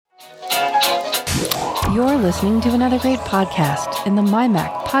You're listening to another great podcast in the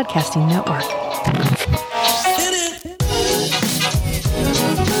MyMac Podcasting Network.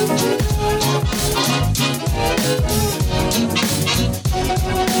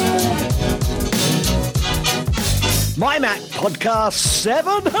 MyMac Podcast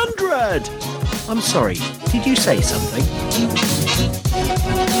 700! I'm sorry, did you say something?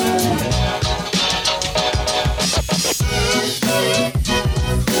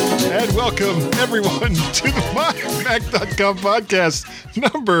 And welcome, everyone, to the MyMac.com podcast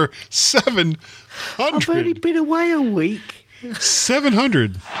number 700. I've only been away a week.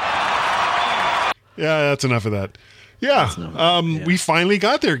 700. Yeah, that's enough of that. Yeah, we finally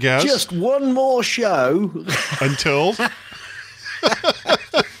got there, Gaz. Just one more show. Until...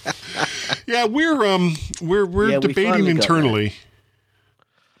 yeah, we're debating internally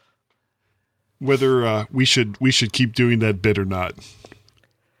whether we should keep doing that bit or not.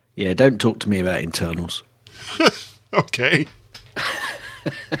 Yeah, don't talk to me about internals. Okay.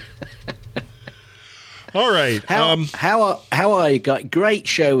 All right. How are you? Great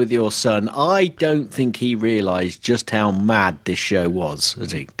show with your son. I don't think he realised just how mad this show was,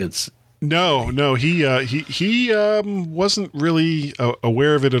 has he? No, he wasn't really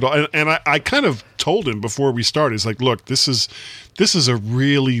aware of it at all. And I kind of told him before we started, it's like, look, this is a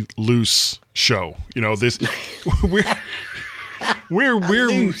really loose show. You know, this we're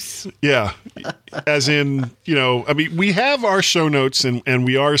loose. Yeah. As in, you know, I mean, we have our show notes and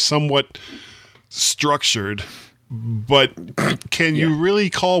we are somewhat structured, but can you really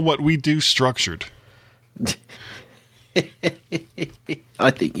call what we do structured?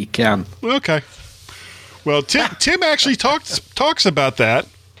 I think you can. Okay. Well, Tim actually talks about that.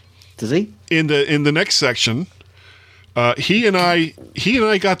 Does he? In the next section, he and I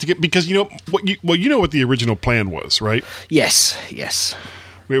got to get, because you know what the original plan was, right? Yes.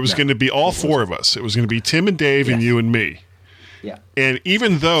 It was going to be all four of us. It was going to be Tim and Dave and you and me. Yeah. And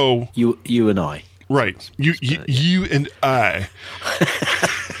even though you and I. Right. You and I.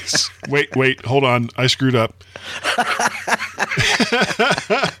 Wait, hold on. I screwed up.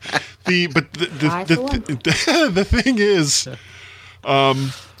 The thing is,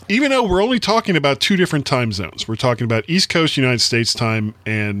 even though we're only talking about two different time zones, we're talking about East Coast United States time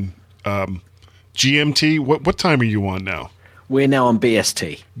and GMT. What time are you on now? We're now on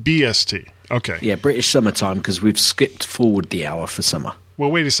BST. BST. Okay. Yeah, British summertime, because we've skipped forward the hour for summer.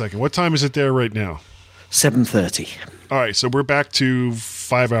 Well, wait a second. What time is it there right now? 7:30. All right, so we're back to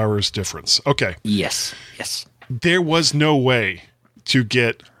 5 hours difference. Okay. Yes. There was no way to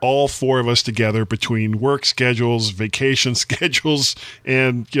get all four of us together between work schedules, vacation schedules,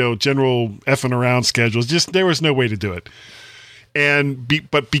 and general effing around schedules. Just there was no way to do it.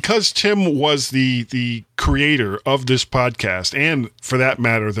 But because Tim was the creator of this podcast, and for that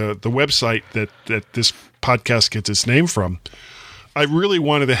matter, the website that this podcast gets its name from, I really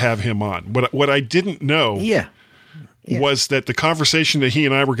wanted to have him on. What I didn't know was that the conversation that he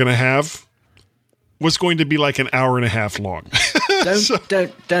and I were going to have was going to be like an hour and a half long.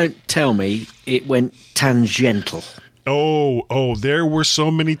 Don't tell me it went tangential. Oh, there were so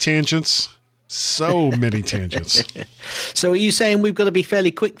many tangents. So many tangents. So are you saying we've got to be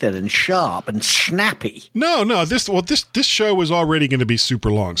fairly quick then and sharp and snappy? No. This show was already going to be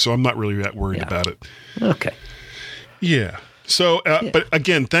super long, so I'm not really that worried about it. Okay. Yeah. So, but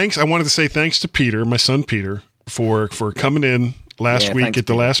again, thanks. I wanted to say thanks to Peter, my son Peter, for coming in last week at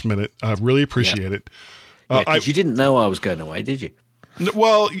the last minute. I really appreciate it. Because you didn't know I was going away, did you?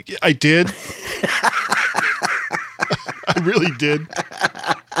 Well, I did. I really did.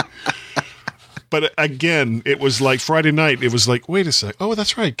 But again, it was like Friday night. It was like, wait a sec. Oh,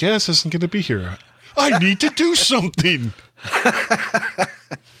 that's right. Gaz isn't going to be here. I need to do something. I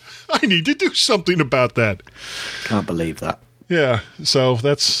need to do something about that. Can't believe that. Yeah. So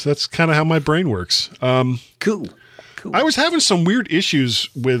that's kind of how my brain works. Cool. I was having some weird issues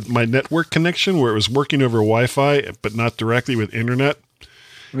with my network connection where it was working over Wi-Fi, but not directly with internet.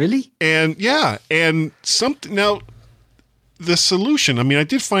 Really? And something now. The solution, I mean, I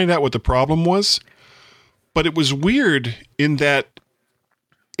did find out what the problem was, but it was weird in that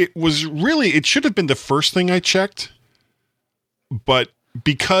it should have been the first thing I checked, but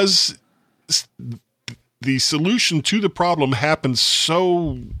because the solution to the problem happens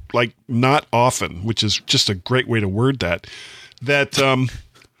so not often, which is just a great way to word that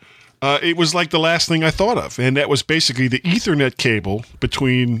it was like the last thing I thought of. And that was basically the Ethernet cable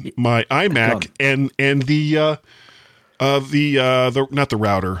between my iMac and the not the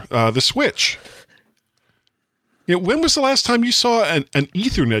router, the switch. When was the last time you saw an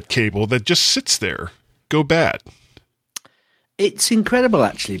Ethernet cable that just sits there go bad? It's incredible,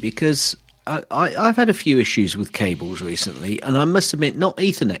 actually, because I've had a few issues with cables recently, and I must admit, not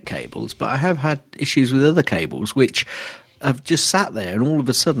Ethernet cables, but I have had issues with other cables which have just sat there, and all of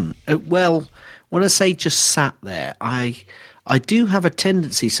a sudden, well, when I say just sat there, I do have a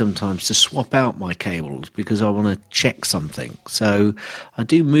tendency sometimes to swap out my cables because I want to check something. So I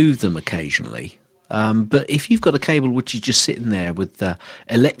do move them occasionally. But if you've got a cable which is just sitting there with the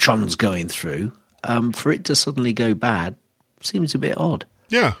electrons going through, for it to suddenly go bad seems a bit odd.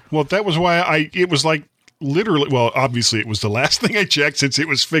 Yeah, well, that was why it was like literally, well, obviously it was the last thing I checked since it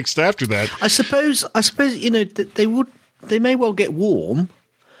was fixed after that. I suppose, they may well get warm.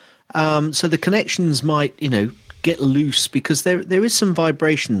 So the connections might, get loose because there is some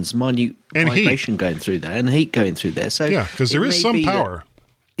vibrations, minute and vibration heat going through there and heat going through there. So yeah, because there is some power.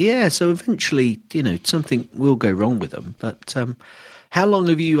 So eventually, something will go wrong with them. But how long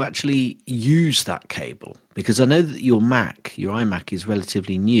have you actually used that cable? Because I know that your iMac is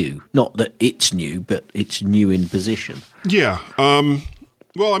relatively new. Not that it's new, but it's new in position. Yeah.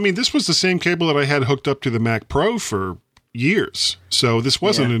 Well, I mean, this was the same cable that I had hooked up to the Mac Pro for years. So this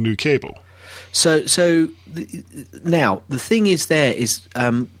wasn't a new cable. Now the thing is,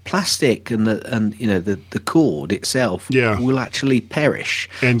 plastic and the cord itself will actually perish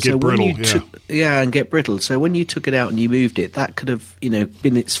and get brittle. And get brittle. So when you took it out and you moved it, that could have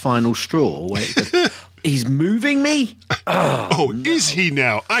been its final straw. Where he's moving me. Oh, no. Is he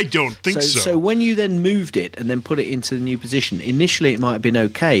now? I don't think so. So when you then moved it and then put it into the new position, initially it might have been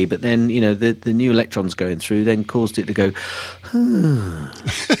okay, but then the new electrons going through then caused it to go.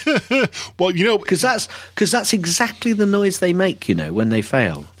 Well, because that's exactly the noise they make. When they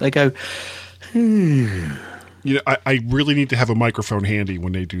fail, they go. I really need to have a microphone handy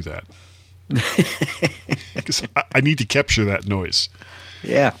when they do that, because I need to capture that noise.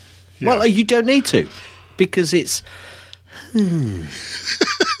 Yeah. Well, you don't need to, because it's.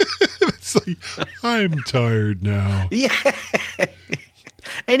 It's like, I'm tired now. Yeah.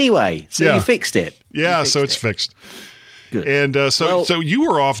 Anyway, so you fixed it. Yeah, so it's fixed. Good. And so you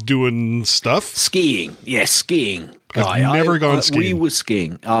were off doing stuff. Skiing. Yes, skiing. I've never gone skiing. We were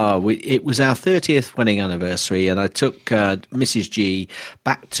skiing. It was our 30th wedding anniversary, and I took Mrs. G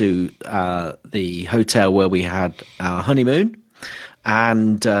back to the hotel where we had our honeymoon.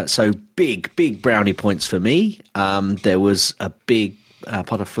 And so big brownie points for me. There was a big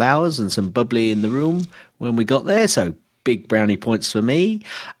pot of flowers and some bubbly in the room when we got there. So big brownie points for me.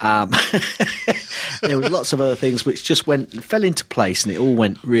 There was lots of other things which just fell into place, and it all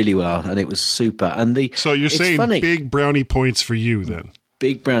went really well, and it was super. So you're saying big brownie points for you then?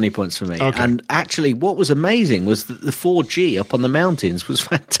 Big brownie points for me. Okay. And actually, what was amazing was that the 4G up on the mountains was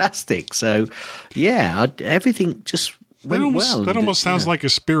fantastic. So, everything just went well. That almost sounds like a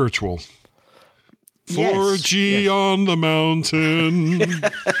spiritual. 4G on the mountain.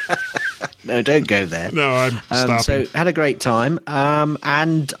 No, don't go there. No, I'm stopping. So had a great time,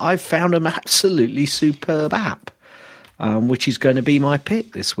 and I found an absolutely superb app, which is going to be my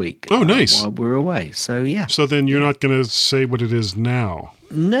pick this week. Oh, nice. While we're away. So, yeah. So then you're not going to say what it is now?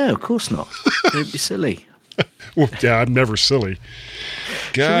 No, of course not. Don't be silly. Well, yeah, I'm never silly.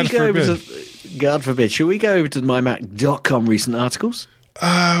 God forbid. God forbid. Shall we go over to mymac.com recent articles?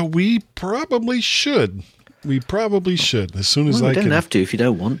 We probably should. As soon as I can. You don't have to if you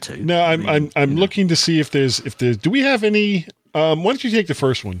don't want to. No, I'm looking to see if there's. Do we have any? Why don't you take the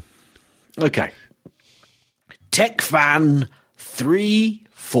first one? Okay. TechFan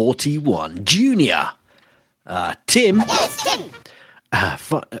 341 Junior. Tim.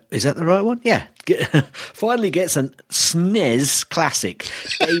 Is that the right one? Yeah. Finally gets a SNES classic.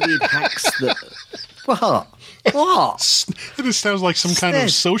 David hacks the. What? This sounds like some kind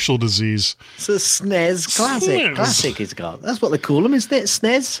of social disease. It's a SNES classic. SNES. Classic it's got. That's what they call them, isn't it?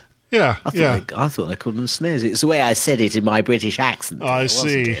 SNES? Yeah, I thought they called them SNES. It's the way I said it in my British accent. I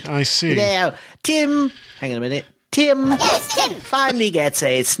see. Now, Tim, hang on a minute. Tim finally gets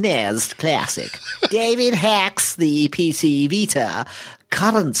a SNES classic. David hacks the PC Vita.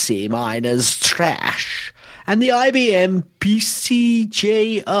 Currency miners trash. And the IBM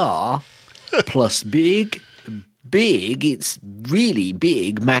PCJR plus big, it's really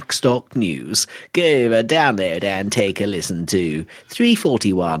big Mac stock news. Go over, download, and take a listen to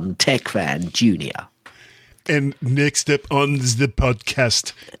 341 TechFan Junior. And next up on the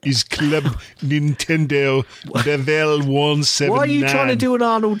podcast is Club Nintendo Level 179. Why are you trying to do an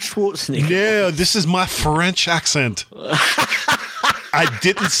Arnold Schwarzenegger? No, this is my French accent. I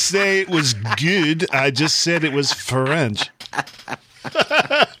didn't say it was good. I just said it was French.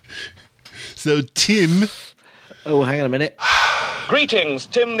 So Tim... Oh, hang on a minute. Greetings,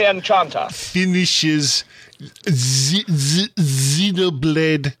 Tim the Enchanter. Finishes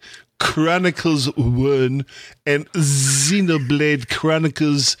Xenoblade Chronicles 1 and Xenoblade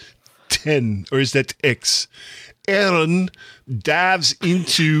Chronicles 10, or is that X? Aaron dives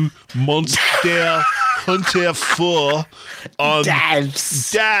into Monster Hunter 4 on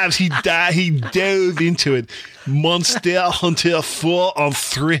dives. He dove into it. Monster Hunter 4 on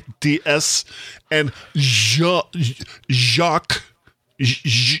 3DS, and Jacques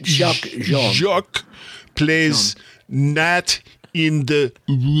plays Nat in the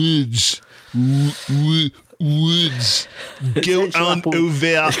Woods. Woods. Go on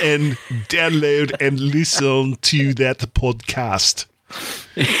over and download and listen to that podcast.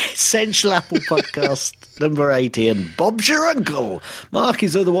 Essential Apple Podcast number 18. Bob's your uncle. Mark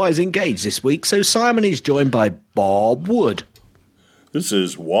is otherwise engaged this week, so Simon is joined by Bob Wood. This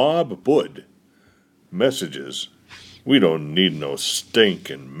is Wob Wood. Messages. We don't need no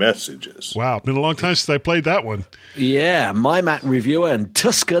stinking messages. Wow, been a long time since I played that one. Yeah, My Mac reviewer and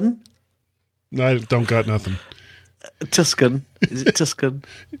Tuscan. I don't got nothing. Tuscan. Is it Tuscan?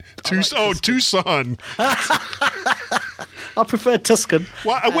 Tucson. I prefer Tuscan.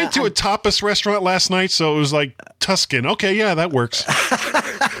 Well, I went to a tapas restaurant last night, so it was like Tuscan. Okay, yeah, that works.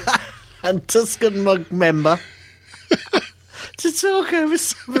 And Tuscan mug member to talk over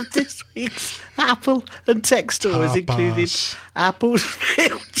some of this week's Apple and tech stories, including Apple's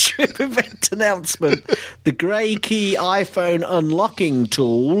field trip event announcement, the Grey Key iPhone unlocking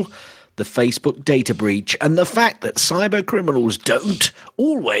tool, the Facebook data breach, and the fact that cyber criminals don't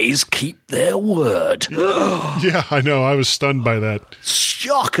always keep their word. Yeah, I know. I was stunned by that.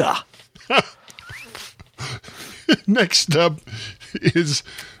 Shocker. Next up is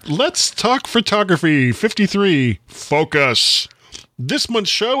Let's Talk Photography 53 Focus. This month's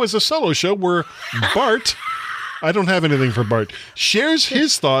show is a solo show where Bart, I don't have anything for Bart, shares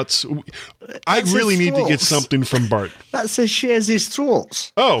his thoughts. I really need to get something from Bart. That says shares his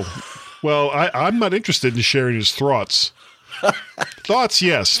thoughts. Oh, well, I'm not interested in sharing his thoughts. Thoughts,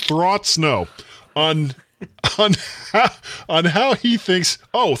 yes. Thoughts, no. On how he thinks.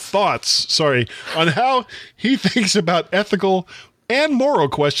 Oh, thoughts. Sorry. On how he thinks about ethical and moral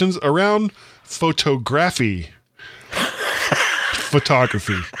questions around photography.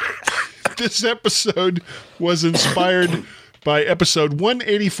 This episode was inspired by episode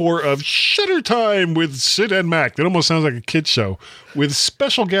 184 of Shutter Time with Sid and Mac. That almost sounds like a kid's show. With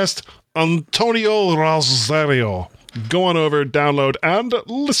special guest Antonio Rosario. Go on over, download, and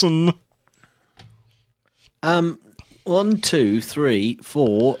listen. 1, 2, 3,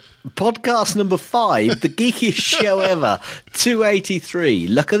 4. Podcast number 5, the geekiest show ever. 283.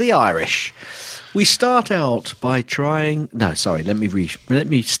 Luck of the Irish. We start out by trying. No, sorry. Let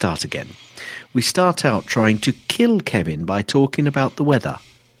me start again. We start out trying to kill Kevin by talking about the weather.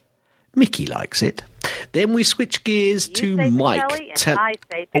 Mickey likes it. Then we switch gears to Mike. I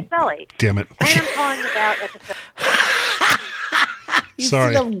say Pacelli. Damn it. I am calling about episode. You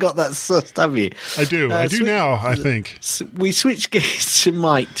Sorry. still haven't got that sussed, have you? I do. I do now, I think. We switch gears to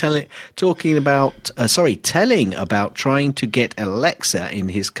Mike telling about trying to get Alexa in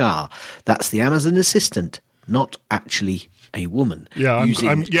his car. That's the Amazon Assistant, not actually a woman. Yeah,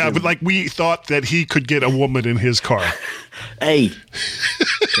 but like we thought that he could get a woman in his car. Hey,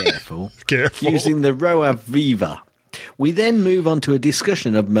 careful. Using the Roa Viva. We then move on to a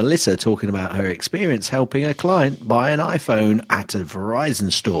discussion of Melissa talking about her experience helping a client buy an iPhone at a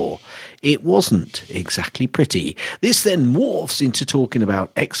Verizon store. It wasn't exactly pretty. This then morphs into talking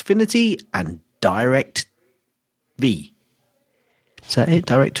about Xfinity and DirectV. Is that it?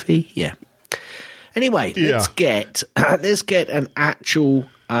 DirectV? Yeah. Anyway, let's get an actual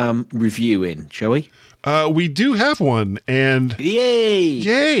review in, shall we? We do have one, and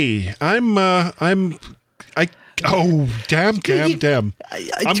yay! Oh, damn! I'm going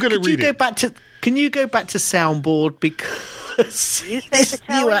to read it. Can you go back to soundboard because this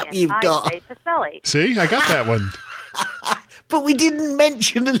new app you've got? See, I got that one. But we didn't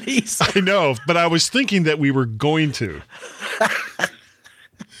mention Elise. I know, but I was thinking that we were going to.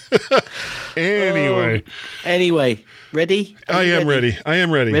 Anyway, ready? I am ready.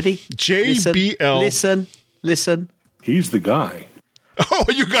 Ready? JBL. Listen. He's the guy. Oh,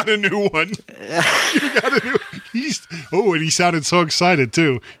 you got a new one. And he sounded so excited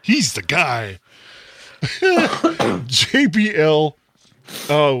too. He's the guy. JBL.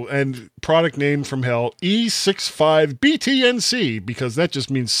 Oh, and product name from hell, E65BTNC, because that just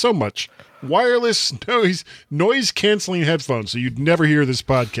means so much. Wireless noise canceling headphones, so you'd never hear this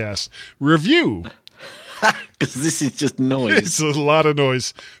podcast. Review. Because this is just noise. It's a lot of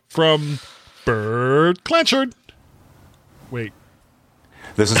noise. From Bert Clanchard. Wait.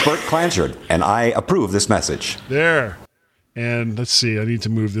 This is Bert Clanchard, and I approve this message. There. And let's see, I need to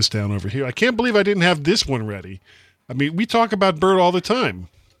move this down over here. I can't believe I didn't have this one ready. I mean, we talk about Bert all the time.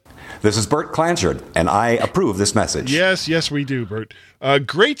 This is Bert Clanchard, and I approve this message. Yes, we do, Bert.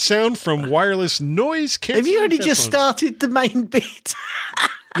 Great sound from wireless noise canceling. Have you only headphones. just started the main bit?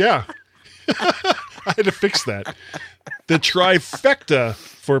 Yeah. I had to fix that. The trifecta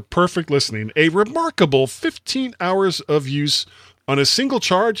for perfect listening. A remarkable 15 hours of use on a single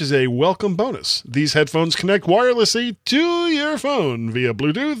charge is a welcome bonus. These headphones connect wirelessly to your phone via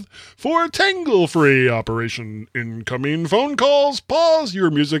Bluetooth for tangle-free operation. Incoming phone calls. Pause your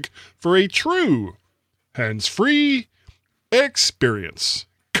music for a true hands-free experience.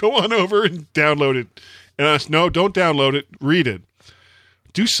 Go on over and download it. No, don't download it. Read it.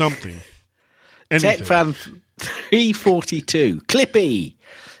 Do something. Anything. TechFan 342. Clippy.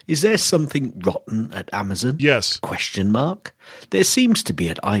 Is there something rotten at Amazon? Yes. Question mark. There seems to be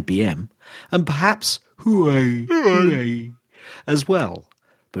at IBM, and perhaps Huawei as well.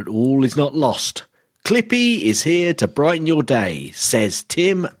 But all is not lost. Clippy is here to brighten your day, says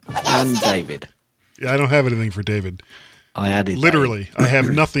Tim and David. Yeah, I don't have anything for David. I added Literally, I have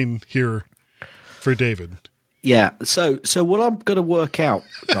nothing here for David. Yeah, so what I'm going to work out,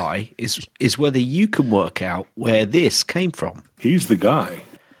 Guy, is whether you can work out where this came from. He's the guy.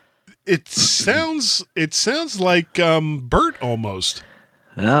 It sounds like Bert almost.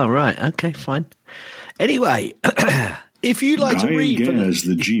 Oh, right. Okay, fine. Anyway, if you'd like Guy to read... and Gaz,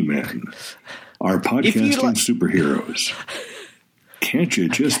 the G-Man, are podcasting superheroes. Can't you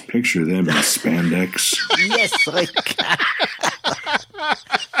just picture them in spandex? Yes, I can.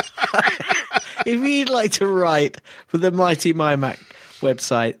 If you'd like to write for the Mighty MyMac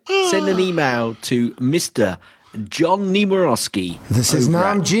website, send an email to Mr. John Nemorowski. This is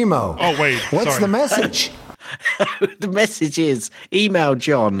Nam Gmo. Oh, wait. What's sorry. the message? The message is email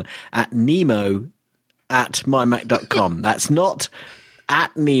John at nemo@mymac.com. That's not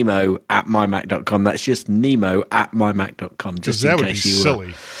at nemo@mymac.com. That's just nemo@mymac.com. Just That in would be case you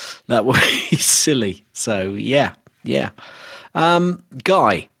silly. That would be silly. So, yeah. Guy.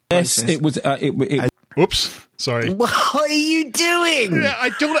 Yes, it was. Whoops. Sorry. What are you doing? Yeah,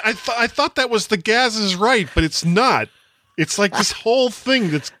 I thought that was the Gaz is right, but it's not. It's like this whole thing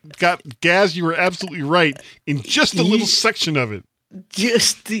that's got Gaz, you were absolutely right in just a little section of it.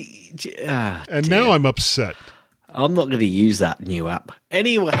 And now I'm upset. I'm not going to use that new app.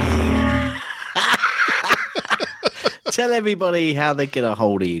 Anyway. Tell everybody how they get a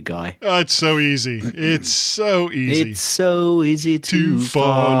hold of you, Guy. Oh, it's so easy. It's so easy. It's so easy to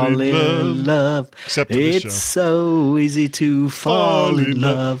fall in love. Except for this It's show. so easy to fall in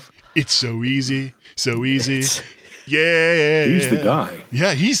love. It's so easy. So easy. Yeah. He's the guy.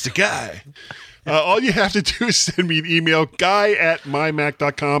 Yeah, he's the guy. All you have to do is send me an email,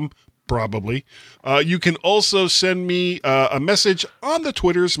 guy@mymac.com, probably. You can also send me a message on the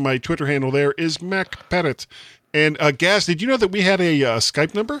Twitters. My Twitter handle there is MacParrot. And Gaz, did you know that we had a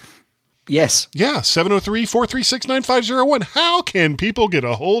Skype number? Yes. Yeah, 703-436-9501. How can people get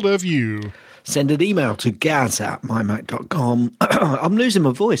a hold of you? Send an email to gaz@mymac.com. I'm losing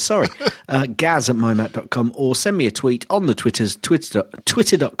my voice, sorry. Gaz@mymac.com, or send me a tweet on the Twitters,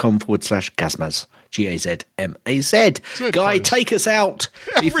 twitter.com/Gazmaz. Gazmaz. Guy, take us out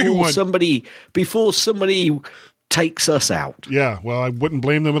before somebody takes us out. Yeah, well, I wouldn't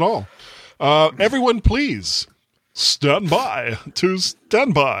blame them at all. Everyone, please stand by,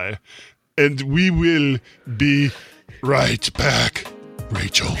 and we will be right back.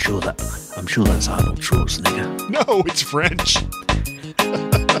 Rachel. I'm sure that's Arnold Schwarzenegger. No, it's French.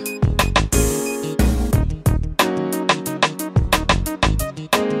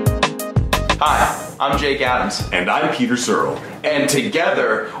 Hi, I'm Jake Adams. And I'm Peter Searle. And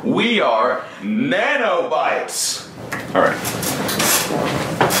together, we are Nanobytes. All right.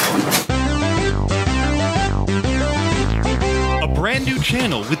 A brand new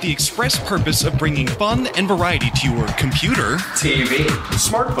channel with the express purpose of bringing fun and variety to your computer, TV,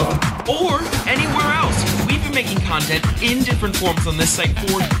 smartphone, or anywhere else. We've been making content in different forms on this site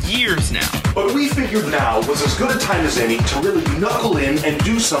for years now. But we figured now was as good a time as any to really knuckle in and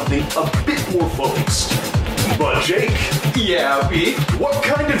do something a bit more focused. But Jake? Yeah, Pete? What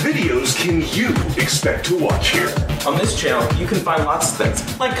kind of videos can you expect to watch here? On this channel, you can find lots of things,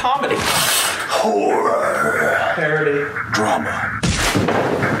 like comedy, horror, parody, drama,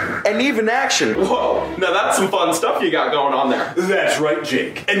 and even action. Whoa, now that's some fun stuff you got going on there. That's right,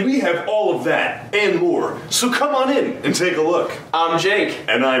 Jake. And we have all of that and more. So come on in and take a look. I'm Jake.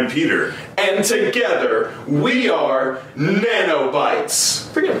 And I'm Peter. And together, we are Nanobytes.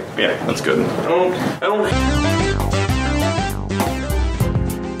 Forget it. Yeah, that's good. I don't...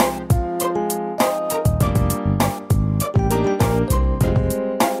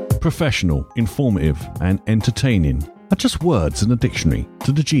 Professional, informative, and entertaining are just words in a dictionary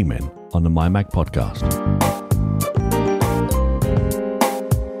to the G-Men on the MyMac Podcast.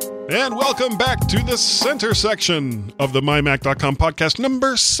 And welcome back to the center section of the MyMac.com podcast,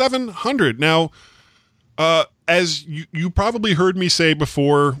 number 700. Now, as you probably heard me say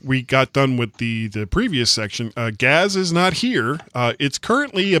before we got done with the previous section, Gaz is not here. It's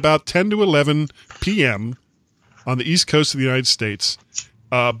currently about 10 to 11 p.m. on the East Coast of the United States.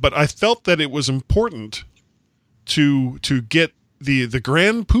 But I felt that it was important to get the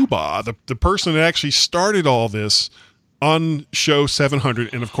grand poobah, the person that actually started all this, on show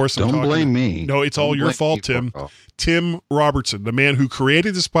 700. And of course, don't blame me. No, it's all your fault, Tim. Tim Robertson, the man who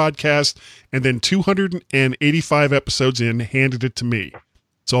created this podcast and then 285 episodes in handed it to me.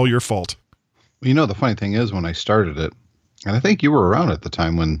 It's all your fault. You know, the funny thing is, when I started it, and I think you were around at the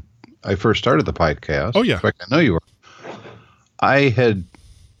time when I first started the podcast. Oh, yeah. In fact, I know you were. I had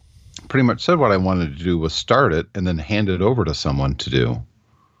pretty much said what I wanted to do was start it and then hand it over to someone to do.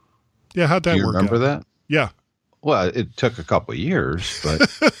 Yeah, how'd that work? Do you remember that? Yeah. Well, it took a couple of years, but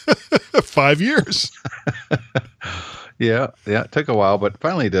 5 years. Yeah, it took a while, but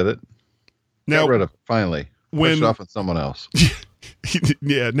finally did it. Now, got rid of it, finally. Pushed it off on someone else.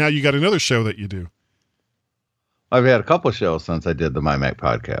 Yeah, now you got another show that you do. I've had a couple of shows since I did the MyMac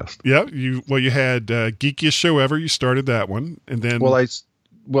podcast. Yeah, you had Geekiest Show Ever. You started that one, and then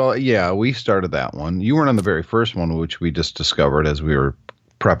we started that one. You weren't on the very first one, which we just discovered as we were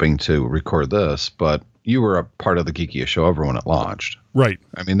prepping to record this, but you were a part of the Geekiest Show Ever when it launched. Right.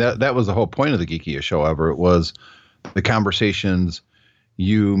 I mean, that was the whole point of the Geekiest Show Ever. It was the conversations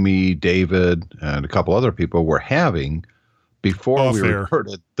you, me, David, and a couple other people were having before we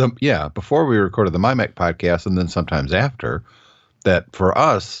recorded the MyMac podcast, and then sometimes after. That for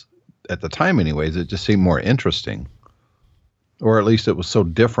us at the time, anyways, it just seemed more interesting, or at least it was so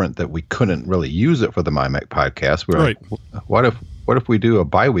different that we couldn't really use it for the MyMac podcast. We were like, what if we do a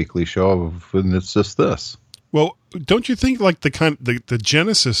bi-weekly show and it's just this? Well, don't you think like the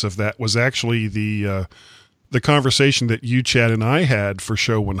genesis of that was actually the conversation that you, Chad, and I had for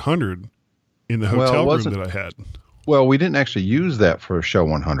show 100 in the hotel room that I had? Well, we didn't actually use that for show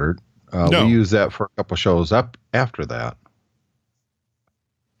 100. No. We used that for a couple shows up after that.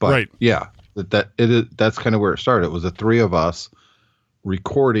 But right. Yeah, that's kind of where it started. It was the three of us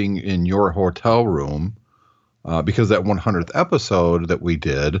recording in your hotel room because that 100th episode that we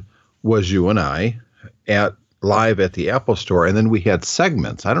did was you and I live at the Apple Store, and then we had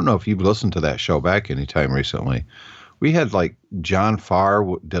segments. I don't know if you've listened to that show back anytime recently. We had like John Farr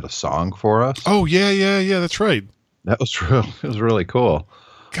did a song for us. Oh yeah, that's right. That was it was really cool.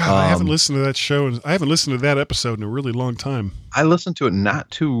 God, I haven't listened to that show. I haven't listened to that episode in a really long time. I listened to it not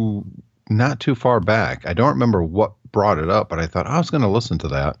too far back. I don't remember what brought it up, but I thought I was going to listen to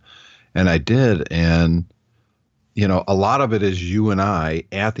that, and I did. And you know, a lot of it is you and I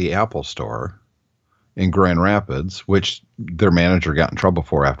at the Apple Store in Grand Rapids, which their manager got in trouble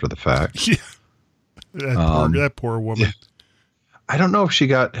for after the fact. Yeah, that poor woman. Yeah. I don't know if she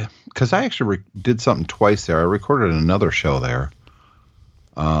got, because I actually did something twice there. I recorded another show there.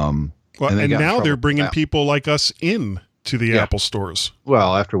 And now they're bringing people like us in to the Apple stores.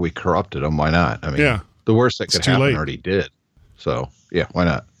 Well, after we corrupted them, why not? I mean, the worst that could happen already did. So yeah, why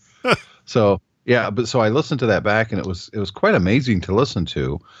not? So I listened to that back, and it was quite amazing to listen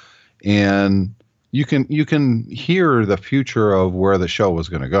to, and you can hear the future of where the show was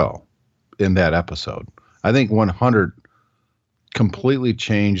going to go in that episode. I think 100 completely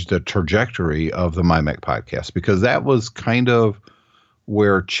changed the trajectory of the MyMac podcast, because that was kind of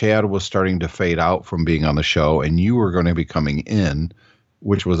where Chad was starting to fade out from being on the show, and you were going to be coming in,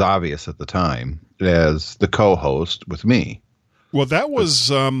 which was obvious at the time, as the co-host with me. Well, that was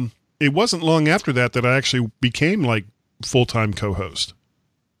it wasn't long after that I actually became like full-time co-host.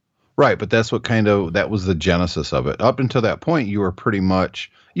 Right, but that's that was the genesis of it. Up until that point, you were pretty much,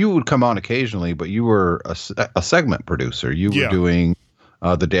 you would come on occasionally, but you were a segment producer. You were doing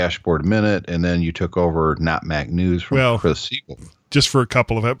the Dashboard Minute, and then you took over Not Mac News from Chris Siegel. Just for a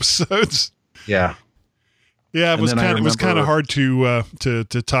couple of episodes. Yeah. Yeah, it was kind of hard to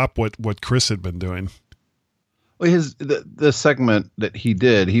top what Chris had been doing. Well, the segment that he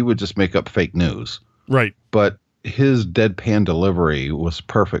did, he would just make up fake news. Right. But his deadpan delivery was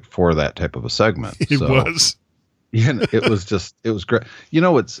perfect for that type of a segment. It was. Yeah, it was great. You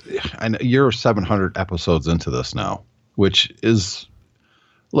know, I know you're 700 episodes into this now, which is,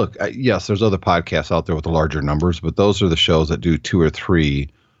 look, yes, there's other podcasts out there with the larger numbers, but those are the shows that do 2 or 3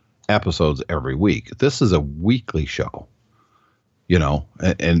 episodes every week. This is a weekly show, you know,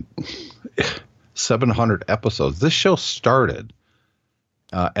 and 700 episodes. This show started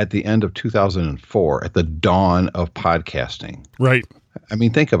at the end of 2004, at the dawn of podcasting. Right. I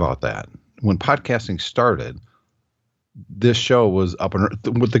mean, think about that. When podcasting started, this show was up and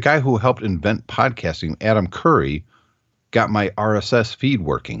with the guy who helped invent podcasting, Adam Curry, got my RSS feed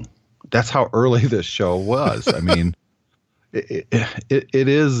working. That's how early this show was. I mean, it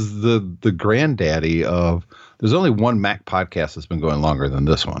is the granddaddy of. There's only one Mac podcast that's been going longer than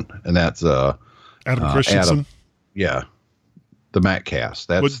this one, and that's Adam Christensen. Yeah, the MacCast.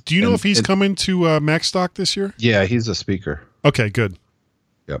 That's. Do you know if he's coming to MacStock this year? Yeah, he's a speaker. Okay, good.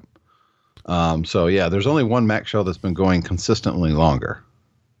 Yep. So yeah, there's only one Mac show that's been going consistently longer.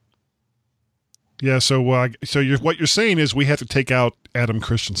 Yeah. So what you're saying is we have to take out Adam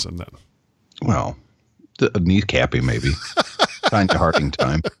Christensen then. Well, kneecapping maybe. Kind of Harding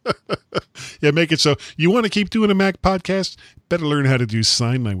time. Yeah, make it so. You want to keep doing a Mac podcast? Better learn how to do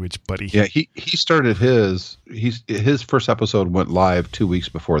sign language, buddy. Yeah, he started his first episode went live 2 weeks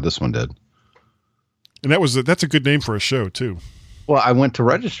before this one did. And that's a good name for a show too. Well, I went to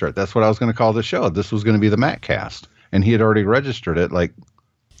register it. That's what I was going to call the show. This was going to be the MacCast, and he had already registered it like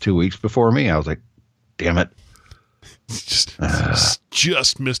 2 weeks before me. I was like, damn it.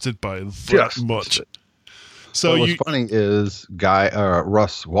 Just missed it by that much. So what's funny is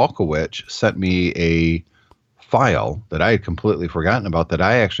Russ Walkowicz sent me a file that I had completely forgotten about that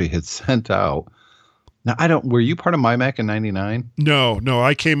I actually had sent out. Now, were you part of MyMac in 99? No,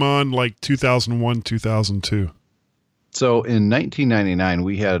 I came on like 2001, 2002. So in 1999,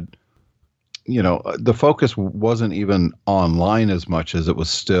 we had, the focus wasn't even online as much as it was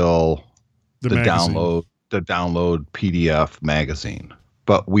still the download PDF magazine.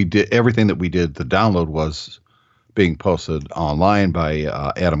 But we did everything that we did. The download was being posted online by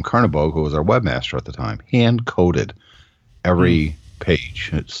Adam Carnabogue, who was our webmaster at the time, hand coded every page.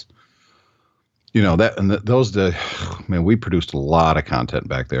 It's, those days, man, we produced a lot of content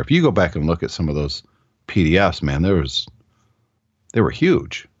back there. If you go back and look at some of those PDFs, man, they were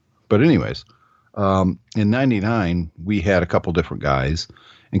huge. But anyways, in 99, we had a couple different guys,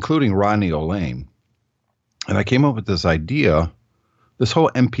 including Rodney O'Lane. And I came up with this idea. This whole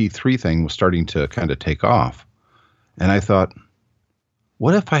MP3 thing was starting to kind of take off. And I thought,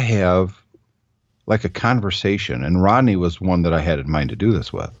 what if I have like a conversation? And Rodney was one that I had in mind to do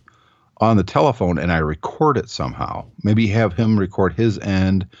this with on the telephone, and I record it somehow. Maybe have him record his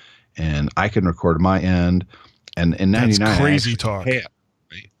end and I can record my end. And in 99, that's crazy talk.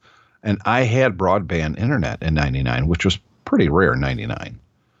 And I had broadband internet in 99, which was pretty rare in 99.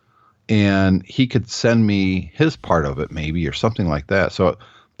 And he could send me his part of it maybe, or something like that. So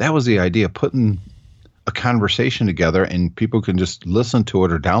that was the idea, putting a conversation together and people can just listen to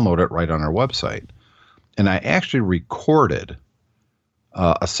it or download it right on our website. And I actually recorded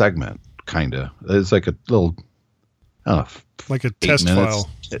a segment, kind of. It's like a little, I don't know, like a test file.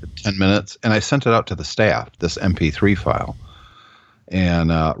 10 minutes. And I sent it out to the staff, this MP3 file. And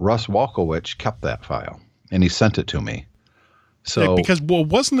Russ Walkowicz kept that file and he sent it to me. So because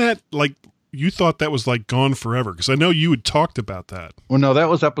wasn't that like you thought that was like gone forever? Because I know you had talked about that. Well, no, that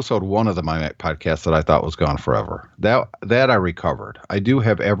was episode 1 of the MyMac podcast that I thought was gone forever. That I recovered. I do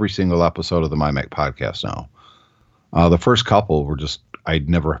have every single episode of the MyMac podcast now. The first couple were just I'd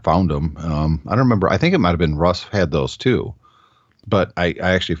never found them. I don't remember. I think it might have been Russ had those too, but I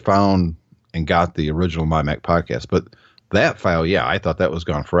actually found and got the original MyMac podcast. But that file, yeah, I thought that was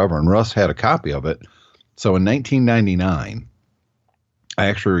gone forever, and Russ had a copy of it. So in 1999. I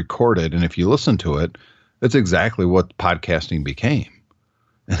actually recorded, and if you listen to it, it's exactly what podcasting became.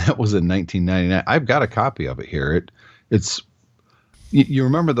 And that was in 1999. I've got a copy of it here. It's you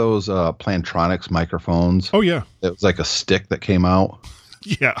remember those Plantronics microphones? Oh yeah, it was like a stick that came out.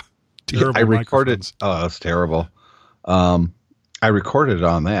 Yeah, terrible. I recorded. Oh, that's terrible. I recorded it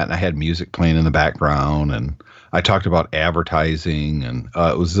on that, and I had music playing in the background, and I talked about advertising, and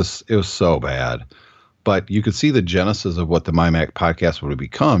it was so bad. But you could see the genesis of what the MyMac podcast would have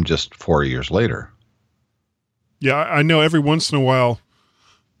become just 4 years later. Yeah, I know every once in a while,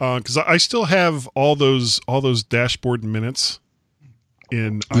 because I still have all those dashboard minutes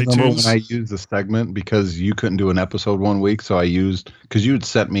in iTunes. Remember when I used the segment because you couldn't do an episode 1 week, so I used, because you had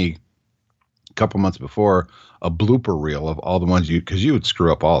sent me a couple months before a blooper reel of all the ones because you would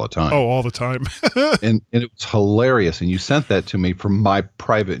screw up all the time. Oh, all the time. and it was hilarious. And you sent that to me for my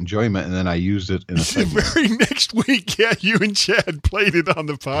private enjoyment. And then I used it in a segment. The very next week. Yeah. You and Chad played it on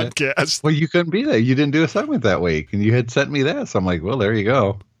the podcast. Well, you couldn't be there. You didn't do a segment that week and you had sent me that. So I'm like, well, there you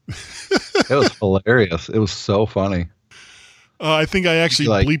go. It was hilarious. It was so funny. I think I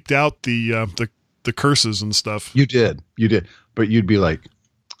actually bleeped out the curses and stuff. You did. But you'd be like,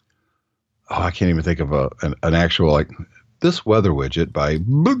 oh, I can't even think of an actual this weather widget by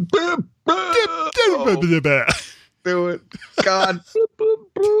do it. God.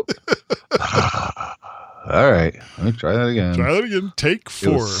 All right. Let me try that again. Try that again. Take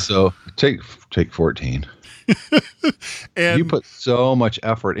 4. So take 14. And you put so much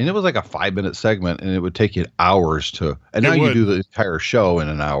effort, and it was like a 5-minute segment, and it would take you hours to. And now you do the entire show in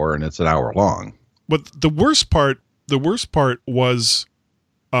an hour, and it's an hour long. But the worst part was,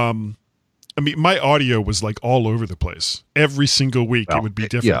 I mean, my audio was like all over the place. Every single week it would be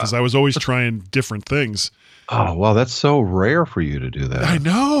different because I was always trying different things. Oh, well, that's so rare for you to do that. I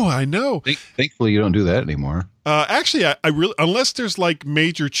know. Thankfully, you don't do that anymore. Actually, I really, unless there's like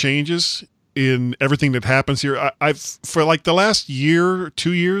major changes in everything that happens here, I've for like the last year,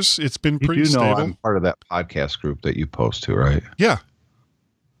 2 years, it's been pretty stable. You know I'm part of that podcast group that you post to, right? Yeah.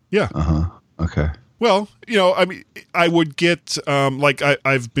 Uh-huh. Okay. Well, you know, I mean, I would get like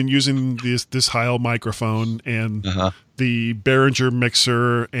I've been using this Heil microphone and the Behringer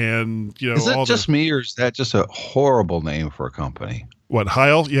mixer, and you know, is that just me, or is that just a horrible name for a company? What,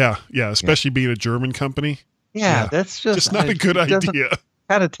 Heil? Yeah, especially being a German company. Yeah, that's just not a good idea.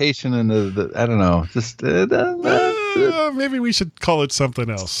 Connotation in the I don't know, just maybe we should call it something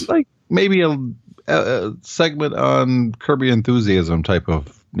else. Like maybe a segment on Curb Your Enthusiasm type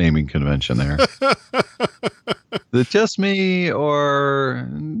of naming convention there. Is it just me, or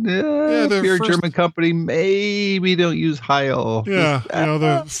if you're a German company, maybe don't use Heil? Yeah, you know,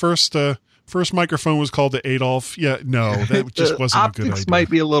 the first microphone was called the Adolf. Yeah, no, that just wasn't a good idea. Optics might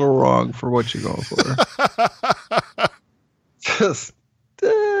be a little wrong for what you're going for. just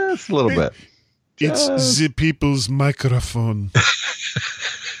a little bit. It's the people's microphone.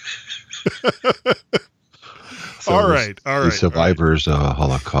 So all right. The Survivors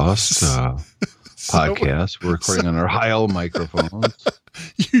Holocaust podcast. We're recording on our Heil microphones.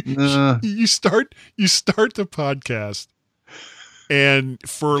 You start the podcast, and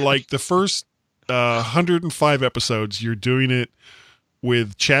for like the first 105 episodes, you're doing it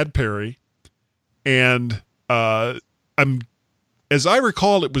with Chad Perry, and as I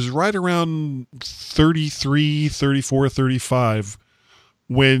recall, it was right around 33, 34, 35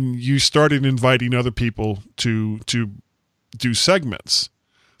 when you started inviting other people to do segments.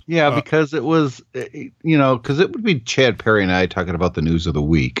 Yeah, because it was, because it would be Chad Perry and I talking about the news of the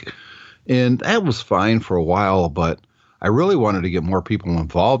week. And that was fine for a while, but I really wanted to get more people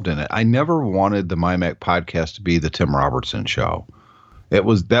involved in it. I never wanted the MyMac podcast to be the Tim Robertson show. That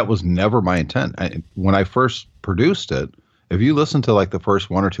was never my intent. When I first produced it, if you listen to like the first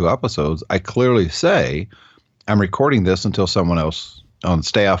 1 or 2 episodes, I clearly say I'm recording this until someone else on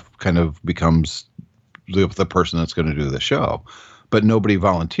staff kind of becomes the person that's going to do the show. But nobody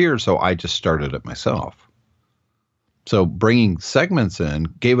volunteered, so I just started it myself. So bringing segments in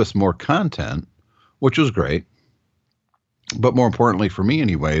gave us more content, which was great. But more importantly for me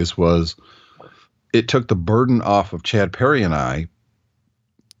anyways, was it took the burden off of Chad Perry and I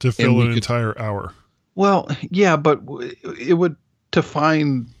to fill an entire hour. Well, yeah, but it would to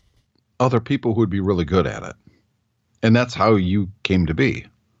find other people who would be really good at it. And that's how you came to be.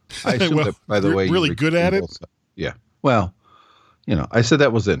 I assume that, by the way, really good at it. Yeah. Well, I said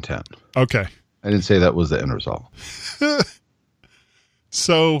that was the intent. Okay. I didn't say that was the end result.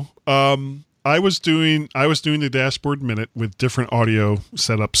 So, I was doing the Dashboard Minute with different audio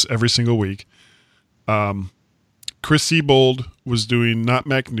setups every single week. Chris Siebold was doing Not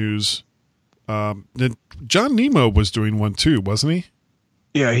Mac News. Then John Nemo was doing one too, wasn't he?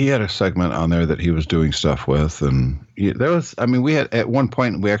 Yeah, he had a segment on there that he was doing stuff with, and we had at one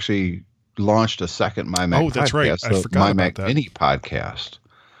point we actually launched a second MyMac. Oh, that's podcast, right. I forgot MyMac about that. Mini podcast.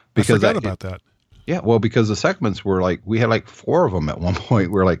 I forgot about that. Yeah, well, because the segments were like we had like 4 of them at one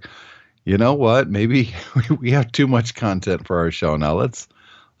point. We're like, you know what? Maybe we have too much content for our show now. Let's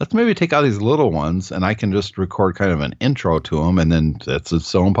maybe take out these little ones, and I can just record kind of an intro to them, and then it's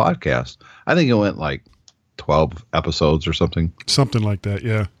its own podcast. I think it went like 12 episodes or something. Something like that,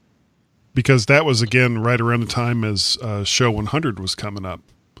 yeah. Because that was, again, right around the time as Show 100 was coming up.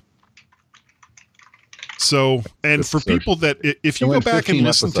 So, and for people that, if you go back and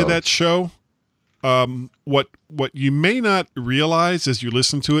listen to that show, what you may not realize as you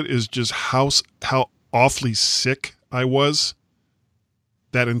listen to it is just how awfully sick I was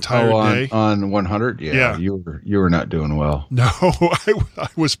that entire day. On 100? Yeah. You were not doing well. No, I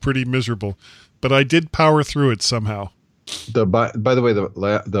was pretty miserable. But I did power through it somehow. By the way,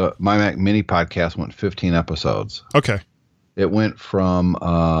 the MyMac Mini podcast went 15 episodes. Okay. It went from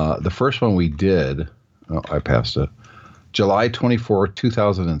the first one we did. Oh, I passed it. July 24,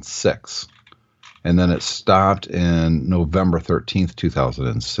 2006. And then it stopped in November 13th,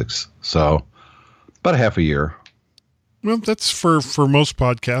 2006. So about a half a year. Well, that's for most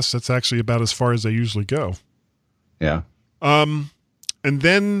podcasts. That's actually about as far as they usually go. Yeah. And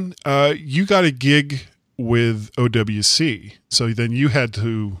then you got a gig with OWC. So then you had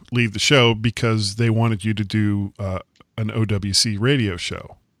to leave the show because they wanted you to do an OWC radio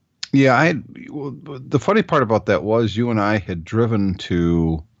show. Yeah, the funny part about that was you and I had driven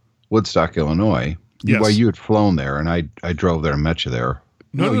to Woodstock, Illinois. Yes. Well, you had flown there, and I drove there and met you there.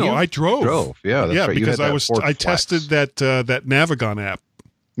 No, I drove. Yeah, that's right. Because I tested that Navigon app.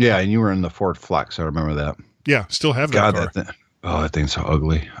 Yeah, and you were in the Ford Flex. I remember that. Yeah, still have that car. That thing's so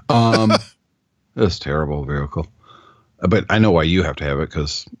ugly. It's a terrible vehicle. But I know why you have to have it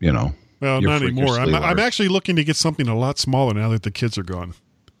because, Well, not anymore. I'm actually looking to get something a lot smaller now that the kids are gone.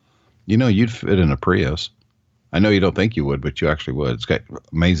 You'd fit in a Prius. I know you don't think you would, but you actually would. It's got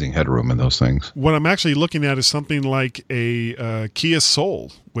amazing headroom in those things. What I'm actually looking at is something like a Kia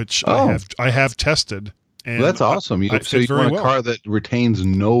Soul, which I have tested. And well, that's awesome. So you want a car that retains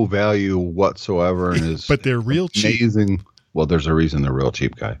no value whatsoever and is but they're real cheap. Amazing. Well, there's a reason they're real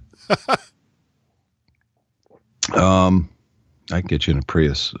cheap, guy. I can get you in a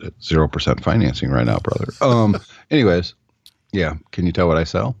Prius at 0% financing right now, brother. Anyways, yeah. Can you tell what I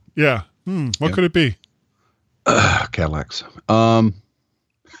sell? Yeah. What could it be? Cadillacs.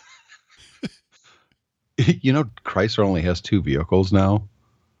 Chrysler only has 2 vehicles now.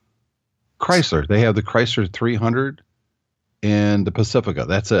 Chrysler. They have the Chrysler 300 and the Pacifica.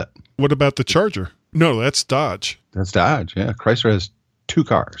 That's it. What about the Charger? No, that's Dodge. That's Dodge. Yeah. Chrysler has 2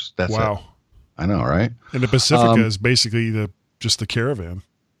 cars. That's it. I know, right? And the Pacifica is basically just the Caravan.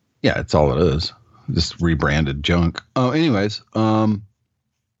 Yeah, it's all it is. Just rebranded junk. Anyways, so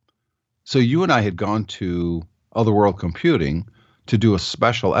you and I had gone to Otherworld Computing to do a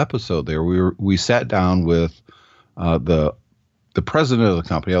special episode there. We sat down with the president of the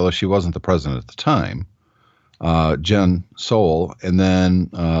company, although she wasn't the president at the time, Jen Soul, and then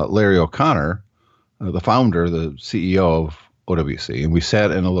Larry O'Connor, the founder, the CEO of OWC. And we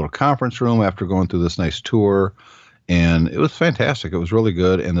sat in a little conference room after going through this nice tour, and it was fantastic. It was really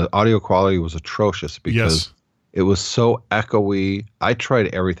good, and the audio quality was atrocious because it was so echoey. I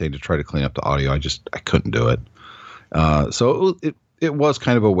tried everything to try to clean up the audio. I couldn't do it. So it was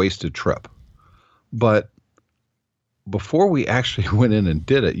kind of a wasted trip. But before we actually went in and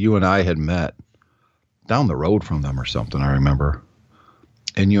did it, you and I had met down the road from them or something, I remember.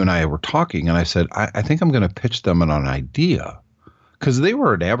 And you and I were talking, and I said, I think I'm going to pitch them on an idea, because they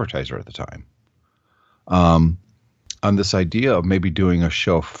were an advertiser at the time, on this idea of maybe doing a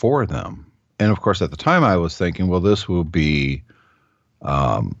show for them. And, of course, at the time I was thinking, well, this will be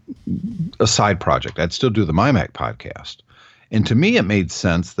a side project. I'd still do the MyMac podcast. And to me, it made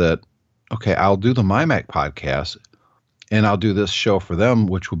sense that, okay, I'll do the MyMac podcast, and I'll do this show for them,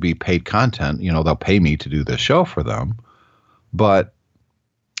 which will be paid content. They'll pay me to do this show for them.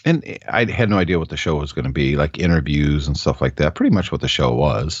 And I had no idea what the show was going to be, like interviews and stuff like that. Pretty much what the show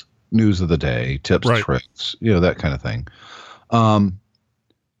was. News of the day, tips, tricks, that kind of thing.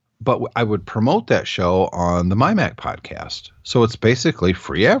 But I would promote that show on the MyMac podcast. So it's basically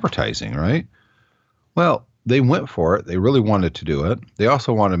free advertising, right? Well, they went for it. They really wanted to do it. They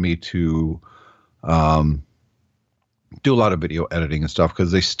also wanted me to do a lot of video editing and stuff,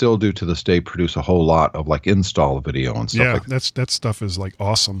 because they still do to this day produce a whole lot of like install video and stuff. Yeah, that stuff is like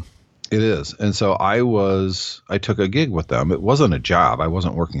awesome. It is. And so I took a gig with them. It wasn't a job. I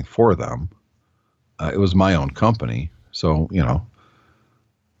wasn't working for them. It was my own company. So,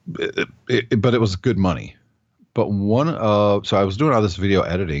 but it was good money. But so I was doing all this video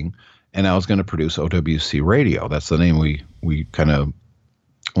editing, and I was going to produce OWC Radio. That's the name we kind of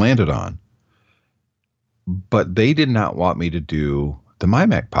landed on. But they did not want me to do the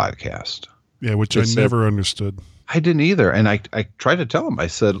MyMac podcast. Yeah, which I never understood. I didn't either. And I tried to tell them, I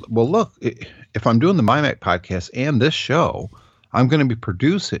said, well, look, if I'm doing the MyMac podcast and this show, I'm going to be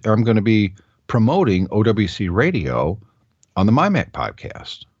promoting OWC Radio on the MyMac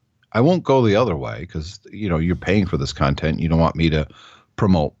podcast. I won't go the other way because, you're paying for this content. You don't want me to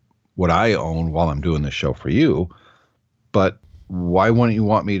promote what I own while I'm doing this show for you. But why wouldn't you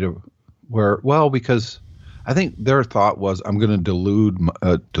want me to well, because I think their thought was I'm going to delude.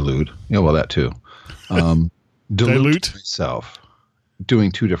 That too. Dilute myself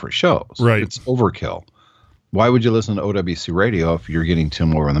doing 2 different shows. Right. It's overkill. Why would you listen to OWC Radio if you're getting Tim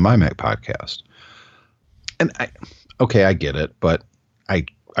Moore on the MyMac podcast? And I get it, but I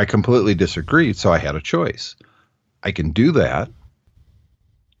completely disagreed. So I had a choice. I can do that,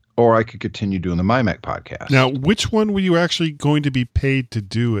 or I could continue doing the MyMac podcast. Now, which one were you actually going to be paid to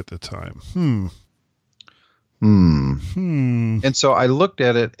do at the time? And so I looked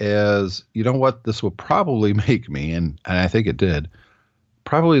at it as, you know what, this will probably make me, and I think it did,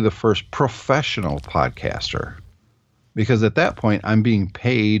 probably the first professional podcaster. Because at that point, I'm being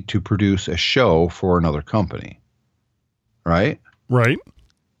paid to produce a show for another company. Right? Right.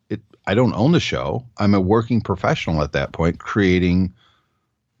 I don't own the show. I'm a working professional at that point, creating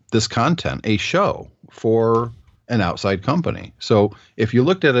this content, a show for an outside company. So if you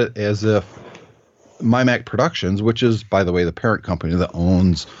looked at it as if MyMac Productions, which is, by the way, the parent company that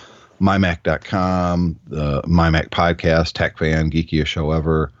owns MyMac.com, the MyMac Podcast, TechFan, Geekiest Show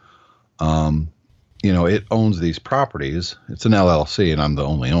Ever, it owns these properties. It's an LLC, and I'm the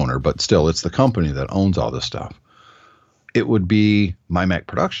only owner, but still, it's the company that owns all this stuff. It would be MyMac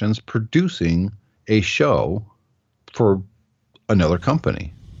Productions producing a show for another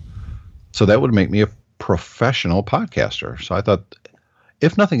company. So that would make me a professional podcaster. So I thought,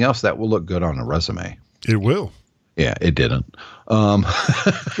 if nothing else, that will look good on a resume. It will. Yeah, it didn't. Well,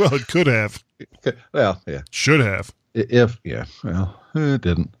 it could have. Well, yeah. Should have. It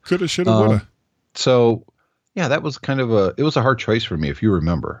didn't. Coulda, shoulda, woulda. So, yeah, that was it was a hard choice for me, if you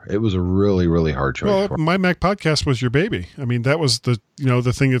remember. It was a really, really hard choice. Well, My Mac Podcast was your baby. I mean, that was the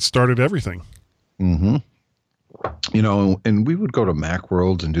thing that started everything. Mm-hmm. And we would go to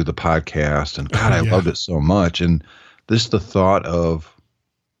Macworlds and do the podcast, and God, I loved it so much. And the thought of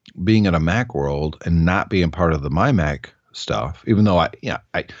being at a Macworld and not being part of the MyMac stuff, even though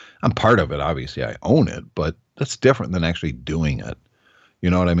I'm part of it, obviously I own it, but that's different than actually doing it. You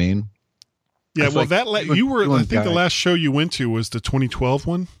know what I mean? Yeah, well, I think the last show you went to was the 2012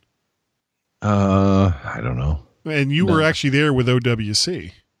 one. I don't know. And you were actually there with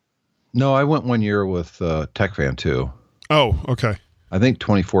OWC. No, I went one year with TechFan too. Oh, okay. I think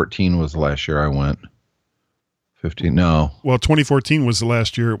 2014 was the last year I went. 15, no. Well, 2014 was the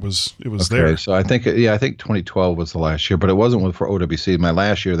last year it was there. So I think 2012 was the last year, but it wasn't for OWC. My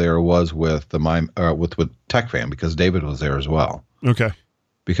last year there was with with TechFan, because David was there as well. Okay.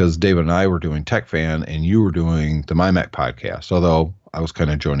 Because David and I were doing TechFan and you were doing the MyMac podcast, although I was kind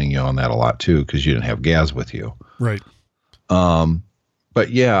of joining you on that a lot too, because you didn't have Gaz with you. Right. But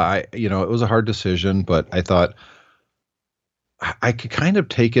yeah, it was a hard decision, but I thought I could kind of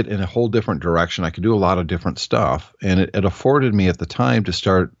take it in a whole different direction. I could do a lot of different stuff, and it afforded me at the time to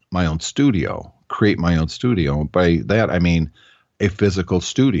start my own studio, create my own studio. By that, I mean a physical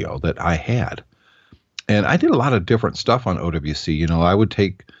studio that I had. And I did a lot of different stuff on OWC. I would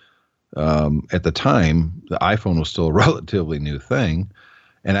take, at the time, the iPhone was still a relatively new thing,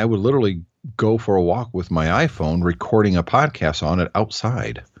 and I would literally go for a walk with my iPhone, recording a podcast on it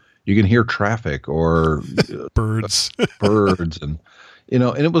outside. You can hear traffic or birds, and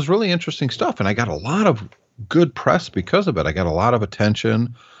and it was really interesting stuff. And I got a lot of good press because of it. I got a lot of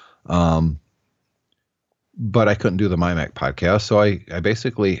attention, but I couldn't do the MyMac podcast. So I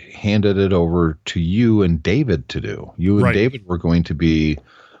basically handed it over to you and David to do. You and David were going to be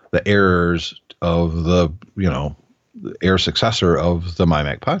the heirs of the heir successor of the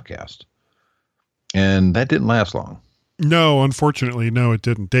MyMac podcast. And that didn't last long. No, unfortunately, no, it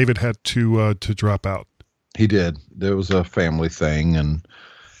didn't. David had to drop out. He did. There was a family thing, and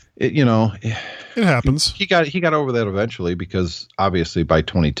it happens. He got over that eventually, because obviously by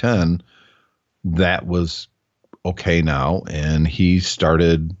 2010, that was okay now, and he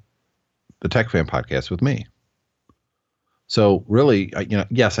started the TechFan podcast with me. So really,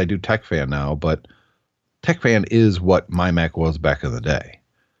 yes, I do TechFan now, but TechFan is what MyMac was back in the day.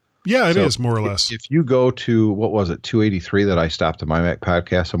 Yeah, it is more or less. If you go to, what was it, 283 that I stopped the MyMac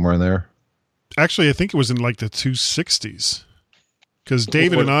podcast, somewhere in there? Actually, I think it was in like the 260s. Because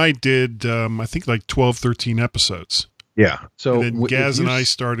David and I did, I think, like 12, 13 episodes. Yeah. So and then Gaz and I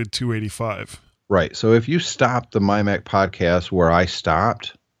started 285. Right. So if you stopped the MyMac podcast where I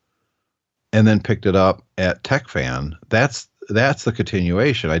stopped and then picked it up at TechFan, that's the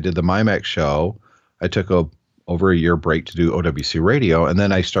continuation. I did the MyMac show. I took over a year break to do OWC radio, and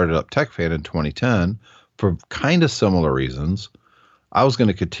then I started up TechFan in 2010 for kind of similar reasons. I was going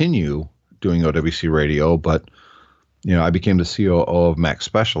to continue doing OWC radio, but I became the COO of Mac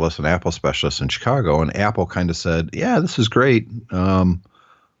Specialist and Apple Specialist in Chicago, and Apple kind of said, yeah, this is great,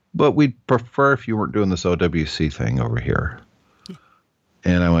 but we'd prefer if you weren't doing this OWC thing over here.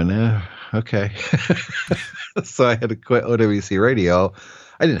 And I went, okay. So I had to quit OWC radio.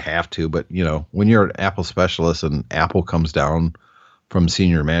 I didn't have to, but when you're an Apple Specialist and Apple comes down from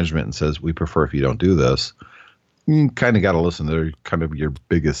senior management and says, we prefer if you don't do this, you kind of got to listen. They're kind of your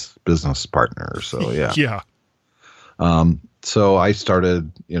biggest business partner. So yeah. Yeah. So I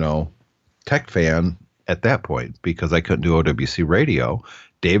started, TechFan at that point because I couldn't do OWC radio.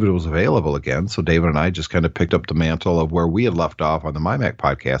 David was available again. So David and I just kind of picked up the mantle of where we had left off on the MyMac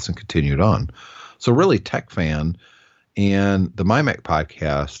podcast and continued on. So really, Tech Fan and the MyMac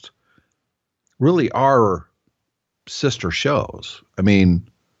podcast really are sister shows. I mean,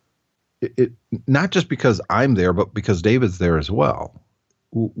 it not just because I'm there, but because David's there as well.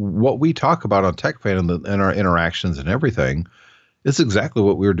 What we talk about on Tech Fan and our interactions and everything is exactly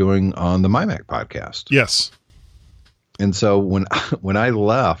what we were doing on the MyMac podcast. Yes. And so when I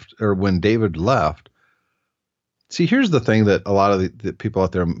left, or when David left, see, here's the thing that a lot of the people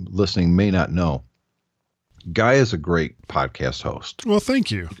out there listening may not know. Guy is a great podcast host. Well,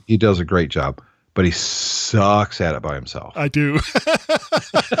 thank you. He does a great job, but he sucks at it by himself. I do.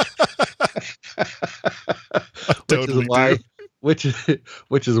 Which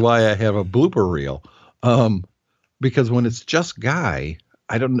is why I have a blooper reel. Because when it's just Guy,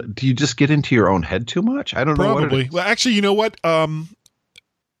 I don't know. Do you just get into your own head too much? I don't know. Probably. Well, actually, you know what? I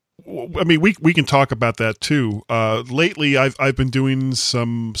mean, we can talk about that too. Lately, I've been doing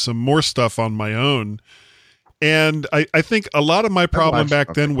some more stuff on my own, and I think a lot of my problem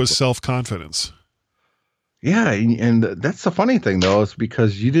back then was self-confidence. Yeah, and that's the funny thing though, is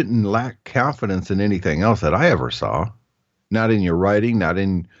because you didn't lack confidence in anything else that I ever saw. Not in your writing, not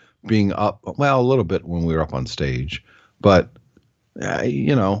in being up. Well, a little bit when we were up on stage, but. For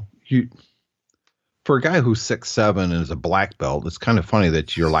a guy who's 6'7" and is a black belt, it's kind of funny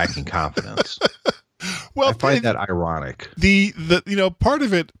that you're lacking confidence. Well, I find that ironic. The part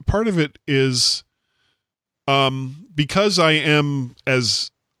of it is, because I am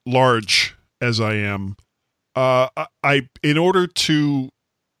as large as I am, I in order to,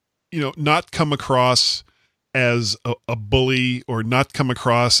 not come across as a bully or not come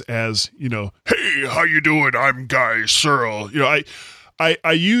across as, hey, how you doing? I'm Guy Searle. I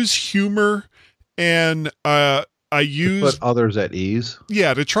use humor and I use put others at ease.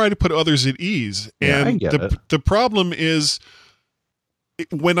 Yeah, to try to put others at ease. Yeah, and the problem is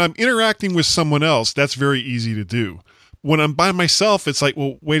when I'm interacting with someone else, that's very easy to do. When I'm by myself, it's like,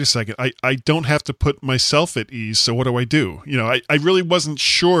 well, wait a second. I don't have to put myself at ease. So what do? I really wasn't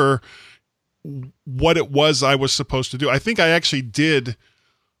sure what it was I was supposed to do. I think I actually did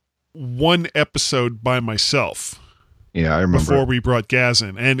one episode by myself. Yeah, I remember. Before we brought Gaz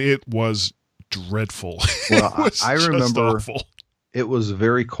in, and it was dreadful. Well, I remember awful. It was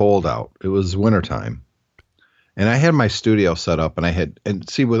very cold out. It was wintertime. And I had my studio set up, and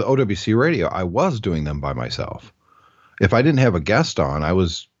see, with OWC Radio, I was doing them by myself. If I didn't have a guest on, I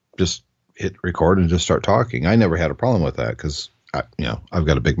was just hit record and just start talking. I never had a problem with that because I've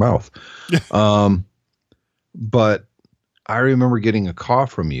got a big mouth. But I remember getting a call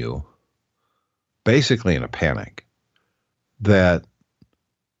from you basically in a panic that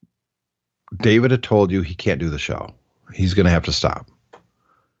David had told you he can't do the show. He's going to have to stop.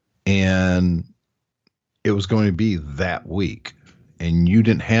 And it was going to be that week. And you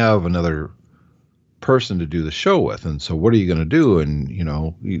didn't have another person to do the show with. And so what are you going to do? And,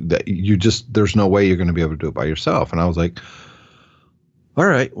 there's no way you're going to be able to do it by yourself. And I was like, all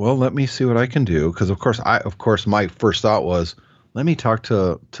right, well, let me see what I can do. Because, of course, my first thought was, let me talk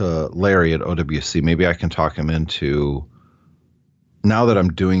to Larry at OWC. Maybe I can talk him into, now that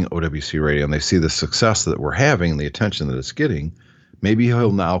I'm doing OWC Radio and they see the success that we're having, the attention that it's getting, maybe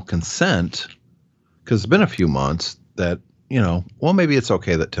he'll now consent, because it's been a few months that, maybe it's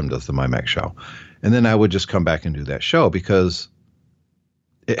okay that Tim does the MyMac show. And then I would just come back and do that show because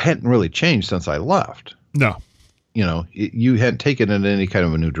it hadn't really changed since I left. No. You hadn't taken it in any kind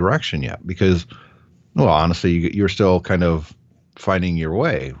of a new direction yet because, well, honestly, you're still kind of finding your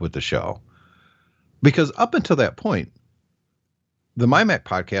way with the show. Because up until that point, the MyMac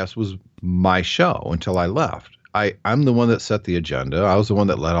podcast was my show until I left. I'm the one that set the agenda. I was the one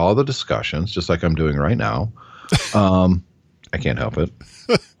that led all the discussions, just like I'm doing right now. I can't help it.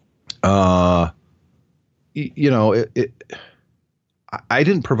 I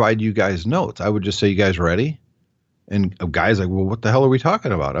didn't provide you guys notes. I would just say, you guys ready? And a guy's like, well, what the hell are we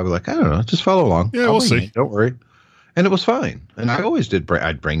talking about? I was like, I don't know. Just follow along. Yeah, we'll see. Don't worry. And it was fine. And I always did.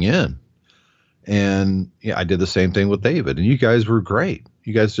 I'd bring you in. And I did the same thing with David. And you guys were great.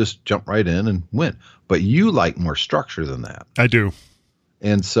 You guys just jumped right in and went. But you like more structure than that. I do.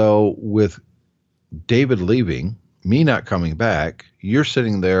 And so with David leaving, me not coming back, you're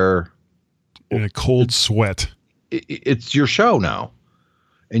sitting there in a cold sweat. It's your show now.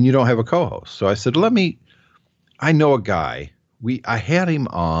 And you don't have a co-host. So I said, I know a guy. I had him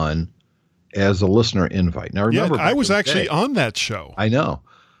on as a listener invite. Now remember, I was actually on that show. I know.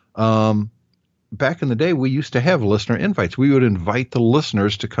 Back in the day, we used to have listener invites. We would invite the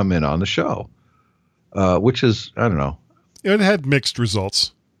listeners to come in on the show, which is, I don't know. it had mixed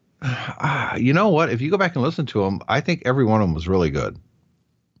results. You know what? If you go back and listen to them, I think every one of them was really good.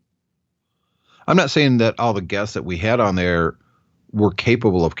 I'm not saying that all the guests that we had on there were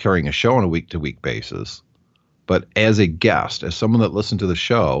capable of carrying a show on a week-to-week basis, but as a guest, as someone that listened to the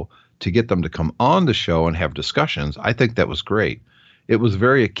show, to get them to come on the show and have discussions, I think that was great. It was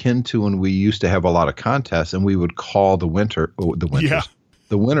very akin to when we used to have a lot of contests and we would call the winners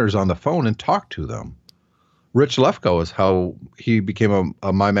on the phone and talk to them. Rich Lefko is how he became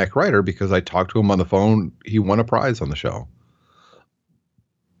a MyMac writer, because I talked to him on the phone. He won a prize on the show.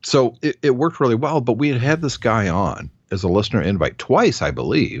 So it worked really well, but we had this guy on as a listener invite twice, I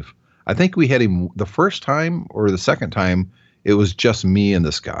believe. I think we had him the first time or the second time, it was just me and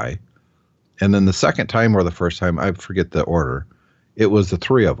this guy. And then the second time or the first time, I forget the order, it was the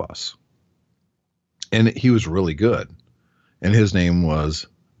three of us. And he was really good. And his name was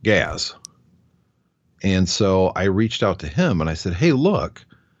Gaz. And so I reached out to him and I said, hey, look,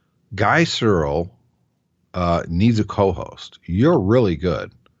 Guy Searle needs a co-host. You're really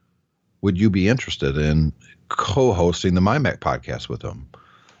good. Would you be interested in co-hosting the MyMac podcast with him?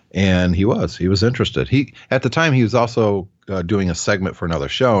 And he was interested. At the time, he was also doing a segment for another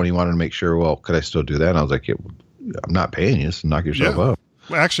show, and he wanted to make sure, well, could I still do that? And I was like, yeah, I'm not paying you, so knock yourself up.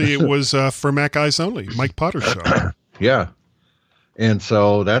 Well, actually, it was for Mac Guys Only, Mike Potter's show. Yeah. And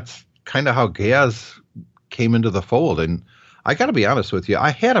so that's kind of how Gaz came into the fold. And I got to be honest with you, I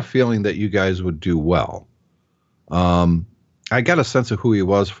had a feeling that you guys would do well. I got a sense of who he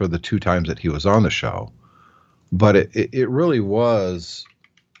was for the two times that he was on the show. But it really was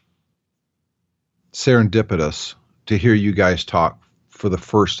serendipitous to hear you guys talk for the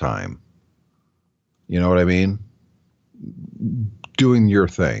first time. You know what I mean? Doing your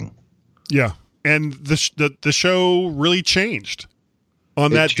thing. Yeah. And the show really changed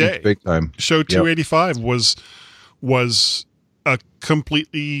on that day. Big time. Show 285 was a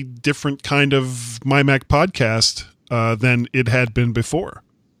completely different kind of MyMac podcast than it had been before.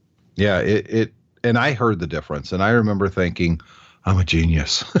 Yeah, and I heard the difference, and I remember thinking, I'm a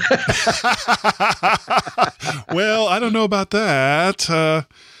genius. Well, I don't know about that.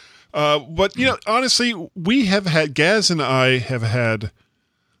 But, honestly, Gaz and I have had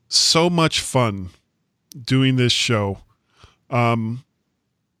so much fun doing this show. When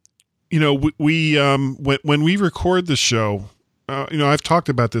we record the show, I've talked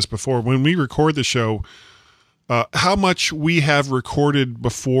about this before. When we record the show, how much we have recorded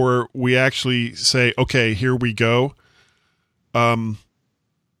before we actually say, okay, here we go, can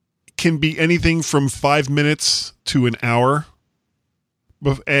be anything from 5 minutes to an hour.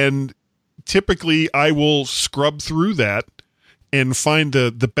 And typically I will scrub through that and find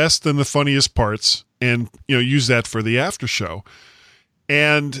the best and the funniest parts and, use that for the after show.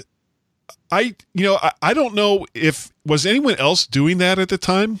 And I don't know if was anyone else doing that at the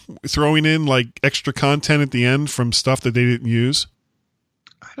time, throwing in like extra content at the end from stuff that they didn't use.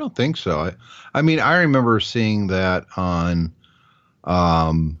 I don't think so. I mean, I remember seeing that on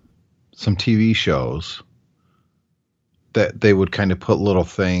some TV shows that they would kind of put little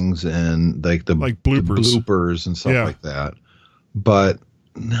things in like bloopers and stuff like that. But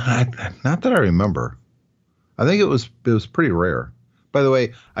not that I remember. I think it was pretty rare. By the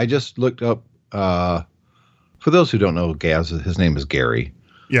way, I just looked up, for those who don't know Gaz, his name is Gary.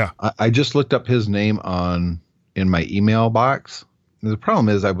 Yeah. I just looked up his name in my email box. And the problem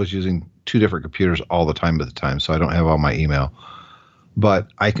is I was using two different computers all the time at the time, so I don't have all my email. But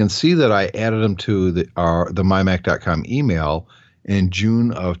I can see that I added him to the mymac.com email in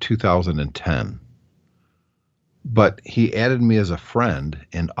June of 2010. But he added me as a friend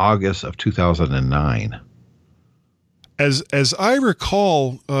in August of 2009. As I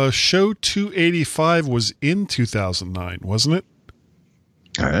recall, show 285 was in 2009, wasn't it?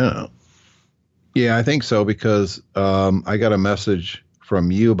 I don't know. Yeah, I think so, because I got a message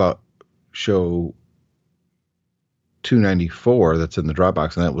from you about show 294 that's in the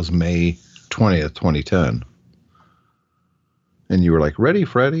Dropbox, and that was May 20th, 2010. And you were like, ready,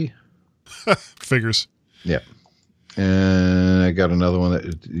 Freddie? Figures. Yeah. And I got another one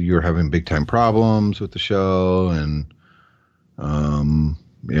that you're having big time problems with the show, and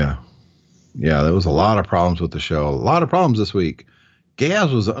there was a lot of problems with the show. A lot of problems this week.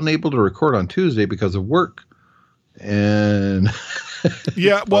 Gaz was unable to record on Tuesday because of work. And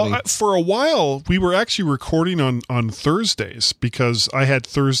yeah, well, for a while we were actually recording on Thursdays because I had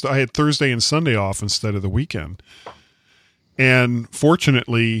Thursday and Sunday off instead of the weekend. And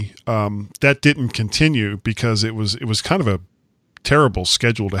fortunately, that didn't continue because it was kind of a terrible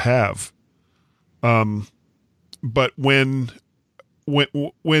schedule to have. But when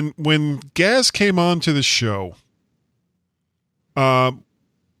Gaz came on to the show,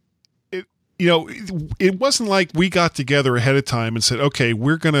 it wasn't like we got together ahead of time and said, okay,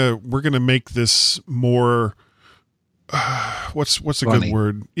 we're gonna make this more. What's a funny. Good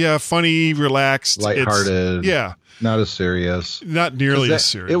word? Yeah, funny, relaxed, lighthearted. Yeah, not as serious. Not nearly as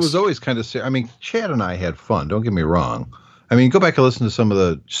serious. It was always kind of serious. I mean, Chad and I had fun. Don't get me wrong. I mean, go back and listen to some of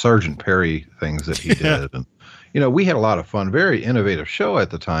the Sergeant Perry things that he did, and we had a lot of fun. Very innovative show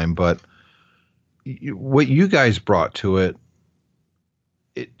at the time, but what you guys brought to it,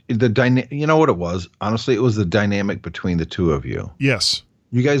 you know what it was? Honestly, it was the dynamic between the two of you. Yes.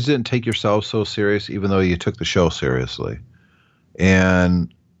 You guys didn't take yourselves so serious, even though you took the show seriously.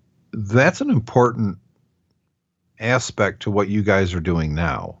 And that's an important aspect to what you guys are doing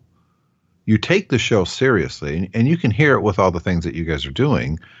now. You take the show seriously, and you can hear it with all the things that you guys are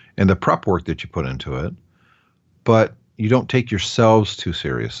doing and the prep work that you put into it, but you don't take yourselves too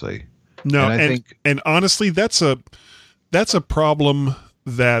seriously. No, and honestly, that's a problem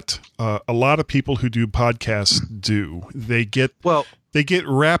that a lot of people who do podcasts do. They get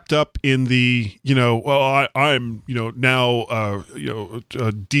wrapped up in the, I'm now a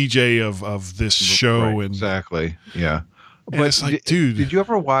DJ of this show, right, and exactly, yeah. But it's like, dude, did you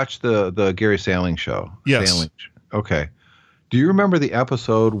ever watch the Gary Sailing show? Yes. Okay. Do you remember the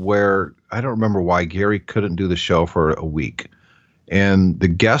episode where, I don't remember why Gary couldn't do the show for a week, and the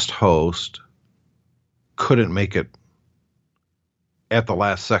guest host couldn't make it at the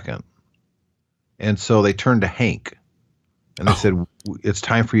last second, and so they turned to Hank, and they said, "It's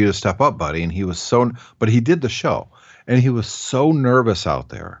time for you to step up, buddy." And he was but he did the show, and he was so nervous out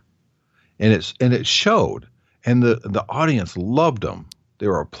there, and it showed, and the audience loved him. They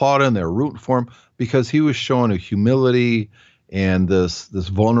were applauding, they were rooting for him because he was showing a humility and this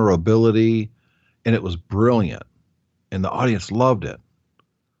vulnerability, and it was brilliant, and the audience loved it.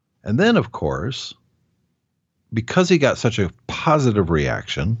 And then, of course, because he got such a positive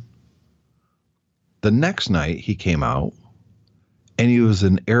reaction, the next night he came out and he was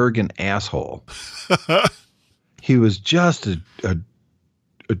an arrogant asshole. He was just a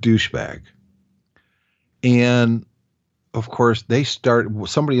douchebag. And of course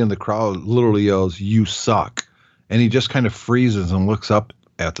somebody in the crowd literally yells, "You suck." And he just kind of freezes and looks up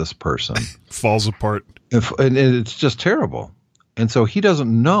at this person. Falls apart. And it's just terrible. And so he doesn't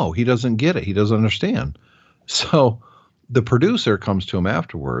know. He doesn't get it. He doesn't understand. So the producer comes to him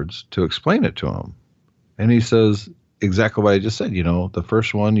afterwards to explain it to him. And he says exactly what I just said. The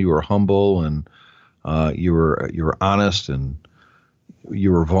first one, you were humble and you were honest and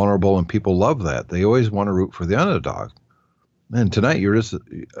you were vulnerable, and people love that. They always want to root for the underdog. And tonight you're just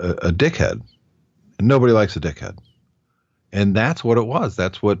a dickhead. And nobody likes a dickhead. And that's what it was.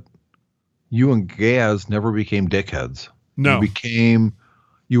 That's what you and Gaz never became dickheads. No.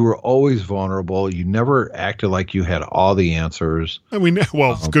 You were always vulnerable. You never acted like you had all the answers. I mean,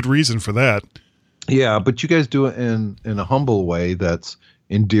 good reason for that. Yeah, but you guys do it in a humble way that's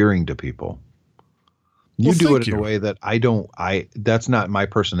endearing to people. You do it in a way that that's not my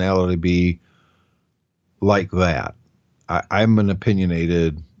personality to be like that. I'm an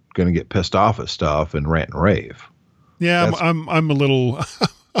opinionated, going to get pissed off at stuff and rant and rave. Yeah, I'm a little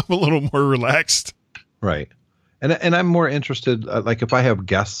I'm a little more relaxed. Right. And I'm more interested, like if I have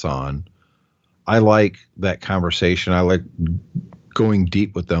guests on, I like that conversation. I like going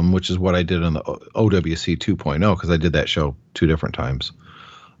deep with them, which is what I did on the OWC 2.0, because I did that show 2 different times.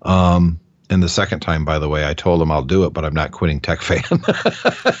 And the second time, by the way, I told them I'll do it, but I'm not quitting Tech Fan.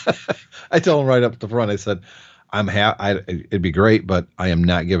 I told them right up at the front, I said, it'd be great, but I am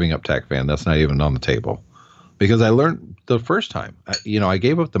not giving up Tech Fan. That's not even on the table. Because I learned the first time, I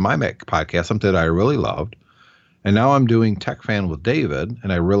gave up the MyMac podcast, something that I really loved. And now I'm doing Tech Fan with David,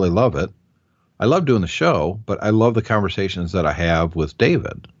 and I really love it. I love doing the show, but I love the conversations that I have with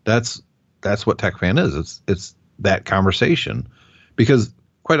David. That's what Tech Fan is. It's that conversation. Because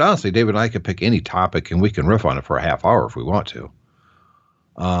quite honestly, David and I could pick any topic and we can riff on it for a half hour if we want to.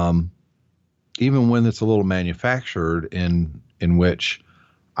 Even when it's a little manufactured, in which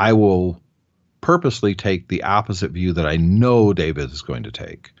I will purposely take the opposite view that I know David is going to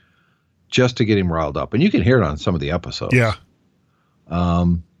take, just to get him riled up. And you can hear it on some of the episodes. Yeah.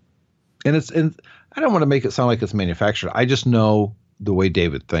 And I don't want to make it sound like it's manufactured. I just know the way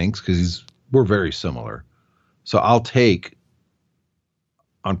David thinks, because we're very similar. So I'll take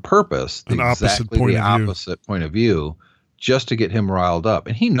on purpose the opposite point of view just to get him riled up.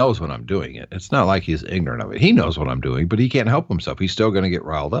 And he knows when I'm doing it. It's not like he's ignorant of it. He knows what I'm doing, but he can't help himself. He's still going to get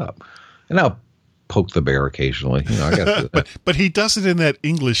riled up. And I'll poke the bear occasionally. I got but he does it in that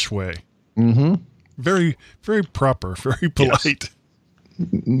English way. Mm-hmm. Very, very proper, very polite. Yes.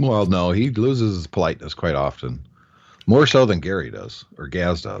 Well, no, he loses his politeness quite often. More so than Gary does or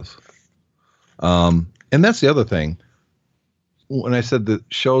Gaz does. And that's the other thing. When I said that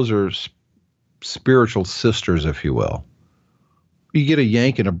shows are spiritual sisters, if you will, you get a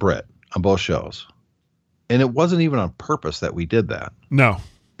Yank and a Brit on both shows. And it wasn't even on purpose that we did that. No.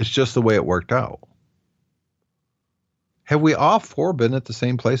 It's just the way it worked out. Have we all four been at the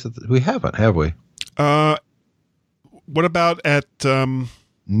same place? We haven't, have we? What about at...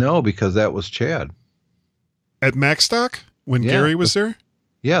 No, because that was Chad. At Macstock? When Gary was there?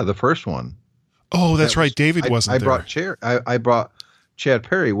 Yeah, the first one. Oh, that's right. David wasn't there. I brought Chad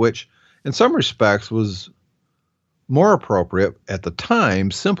Perry, which in some respects was more appropriate at the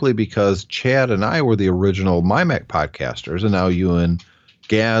time simply because Chad and I were the original MyMac podcasters, and now you and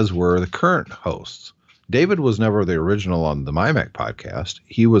Gaz were the current hosts. David was never the original on the MyMac podcast.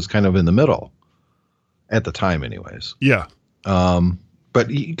 He was kind of in the middle at the time anyways. Yeah. But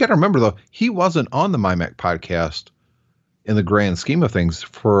you got to remember, though, he wasn't on the MyMac podcast in the grand scheme of things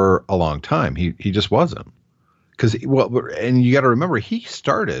for a long time. He just wasn't. And you got to remember, he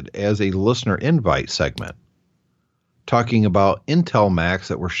started as a listener invite segment talking about Intel Macs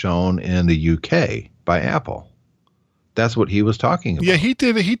that were shown in the UK by Apple. That's what he was talking about. Yeah, he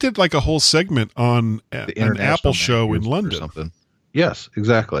did like a whole segment on an Apple show in London. Or something. Yes,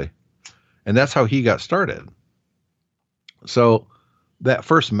 exactly. And that's how he got started. So that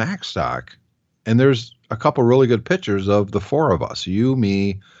first Macstock, and there's a couple really good pictures of the four of us, you,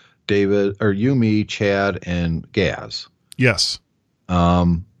 me, Chad, and Gaz. Yes.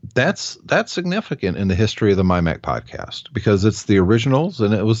 That's significant in the history of the MyMac podcast because it's the originals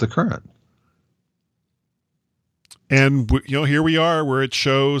and it was the current. And, here we are. We're at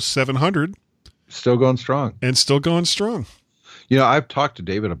show 700. Still going strong. And still going strong. I've talked to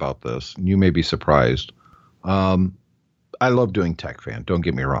David about this, and you may be surprised. I love doing Tech Fan. Don't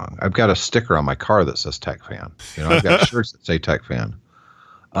get me wrong. I've got a sticker on my car that says Tech Fan. I've got shirts that say Tech Fan.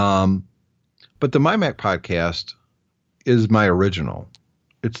 But the MyMac podcast is my original.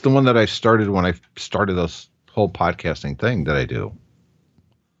 It's the one that I started when I started this whole podcasting thing that I do.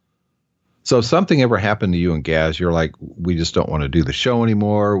 So if something ever happened to you and Gaz, you're like, we just don't want to do the show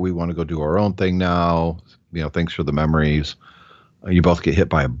anymore. We want to go do our own thing now. Thanks for the memories. You both get hit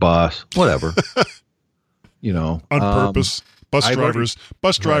by a bus, whatever. On purpose.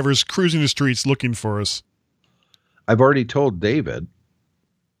 Bus drivers cruising the streets looking for us. I've already told David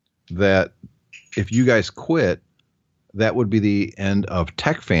that if you guys quit, that would be the end of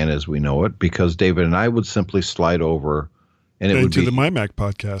Tech Fan as we know it, because David and I would simply slide over and it would be the MyMac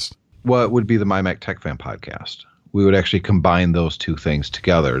podcast. Well, it would be the MyMac Tech Fan podcast. We would actually combine those two things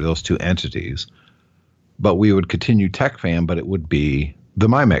together, those two entities. But we would continue Tech Fan, but it would be the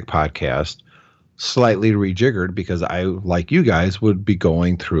MyMac podcast, slightly rejiggered because I, like you guys, would be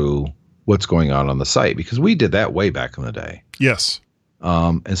going through what's going on the site because we did that way back in the day. Yes.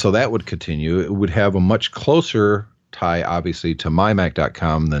 And so that would continue. It would have a much closer tie, obviously, to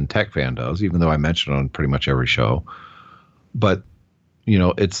mymac.com than Tech Fan does, even though I mention it on pretty much every show. But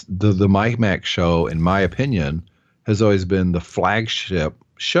it's the MyMac show, in my opinion, has always been the flagship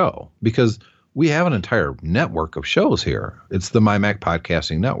show because we have an entire network of shows here. It's the MyMac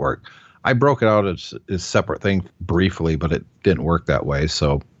Podcasting Network. I broke it out as a separate thing briefly, but it didn't work that way,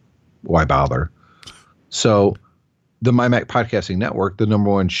 so why bother? So the MyMac Podcasting Network, the number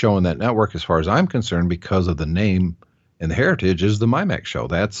one show in that network, as far as I'm concerned, because of the name and the heritage, is the MyMac show.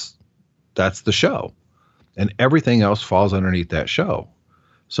 That's the show. And everything else falls underneath that show.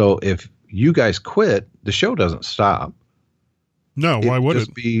 So if you guys quit, the show doesn't stop. No, why would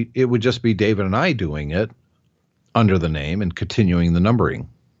it? It would just be David and I doing it under the name and continuing the numbering.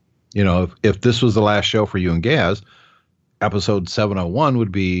 If this was the last show for you and Gaz, episode 701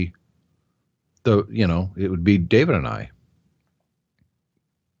 would be it would be David and I.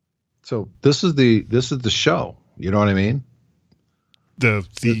 So this is the show. You know what I mean? The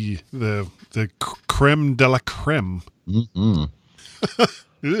creme de la creme. Mm-hmm.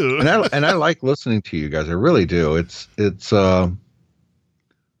 and I like listening to you guys. I really do. It's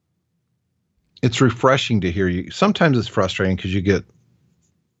refreshing to hear you. Sometimes it's frustrating because you get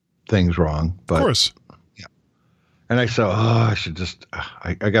things wrong. But, of course. Yeah. And I say, I should just,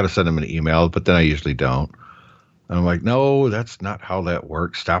 I got to send him an email, but then I usually don't. And I'm like, no, that's not how that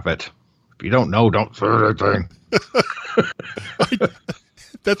works. Stop it. If you don't know, don't say anything.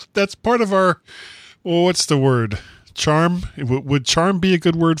 That's part of our, what's the word? Charm? Would charm be a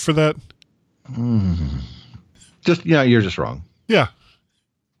good word for that? Just, you're just wrong. Yeah.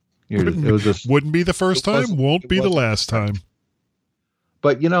 It wouldn't be the first time, won't be the last time.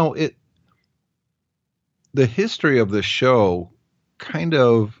 But, the history of the show kind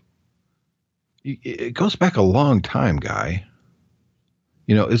of it goes back a long time, Guy.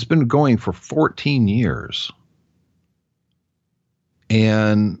 You know, it's been going for 14 years.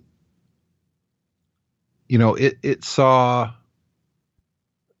 And, you know, it saw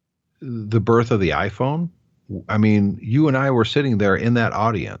the birth of the iPhone. I mean, you and I were sitting there in that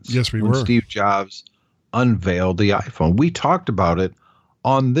audience. Yes, we when were. Steve Jobs unveiled the iPhone. We talked about it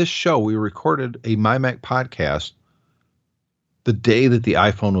on this show. We recorded a MyMac podcast the day that the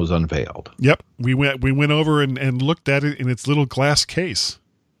iPhone was unveiled. Yep. We went over and looked at it in its little glass case.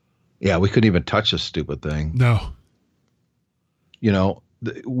 Yeah, we couldn't even touch this stupid thing. No. You know,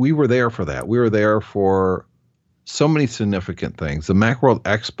 we were there for that. We were there for so many significant things. The Macworld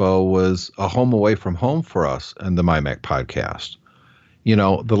Expo was a home away from home for us and the MyMac podcast. You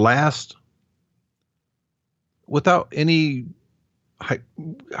know, the last, without any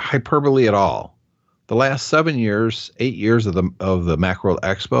hyperbole at all, the last 7 years, 8 years of the Macworld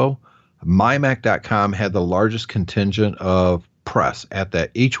Expo, MyMac.com had the largest contingent of press at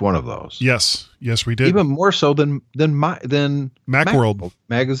each one of those. Yes, we did. Even more so than Macworld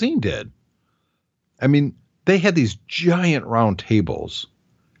magazine did. I mean, they had these giant round tables,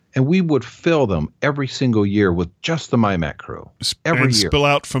 and we would fill them every single year with just the MyMac crew. Every year. Spill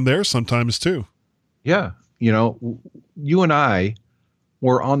out from there sometimes too. Yeah, you know, you and I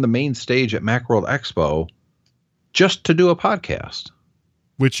were on the main stage at Macworld Expo just to do a podcast,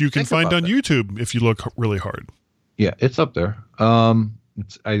 which you can find on YouTube if you look really hard. Yeah, it's up there.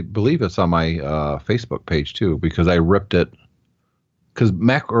 I believe it's on my Facebook page too, because I ripped it. Because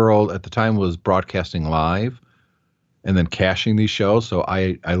Macworld at the time was broadcasting live and then caching these shows. So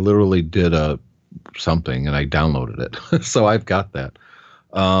I literally did something and I downloaded it. So I've got that.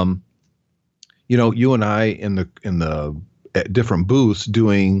 You know, you and I in the at different booths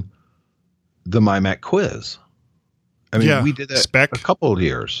doing the MyMac quiz. I mean, we did that Spec. A couple of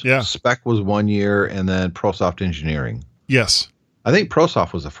years. Yeah. Spec was 1 year, and then ProSoft Engineering. Yes. I think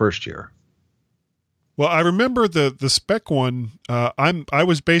ProSoft was the first year. Well, I remember the Spec one. I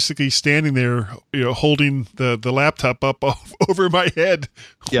was basically standing there, you know, holding the laptop up over my head.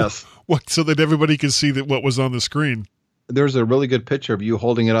 Yes. So that everybody could see what was on the screen. There's a really good picture of you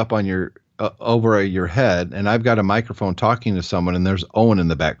holding it up on your over your head, and I've got a microphone talking to someone, and there's Owen in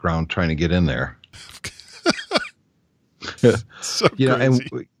the background trying to get in there. So you know, crazy.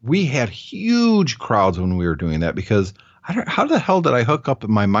 and we had huge crowds when we were doing that because how the hell did I hook up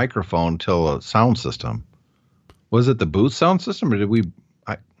my microphone to a sound system? Was it the booth sound system, or did we?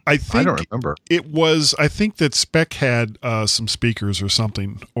 I don't remember. It was. I think that Spec had some speakers or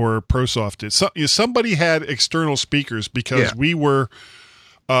something, or ProSoft did. Somebody had external speakers because we were.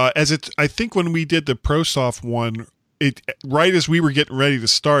 I think when we did the ProSoft one, right as we were getting ready to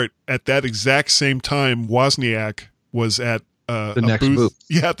start, at that exact same time, Wozniak was at the next booth.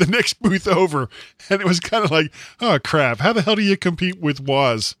 Yeah, the next booth over. And it was kind of like, oh, crap. How the hell do you compete with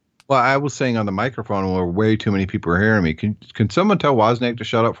Woz? Well, I was saying on the microphone where way too many people were hearing me. Can someone tell Wozniak to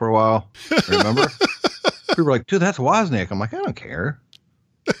shut up for a while? Remember? People were like, dude, that's Wozniak. I'm like, I don't care.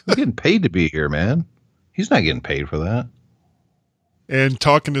 I'm getting paid to be here, man. He's not getting paid for that. And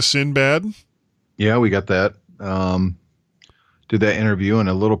talking to Sinbad. Yeah, we got that. Did that interview, and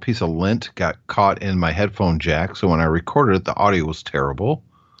a little piece of lint got caught in my headphone jack. So when I recorded it, the audio was terrible.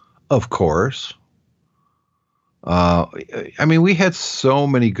 Of course. I mean, we had so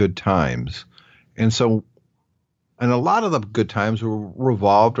many good times. And a lot of the good times were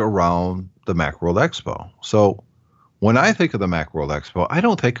revolved around the Macworld Expo. So when I think of the Macworld Expo, I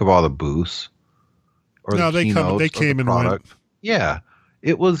don't think of all the booths or they came and went. Yeah.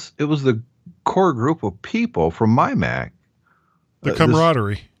 It was the core group of people from MyMac. The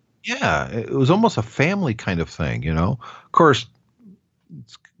camaraderie. It was almost a family kind of thing, you know. Of course,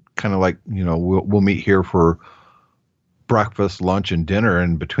 it's kind of like, you know, we'll meet here for breakfast, lunch, and dinner,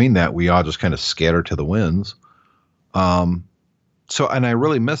 and between that, we all just kind of scatter to the winds. And I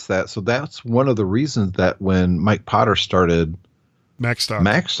really miss that. So that's one of the reasons that when Mike Potter started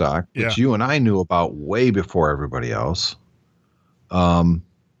MacStock, which you and I knew about way before everybody else.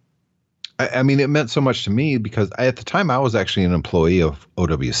 I mean, it meant so much to me because at the time I was actually an employee of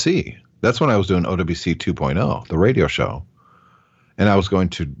OWC. That's when I was doing OWC 2.0, the radio show. And I was going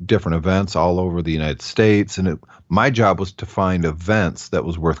to different events all over the United States. And my job was to find events that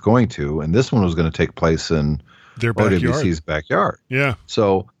was worth going to. And this one was going to take place in their backyard. OWC's backyard. Yeah.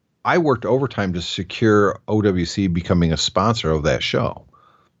 So I worked overtime to secure OWC becoming a sponsor of that show.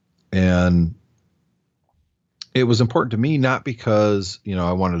 And it was important to me, not because, you know,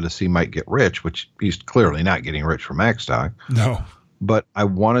 I wanted to see Mike get rich, which he's clearly not getting rich from MacStock. No. But I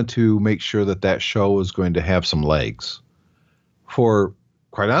wanted to make sure that show was going to have some legs for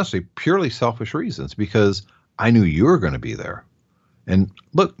quite honestly, purely selfish reasons, because I knew you were going to be there. And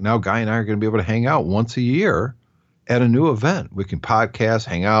look, now Guy and I are going to be able to hang out once a year at a new event. We can podcast,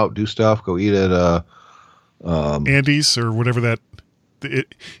 hang out, do stuff, go eat at Andy's or whatever that.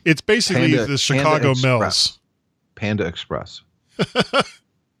 It's basically the Chicago Mel's. Panda Express.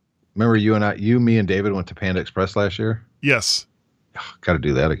 Remember you, me, and David went to Panda Express last year? Yes. Got to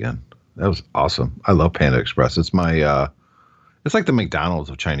do that again. That was awesome. I love Panda Express. It's my, it's like the McDonald's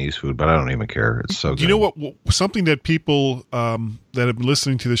of Chinese food, but I don't even care. It's so good. You know what? Something that people that have been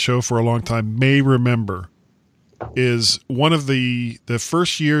listening to the show for a long time may remember is one of the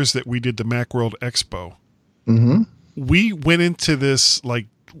first years that we did the Macworld Expo. Mm-hmm. We went into this like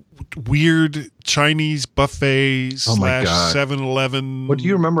weird Chinese buffet / 7-Eleven. What do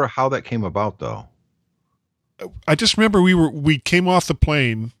you remember how that came about, though? I just remember we came off the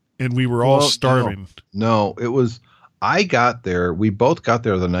plane and we were all starving. No, it was. I got there. We both got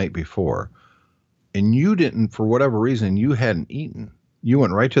there the night before, and you didn't, for whatever reason, you hadn't eaten. You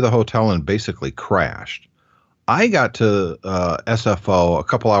went right to the hotel and basically crashed. I got to SFO a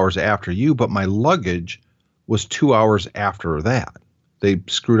couple hours after you, but my luggage was 2 hours after that. They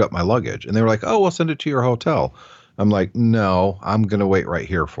screwed up my luggage, and they were like, "Oh, we'll send it to your hotel." I'm like, "No, I'm going to wait right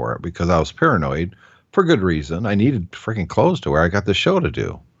here for it," because I was paranoid for good reason. I needed freaking clothes to wear. I got the show to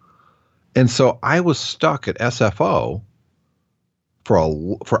do. And so I was stuck at SFO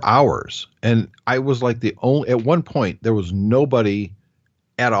for hours. And I was like at one point, there was nobody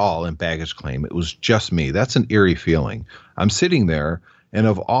at all in baggage claim. It was just me. That's an eerie feeling. I'm sitting there, and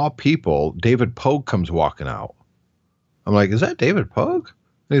of all people, David Pogue comes walking out. I'm like, "Is that David Pogue?"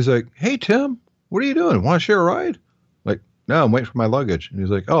 And he's like, "Hey, Tim, what are you doing? Want to share a ride?" I'm like, "No, I'm waiting for my luggage." And he's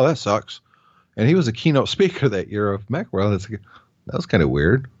like, "Oh, that sucks." And he was a keynote speaker that year of Macworld. That was kind of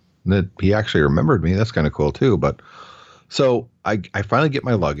weird. And that he actually remembered me. That's kind of cool too. But so I finally get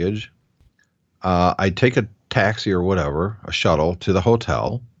my luggage. I take a taxi or whatever, a shuttle to the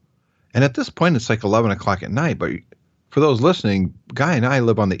hotel. And at this point, it's like 11 o'clock at night. But for those listening, Guy and I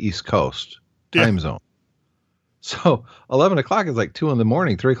live on the East Coast time zone. So 11 o'clock is like 2 in the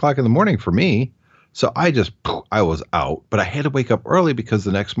morning, 3 o'clock in the morning for me. So I was out, but I had to wake up early because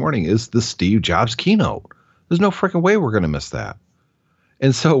the next morning is the Steve Jobs keynote. There's no freaking way we're going to miss that.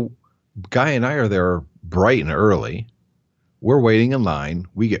 And so Guy and I are there bright and early. We're waiting in line.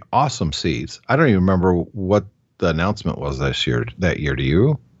 We get awesome seats. I don't even remember what the announcement was that year. Do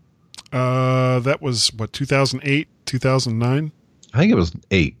you? That was 2008, 2009? I think it was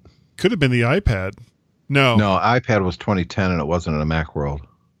 8. Could have been the iPad. No, iPad was 2010 and it wasn't in a Macworld.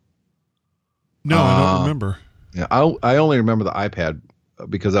 No, I don't remember. Yeah, I only remember the iPad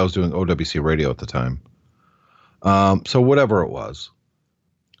because I was doing OWC radio at the time. So whatever it was.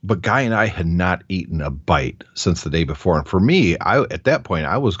 But Guy and I had not eaten a bite since the day before. And for me, at that point,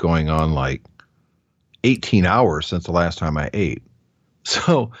 I was going on like 18 hours since the last time I ate.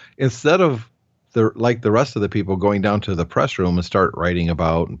 So instead of the rest of the people going down to the press room and start writing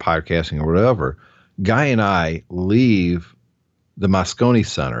about and podcasting or whatever, Guy and I leave the Moscone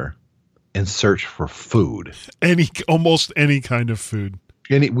Center and search for food. Almost any kind of food.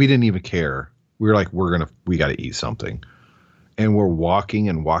 And we didn't even care. We were like, we got to eat something. And we're walking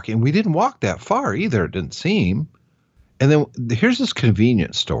and walking. We didn't walk that far either, it didn't seem. And then here's this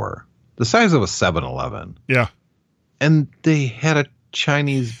convenience store, the size of a 7-Eleven. Yeah. And they had a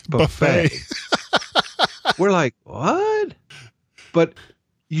Chinese buffet. We're like, what? But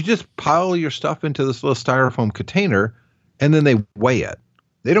you just pile your stuff into this little styrofoam container, and then they weigh it.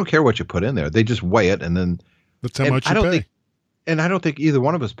 They don't care what you put in there. They just weigh it, and then that's how much you pay. And I don't think either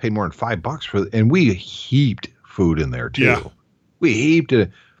one of us paid more than $5 for it. And we heaped food in there too. Yeah. We heaped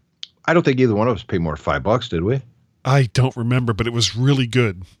it. I don't think either one of us paid more than $5, did we? I don't remember, but it was really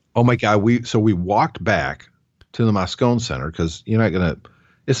good. Oh my God. So we walked back to the Moscone Center because you're not going to,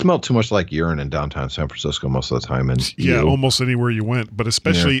 it smelled too much like urine in downtown San Francisco most of the time. And almost anywhere you went, but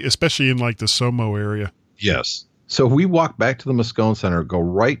especially in like the SoMo area. Yes. So we walked back to the Moscone Center, go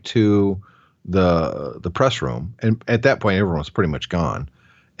right to the press room. And at that point, everyone was pretty much gone.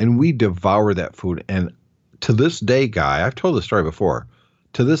 And we devoured that food. And to this day, Guy, I've told this story before.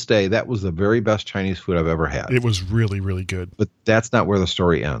 To this day, that was the very best Chinese food I've ever had. It was really, really good. But that's not where the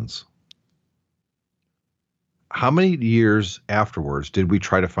story ends. How many years afterwards did we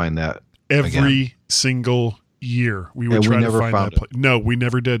try to find that Every single year we would try to find that place. No, we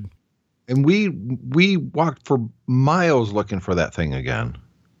never did. And we walked for miles looking for that thing again.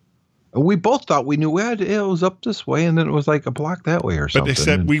 We both thought we knew it was up this way, and then it was like a block that way or something. But they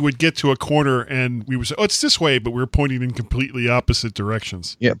said we would get to a corner and we would say, "Oh, it's this way," but we were pointing in completely opposite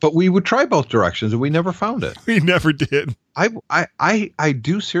directions. Yeah, but we would try both directions, and we never found it. We never did. I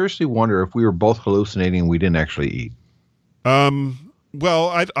do seriously wonder if we were both hallucinating and we didn't actually eat.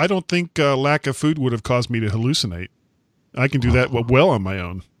 Well, I don't think lack of food would have caused me to hallucinate. I can do that well on my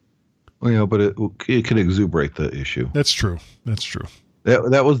own. Well, yeah, but it could exuberate the issue. That's true. That's true.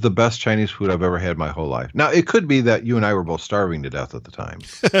 That was the best Chinese food I've ever had my whole life. Now, it could be that you and I were both starving to death at the time.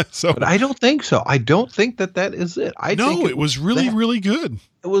 But I don't think so. I don't think that is it. think it was really good.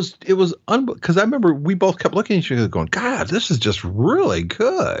 It was because I remember we both kept looking at each other going, God, this is just really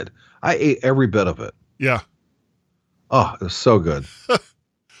good. I ate every bit of it. Yeah. Oh, it was so good.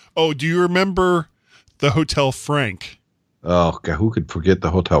 Oh, do you remember the Hotel Frank? Oh, God, who could forget the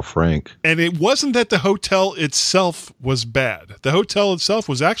Hotel Frank? And it wasn't that the hotel itself was bad. The hotel itself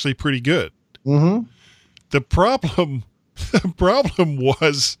was actually pretty good. Mm-hmm. The problem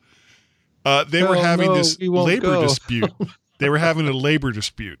was they were having this labor dispute. They were having a labor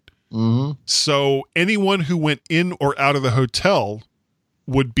dispute. Mm-hmm. So anyone who went in or out of the hotel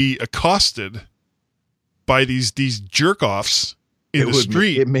would be accosted by these jerk-offs in the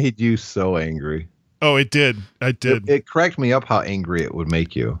street. It made you so angry. Oh, it did. I did. It cracked me up how angry it would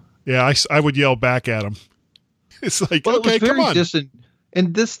make you. Yeah, I would yell back at him. It's like, okay, come on.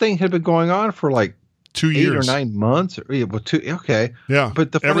 And this thing had been going on for like 2 years. 8 or 9 months. Okay. Yeah.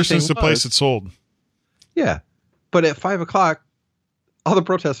 But ever since the place had sold. Yeah. But at 5 o'clock, all the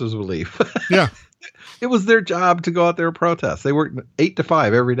protesters would leave. Yeah. It was their job to go out there and protest. They worked 8 to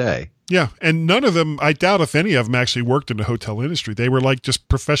 5 every day. Yeah. And none of them, I doubt if any of them actually worked in the hotel industry. They were like just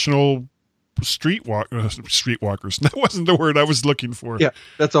professional streetwalkers. That wasn't the word I was looking for. Yeah,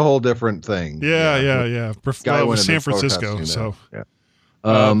 that's a whole different thing. Yeah. Guy was San Francisco. So,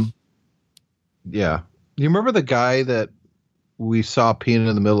 yeah. You remember the guy that we saw peeing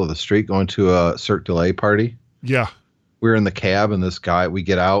in the middle of the street going to a Cirque du Soleil party? Yeah. We were in the cab, and we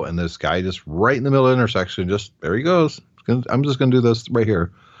get out, and this guy just right in the middle of the intersection, just there he goes. I'm just going to do this right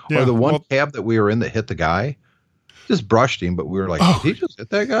here. Yeah, or the one cab that we were in that hit the guy. Just brushed him, but we were like, did he just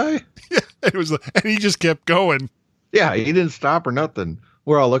hit that guy? Yeah, and he just kept going. Yeah, he didn't stop or nothing.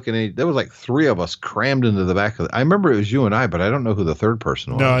 We're all looking at there was like 3 of us crammed into the back of I remember it was you and I, but I don't know who the third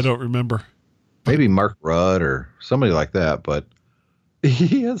person was. No, I don't remember. Maybe Mark Rudd or somebody like that, but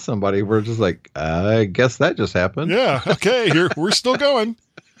he had somebody. We're just like, I guess that just happened. Yeah, okay, we're still going.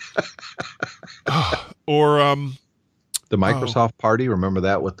 Or the Microsoft party, remember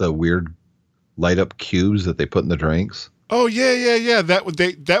that with the weird light up cubes that they put in the drinks? Oh yeah.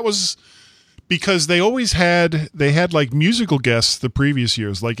 That was because they had like musical guests the previous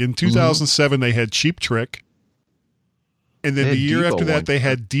years. Like in 2007 they had Cheap Trick. And then the year after that they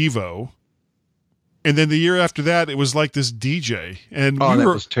had Devo. And then the year after that it was like this DJ. And that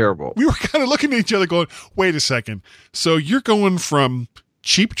was terrible. We were kind of looking at each other going, "Wait a second. So you're going from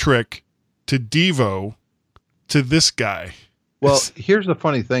Cheap Trick to Devo to this guy." Well, here's the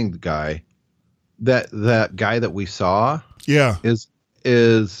funny thing, guy. That guy that we saw,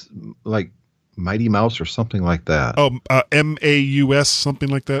 is like Mighty Mouse or something like that. Oh, MAUS, something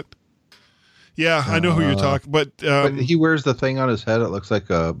like that. Yeah, I know who you're talking. But he wears the thing on his head. It looks like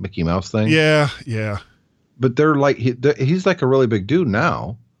a Mickey Mouse thing. Yeah. But they're like he's like a really big dude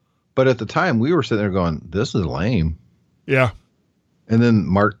now. But at the time, we were sitting there going, "This is lame." Yeah. And then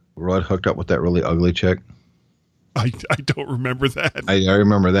Mark Rudd hooked up with that really ugly chick. I don't remember that. I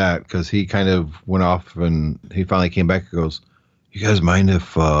remember that because he kind of went off and he finally came back and goes, "You guys mind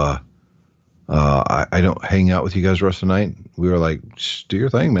if I don't hang out with you guys the rest of the night?" We were like, "Do your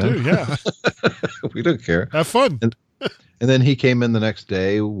thing, man." Dude, yeah. We don't care. Have fun. And then he came in the next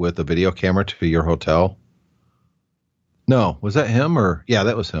day with a video camera to your hotel. No, was that him or? Yeah,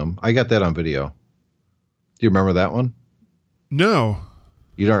 that was him. I got that on video. Do you remember that one? No.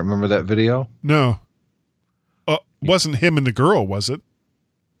 You don't remember that video? No. Wasn't him and the girl, was it?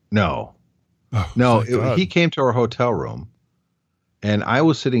 No. Oh, no, he came to our hotel room, and I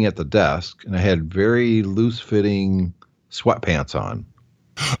was sitting at the desk, and I had very loose-fitting sweatpants on.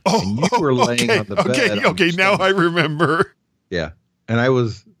 Oh, and you were laying on the bed. Okay, now I remember. Yeah, and I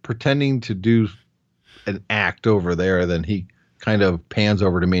was pretending to do an act over there. Then he kind of pans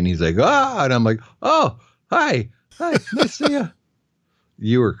over to me, and he's like, and I'm like, "Oh, hi, nice to see you."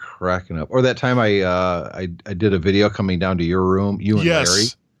 You were cracking up. Or that time I did a video coming down to your room, you and Larry.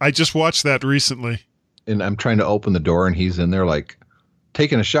 I just watched that recently. And I'm trying to open the door, and he's in there like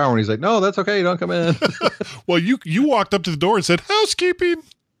taking a shower, and he's like, "No, that's okay. Don't come in." Well, you walked up to the door and said, "Housekeeping."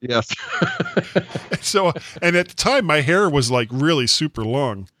 Yes. So, and at the time, my hair was like really super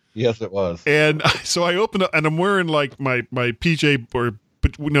long. Yes, it was. And so I opened up, and I'm wearing like my PJ or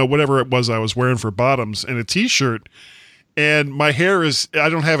whatever it was I was wearing for bottoms and a t-shirt. And my hair I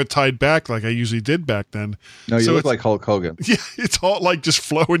don't have it tied back like I usually did back then. No, you look like Hulk Hogan. Yeah, it's all like just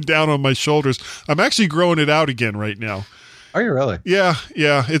flowing down on my shoulders. I'm actually growing it out again right now. Are you really? Yeah.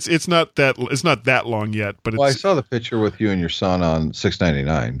 It's not that long yet, but I saw the picture with you and your son on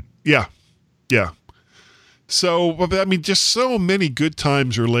 699. Yeah. So, I mean, just so many good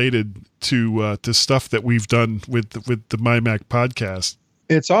times related to stuff that we've done with the MyMac podcast.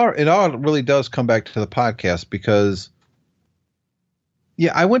 It all really does come back to the podcast because,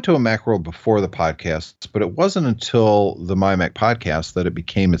 yeah, I went to a Macworld before the podcast, but it wasn't until the MyMac podcast that it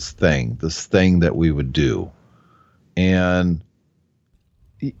became this thing that we would do. And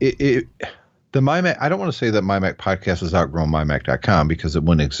the MyMac, I don't want to say that MyMac podcast has outgrown MyMac.com because it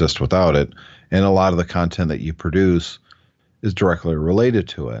wouldn't exist without it. And a lot of the content that you produce is directly related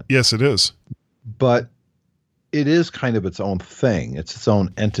to it. Yes, it is. But it is kind of its own thing. It's its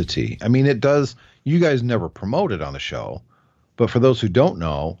own entity. I mean, you guys never promote it on the show, but for those who don't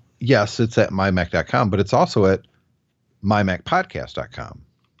know, yes, it's at mymac.com, but it's also at mymacpodcast.com.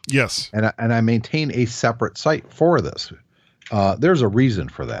 Yes. And I maintain a separate site for this. There's a reason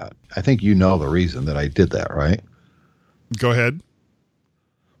for that. I think you know the reason that I did that, right? Go ahead.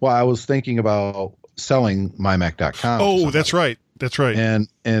 Well, I was thinking about selling mymac.com. Oh, that's right. That's right. And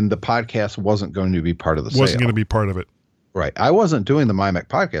the podcast wasn't going to be part of the sale. Wasn't going to be part of it. Right. I wasn't doing the MyMac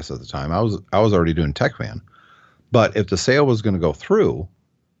podcast at the time. I was already doing TechFan. But if the sale was going to go through,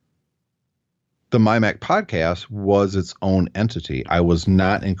 the MyMac podcast was its own entity. I was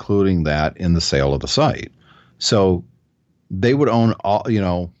not including that in the sale of the site. So they would own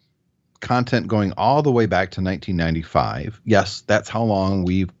all, content going all the way back to 1995. Yes, that's how long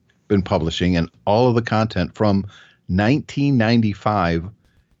we've been publishing, and all of the content from 1995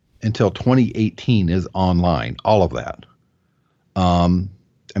 until 2018 is online. All of that. I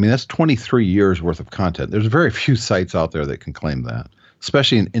mean, that's 23 years worth of content. There's very few sites out there that can claim that,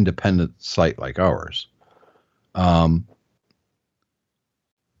 especially an independent site like ours.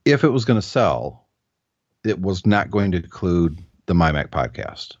 If it was going to sell, it was not going to include the MyMac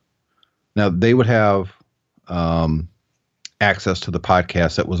podcast. Now, they would have access to the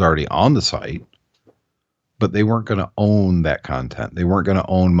podcast that was already on the site, but they weren't going to own that content. They weren't going to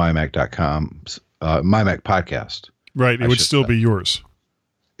own MyMac.com's MyMac podcast. Right. It would still be yours.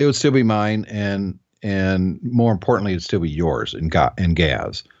 It would still be mine, and more importantly, it'd still be yours and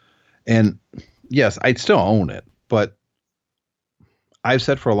Gaz. And yes, I'd still own it, but I've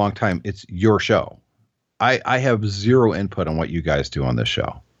said for a long time, it's your show. I have zero input on what you guys do on this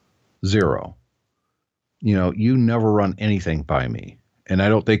show. Zero. You never run anything by me. And I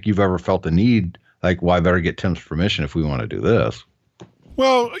don't think you've ever felt the need, like, well, I better get Tim's permission if we want to do this.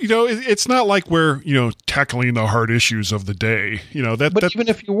 Well, it's not like we're, tackling the hard issues of the day. But even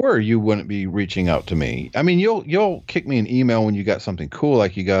if you were, you wouldn't be reaching out to me. I mean, you'll kick me an email when you got something cool,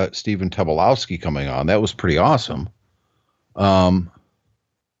 like you got Stephen Tobolowsky coming on. That was pretty awesome. But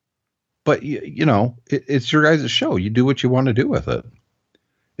it's your guys' show. You do what you want to do with it.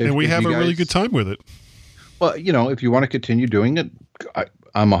 And we have a really good time with it. Well, if you want to continue doing it,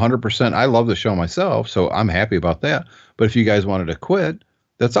 I'm 100%. I love the show myself, so I'm happy about that. But if you guys wanted to quit,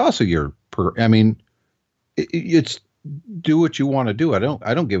 that's also it's do what you want to do. I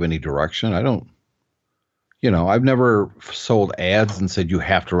don't give any direction. I don't, I've never sold ads and said you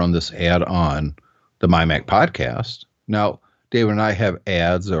have to run this ad on the MyMac podcast. Now, David and I have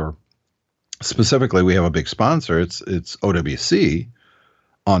ads, or specifically, we have a big sponsor. It's OWC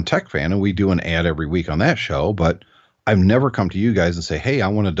on TechFan, and we do an ad every week on that show. But I've never come to you guys and say, hey, I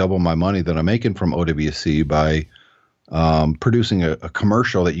want to double my money that I'm making from OWC by producing a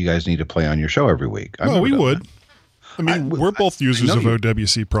commercial that you guys need to play on your show every week. Well, we would. I mean, we're both users of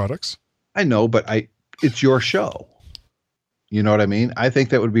OWC products. I know, but it's your show. You know what I mean? I think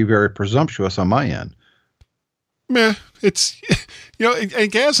that would be very presumptuous on my end. Meh. It's,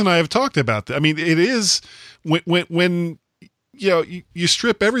 and Gaz and I have talked about that. I mean, it is when you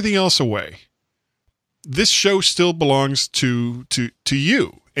strip everything else away, this show still belongs to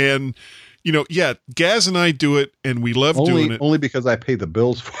you. And, Gaz and I do it, and we love doing it. Only because I pay the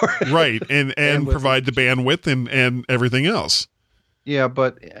bills for it. Right, and provide the bandwidth and everything else. Yeah,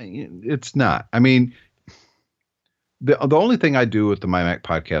 but it's not. I mean, the only thing I do with the MyMac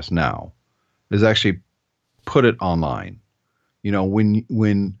podcast now is actually put it online.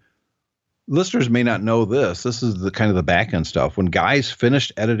 When listeners may not know this is the kind of the back end stuff. When Guy's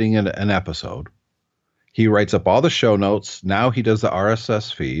finished editing an episode, he writes up all the show notes. Now he does the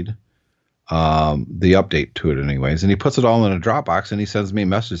RSS feed. the update to it anyways. And he puts it all in a Dropbox and he sends me a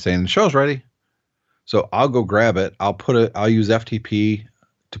message saying the show's ready. So I'll go grab it. I'll use FTP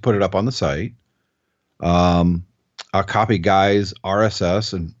to put it up on the site. I'll copy Guy's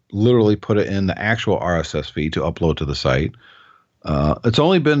RSS and literally put it in the actual RSS feed to upload to the site. It's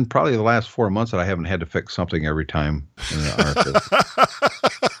only been probably the last 4 months that I haven't had to fix something every time in the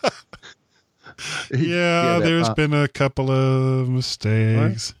RSS. There's been a couple of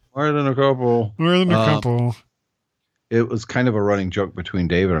mistakes. More than a couple. It was kind of a running joke between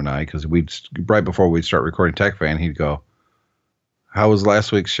David and I because right before we'd start recording Tech Fan, he'd go, "How was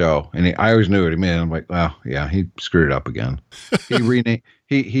last week's show?" And I always knew what he meant. I'm like, "Well, yeah, he screwed it up again." He renamed.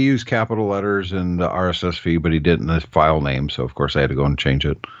 He used capital letters in the RSS feed, but he didn't in the file name. So of course I had to go and change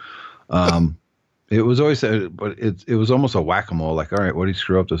it. It was always, but it was almost a whack-a-mole. Like, all right, what did he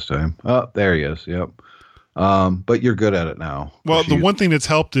screw up this time? Oh, there he is. Yep. But you're good at it now. Well, the one thing that's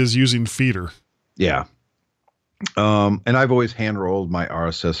helped is using Feeder. Yeah. And I've always hand-rolled my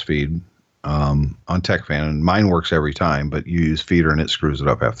RSS feed on TechFan, and mine works every time, but you use Feeder and it screws it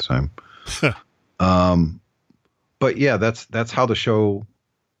up half the time. But yeah, that's how the show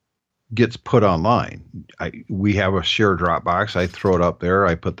gets put online. We have a shared Dropbox. I throw it up there.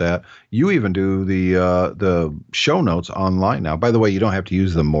 I put that. You even do the show notes online now. By the way, you don't have to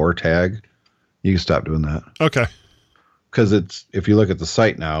use the more tag. You can stop doing that. Okay. Because if you look at the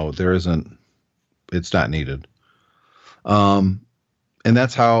site now, it's not needed. And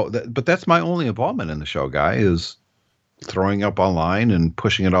that's but that's my only involvement in the show, Guy, is throwing up online and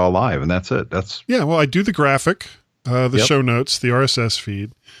pushing it all live. And that's it. Well, I do the graphic, show notes, the RSS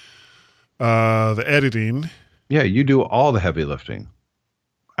feed, the editing. Yeah, you do all the heavy lifting.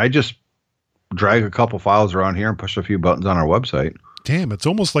 I just drag a couple files around here and push a few buttons on our website. Damn, it's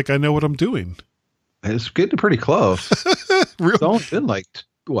almost like I know what I'm doing. It's getting pretty close. Really? It's only been like,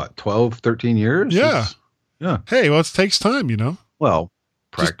 12, 13 years? Yeah. Yeah. Hey, well, it takes time, Well,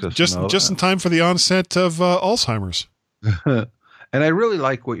 practice. Just in time for the onset of Alzheimer's. And I really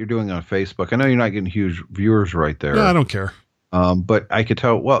like what you're doing on Facebook. I know you're not getting huge viewers right there. No, I don't care. But I could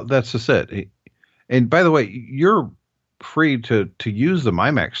tell, well, that's just it. And by the way, you're free to use the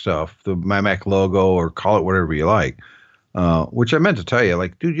MyMac stuff, the MyMac logo, or call it whatever you like. Which I meant to tell you,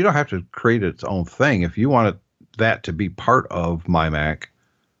 like, dude, you don't have to create its own thing. If you want that to be part of MyMac,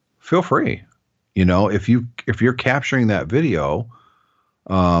 feel free. If you're capturing that video,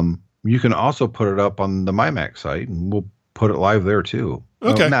 you can also put it up on the MyMac site, and we'll put it live there too.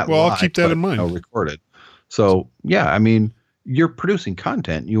 Okay. I'll keep that in mind. Recorded. So yeah, I mean, you're producing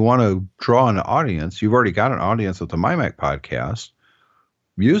content. You want to draw an audience. You've already got an audience with the MyMac podcast.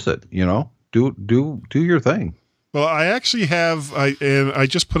 Use it. Do your thing. Well, I actually have. I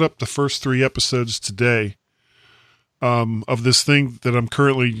just put up the first 3 episodes today. Of this thing that I'm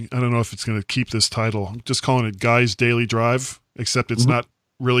currently, I don't know if it's going to keep this title. I'm just calling it Guy's Daily Drive, except it's not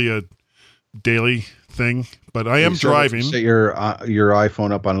really a daily thing, but I am driving. Set your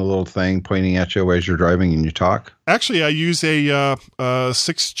iPhone up on a little thing pointing at you as you're driving and you talk? Actually, I use a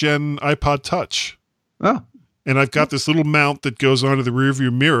 6th gen iPod Touch. Oh. And I've got this little mount that goes onto the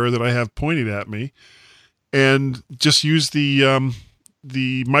rearview mirror that I have pointed at me, and just use the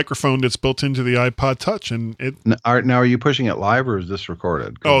microphone that's built into the iPod Touch, and it. Now, are you pushing it live or is this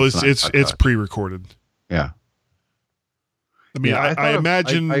recorded? Oh, it's pre-recorded. Yeah. I mean, I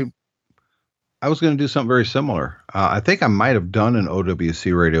imagine. I was going to do something very similar. I think I might have done an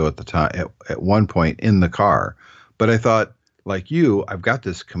OWC radio at the time at one point in the car, but I thought, like you, I've got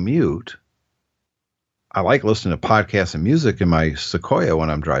this commute. I like listening to podcasts and music in my Sequoia when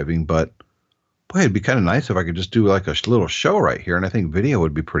I'm driving, but boy, it'd be kind of nice if I could just do like a little show right here, and I think video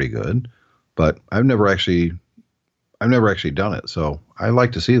would be pretty good. But I've never actually done it, so I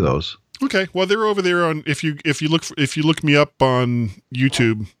like to see those. Okay, well, they're over there on if you look me up on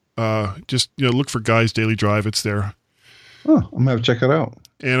YouTube, just look for Guy's Daily Drive. It's there. Oh, I'm gonna have to check it out.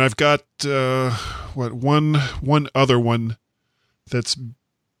 And I've got one other one that's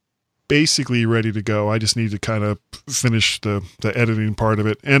basically ready to go. I just need to kind of finish the editing part of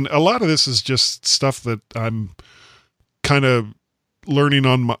it. And a lot of this is just stuff that I'm kind of learning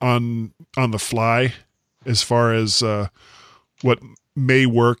on the fly as far as what may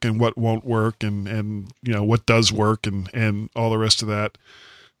work and what won't work and what does work and all the rest of that.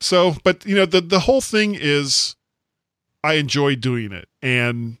 So, but the whole thing is I enjoy doing it.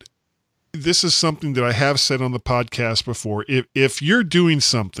 And this is something that I have said on the podcast before. If you're doing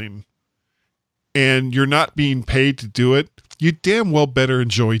something and you're not being paid to do it, you damn well better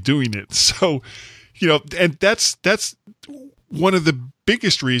enjoy doing it. So, and that's one of the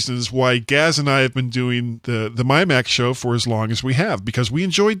biggest reasons why Gaz and I have been doing the MyMac show for as long as we have, because we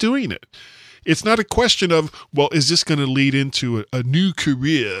enjoy doing it. it's not a question of, well, is this going to lead into a new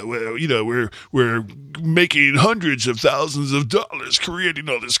career where, we're making hundreds of thousands of dollars creating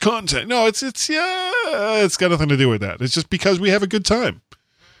all this content. No, it's got nothing to do with that. It's just because we have a good time.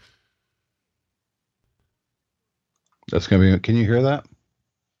 That's going to be, can you hear that?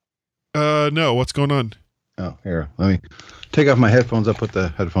 No, what's going on? Oh, here, let me take off my headphones. I'll put the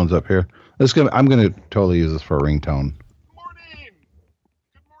headphones up here. I'm going to totally use this for a ringtone. Good morning.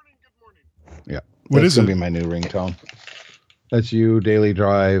 Yeah. What is it? That's going to be my new ringtone. That's you, Daily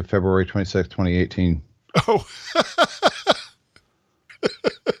Drive, February 26th, 2018. Oh.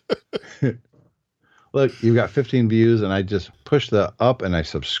 Look, you've got 15 views, and I just pushed the up, and I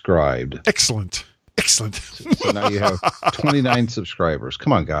subscribed. Excellent. So now you have 29 subscribers.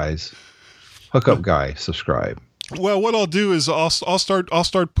 Come on, guys. Hook up guy, subscribe. Well, what I'll do is I'll start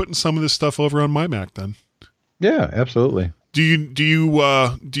putting some of this stuff over on my Mac then. Yeah, absolutely. Do you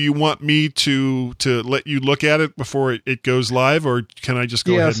want me to let you look at it before it goes live, or can I just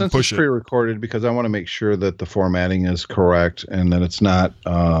go ahead and push it? Yeah, since it's pre-recorded, because I want to make sure that the formatting is correct and that it's not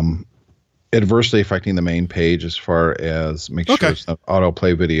adversely affecting the main page as far as make sure it's not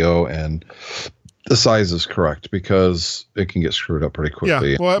autoplay video and the size is correct, because it can get screwed up pretty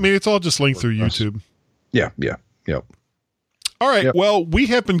quickly. Yeah, well, I mean, it's all just linked through YouTube. Yeah. Yep. All right. Yep. Well, we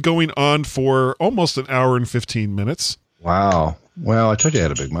have been going on for almost an hour and 15 minutes. Wow. Well, I told you I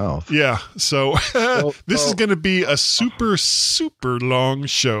had a big mouth. Yeah. So this is going to be a super, super long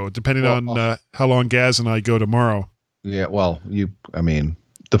show, depending on how long Gaz and I go tomorrow. Yeah. Well, the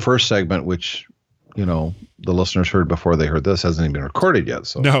first segment, which, the listeners heard before they heard this, hasn't even been recorded yet.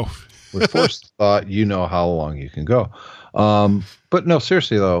 So no. With first thought, how long you can go. But no,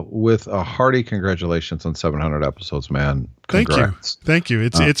 seriously though, with a hearty congratulations on 700 episodes, man. Congrats. Thank you.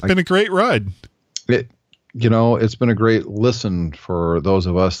 It's been a great ride. It's been a great listen for those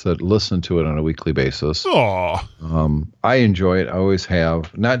of us that listen to it on a weekly basis. Aw. I enjoy it. I always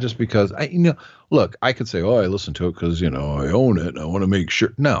have, not just because look, I could say, I listen to it because, I own it and I want to make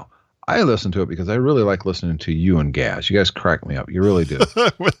sure. No. I listen to it because I really like listening to you and Gaz. You guys crack me up. You really do.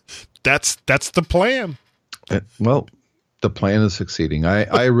 That's the plan. Well, the plan is succeeding.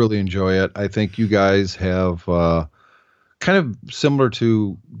 I really enjoy it. I think you guys have kind of similar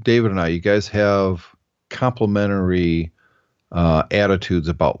to David and I. You guys have complementary attitudes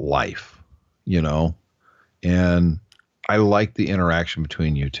about life, and I like the interaction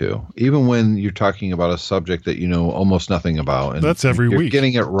between you two, even when you're talking about a subject that you know almost nothing about. And that's every you're week.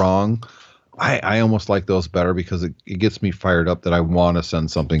 Getting it wrong. I almost like those better because it gets me fired up that I want to send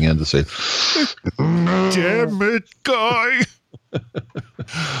something in to say, damn it, guy.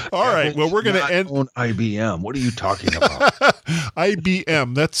 All right. Well, we're going to end on IBM. What are you talking about?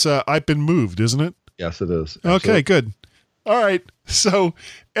 IBM. That's I've been moved, isn't it? Yes, it is. Absolutely. Okay, good. All right. So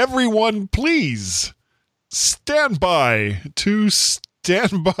everyone, please stand by.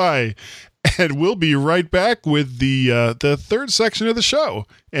 And we'll be right back with the third section of the show.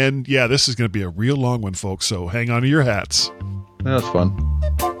 And yeah, this is going to be a real long one, folks. So hang on to your hats. That's fun.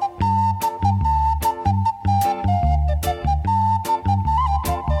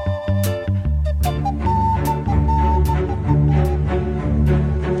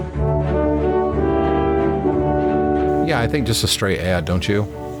 Yeah, I think just a straight ad, don't you?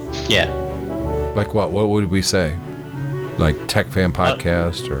 Yeah. Like what? What would we say? Like Tech Fan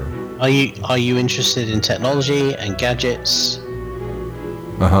Podcast or? Are you interested in technology and gadgets?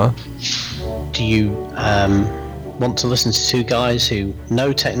 Do you want to listen to two guys who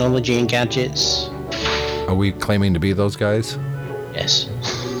know technology and gadgets? Are we claiming to be those guys? Yes.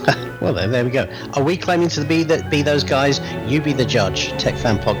 Well, there we go. Are we claiming to be those guys? You be the judge. Tech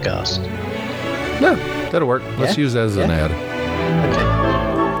Fan Podcast. No, that'll work. Let's use that as an ad. Okay.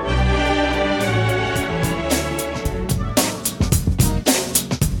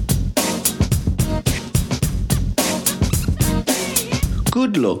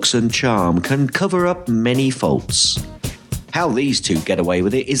 Good looks and charm can cover up many faults. How these two get away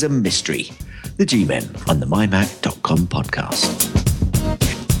with it is a mystery. The G-Men on the MyMac.com podcast.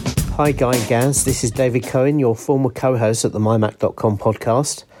 Hi Guy and Gaz, this is David Cohen, your former co-host at the MyMac.com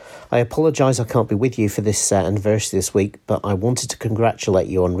podcast. I apologise I can't be with you for this anniversary this week, but I wanted to congratulate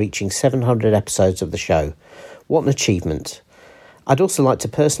you on reaching 700 episodes of the show. What an achievement. I'd also like to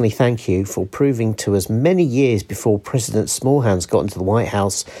personally thank you for proving to us many years before President Smallhands got into the White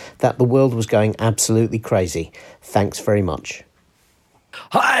House that the world was going absolutely crazy. Thanks very much.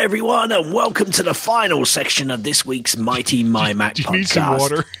 Hi everyone, and welcome to the final section of this week's Mighty My Mac podcast. Do you need some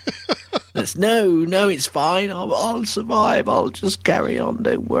water? No, it's fine. I'll survive. I'll just carry on.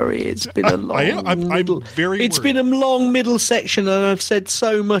 Don't worry. It's been a long. It's been a long middle section, and I've said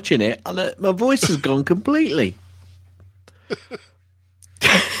so much in it, and my voice has gone completely.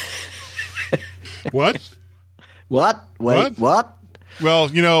 What? What? Wait, what? Well,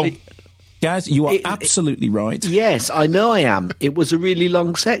 Gaz, you are absolutely right. Yes, I know I am. It was a really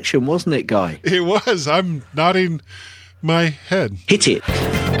long section, wasn't it, Guy? It was. I'm nodding my head. Hit it.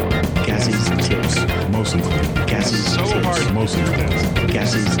 Gaz's tips. Most of them. Gaz's so tips. hard. Most of them.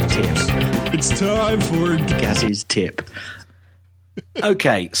 Gaz's tips. It's time for Gaz's tip.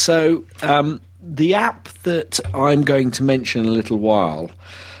 Okay, so the app that I'm going to mention in a little while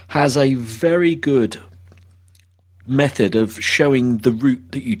has a very good method of showing the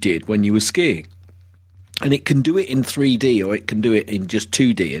route that you did when you were skiing. And it can do it in 3D, or it can do it in just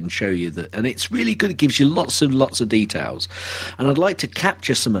 2D and show you that. And it's really good. It gives you lots and lots of details. And I'd like to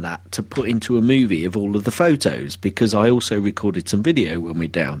capture some of that to put into a movie of all of the photos, because I also recorded some video when we're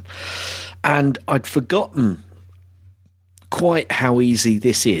down. And I'd forgotten quite how easy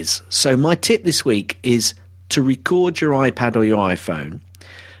this is. So my tip this week is to record your iPad or your iPhone.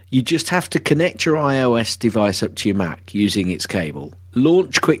 You just have to connect your iOS device up to your Mac using its cable.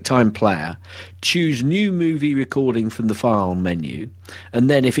 Launch QuickTime Player, choose New Movie Recording from the File menu, and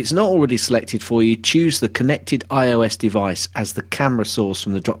then if it's not already selected for you, choose the connected iOS device as the camera source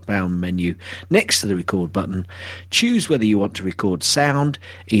from the drop-down menu next to the record button. Choose whether you want to record sound,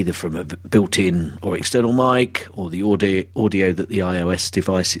 either from a built-in or external mic, or the audio that the iOS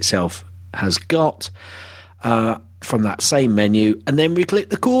device itself has got, from that same menu, and then we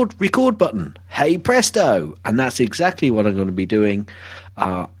click the record button. Hey presto! And that's exactly what I'm going to be doing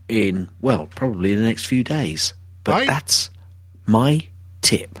in, well, probably the next few days. But that's my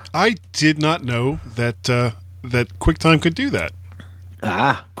tip. I did not know that that QuickTime could do that.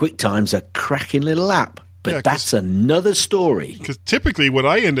 QuickTime's a cracking little app, but that's another story. Because typically what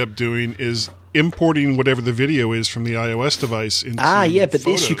I end up doing is importing whatever the video is from the iOS device into but photos.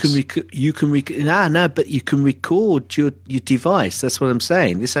 this you can but you can record your device. That's what I'm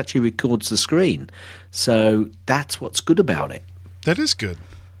saying. This actually records the screen, so that's what's good about it. That is good.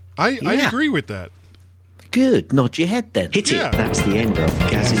 I agree with that. Good. Nod your head then. Hit it. That's the end of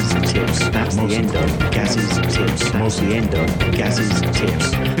Gaz's tips. That's the end of Gaz's tips. That's the end of Gaz's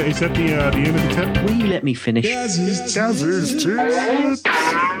tips. Is that the end of the tip? Will you let me finish? Gaz's tips.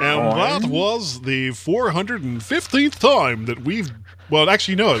 And that was the 415th time that we've... Well,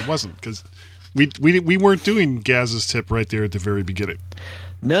 actually, no, it wasn't, because we weren't doing Gaz's tip right there at the very beginning.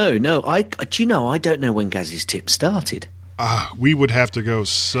 No. Do you know, I don't know when Gaz's tip started. We would have to go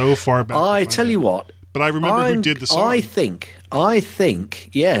so far back. I tell you what. But I remember who did the song. I think,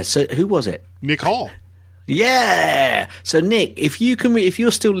 yeah. So who was it? Nick Hall. Yeah. So Nick, if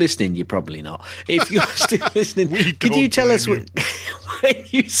you're still listening, you're probably not. If you're still listening, could you tell us when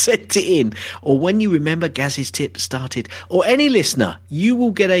you sent it in, or when you remember Gaz's tip started, or any listener, you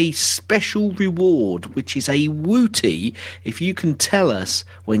will get a special reward, which is a Wooty, if you can tell us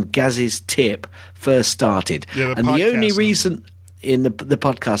when Gaz's tip first started. Yeah, and the only reason in the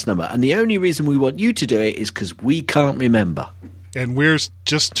podcast number, and the only reason we want you to do it is because we can't remember. And we're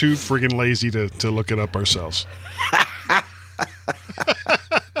just too friggin' lazy to look it up ourselves.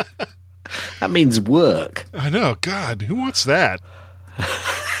 That means work. I know. God, who wants that?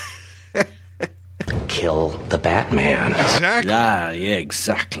 Kill the Batman. Exactly. Yeah,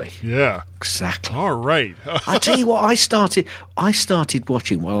 exactly. Yeah. Exactly. All right. I tell you what, I started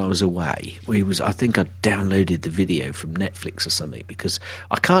watching while I was away. I think I downloaded the video from Netflix or something, because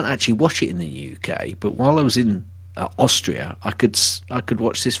I can't actually watch it in the UK, but while I was in Austria, I could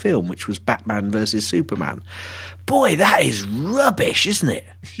watch this film, which was Batman versus Superman. Boy, that is rubbish, isn't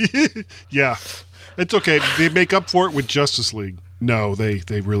it? Yeah. It's okay. They make up for it with Justice League. No,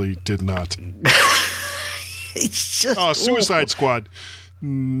 they really did not. It's just Suicide Squad.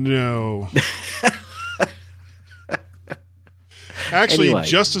 No. Actually, anyway.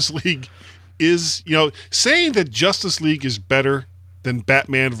 Justice League is, saying that Justice League is better than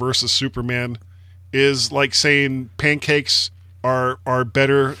Batman versus Superman is like saying pancakes are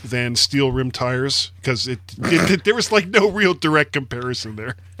better than steel rim tires, because there was like no real direct comparison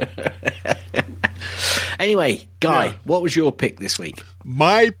there. Anyway, Guy, What was your pick this week?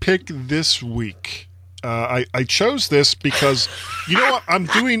 My pick this week, I chose this because you know what, I'm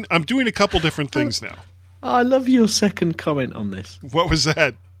doing a couple different things now. I love your second comment on this. What was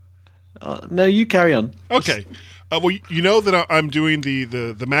that? No, you carry on. Okay. Well, you know that I'm doing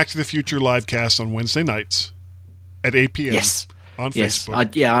the Mac to the Future live cast on Wednesday nights at 8 p.m. Yes. on yes,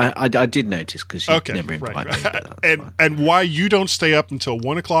 Facebook. I did notice because you never invite me. And why you don't stay up until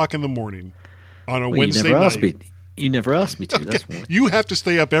 1 o'clock in the morning on a Wednesday night. You never asked me to. Okay. That's why. You have to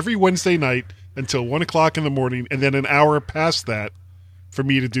stay up every Wednesday night until 1 o'clock in the morning, and then an hour past that for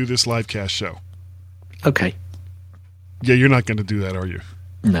me to do this live cast show. Okay. Yeah, you're not going to do that, are you?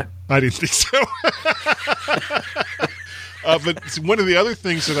 No. I didn't think so. But one of the other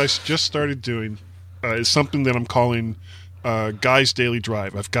things that I just started doing is something that I'm calling Guy's Daily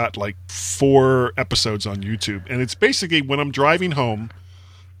Drive. I've got like 4 episodes on YouTube, and it's basically when I'm driving home,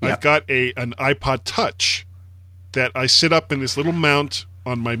 I've got an iPod Touch that I sit up in this little mount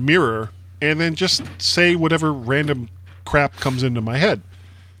on my mirror and then just say whatever random crap comes into my head.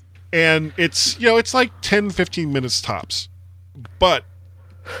 And it's, it's like 10, 15 minutes tops. But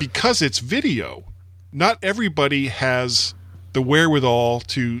because it's video, not everybody has the wherewithal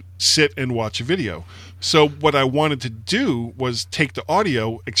to sit and watch a video. So what I wanted to do was take the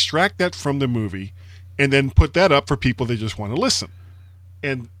audio, extract that from the movie, and then put that up for people that just want to listen.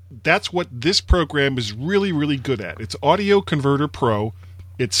 And that's what this program is really, really good at. It's Audio Converter Pro.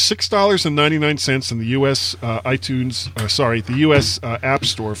 It's $6.99 in the U.S. The U.S. App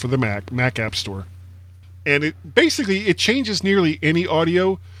Store for the Mac App Store. And it changes nearly any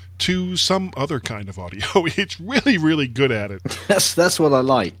audio to some other kind of audio. It's really, really good at it. That's what I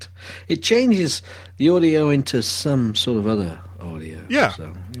liked. It changes the audio into some sort of other audio. Yeah,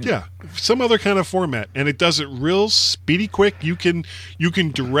 some other kind of format, and it does it real speedy, quick. You can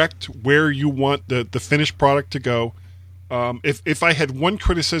direct where you want the finished product to go. If I had one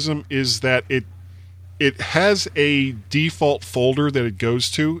criticism is that it has a default folder that it goes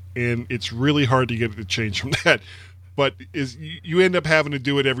to, and it's really hard to get it to change from that. But you end up having to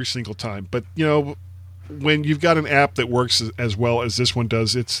do it every single time. But when you've got an app that works as well as this one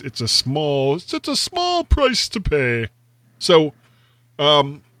does, it's a small price to pay. So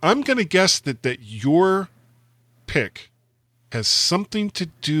I'm going to guess that your pick has something to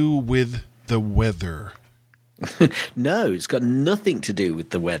do with the weather. No, it's got nothing to do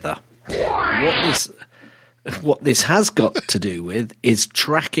with the weather. What this has got to do with is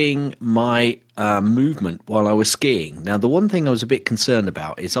tracking my movement while I was skiing. Now, the one thing I was a bit concerned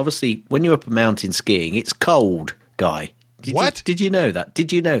about is obviously when you're up a mountain skiing, it's cold, Guy. Did you know that?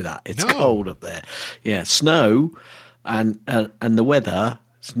 It's cold up there. Yeah, snow and the weather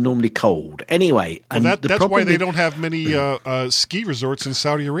is normally cold. Anyway, and that's why they don't have many ski resorts in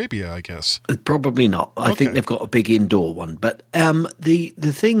Saudi Arabia, I guess. Probably not. I think they've got a big indoor one. But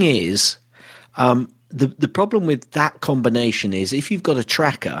the thing is, the problem with that combination is if you've got a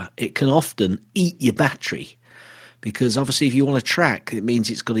tracker, it can often eat your battery. Because obviously if you want to track, it means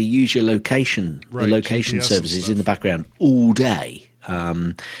it's got to use your location, the location GPS services in the background all day.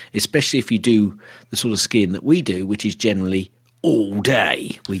 Especially if you do the sort of skiing that we do, which is generally all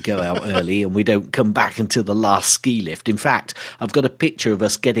day. We go out early and we don't come back until the last ski lift. In fact, I've got a picture of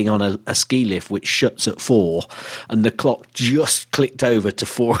us getting on a ski lift which shuts at 4 and the clock just clicked over to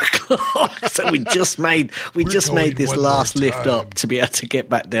 4 o'clock. So we just made this last lift up to be able to get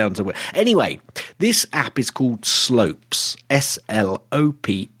back down to where. Anyway, this app is called Slopes,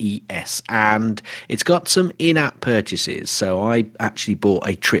 Slopes, and it's got some in-app purchases. So I actually bought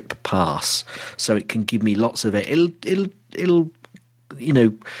a trip pass so it can give me lots of it. It'll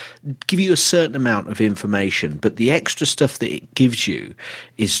give you a certain amount of information, but the extra stuff that it gives you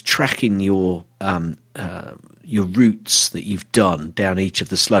is tracking your routes that you've done down each of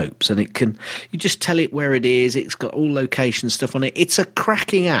the slopes, and you just tell it where it is. It's got all location stuff on it. It's a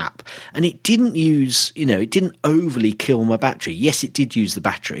cracking app, and it didn't overly kill my battery. Yes, it did use the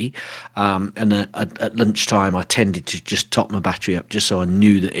battery, and at lunchtime I tended to just top my battery up just so I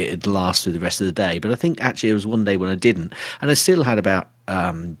knew that it had lasted the rest of the day. But I think actually there was one day when I didn't, and I still had about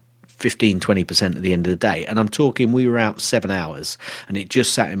 15-20% at the end of the day, and I'm talking we were out 7 hours and it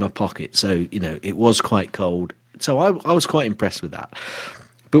just sat in my pocket, so it was quite cold. So I was quite impressed with that.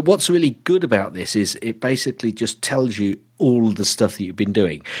 But what's really good about this is it basically just tells you all the stuff that you've been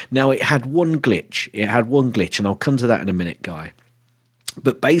doing. Now it had one glitch, and I'll come to that in a minute, Guy.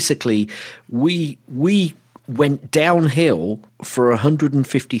 But basically we went downhill for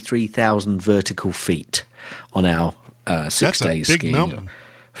 153,000 vertical feet on our 6 days skiing. Mountain.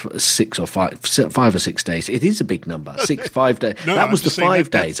 5 or 6 days. It is a big number. 5 days. No, that was the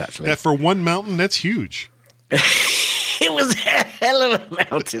 5 days, actually. That for one mountain, that's huge. It was a hell of a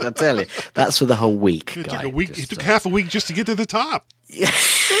mountain, I tell you. That's for the whole week. It took a week. It took half a week just to get to the top.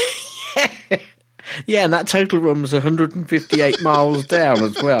 Yeah, and that total run was 158 miles down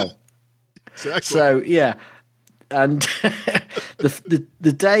as well. Exactly. So, yeah. And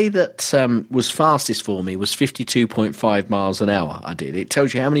the day that was fastest for me was 52.5 miles an hour. I did. It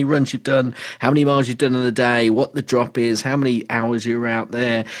tells you how many runs you've done, how many miles you've done in the day, what the drop is, how many hours you're out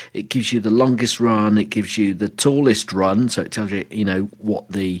there. It gives you the longest run. It gives you the tallest run. So it tells you, what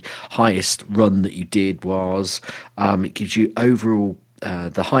the highest run that you did was. It gives you overall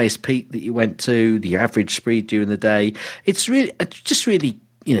the highest peak that you went to, the average speed during the day. It's really,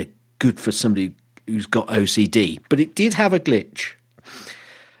 good for somebody who's got OCD. But it did have a glitch.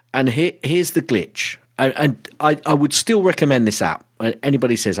 And here's the glitch. And I would still recommend this app.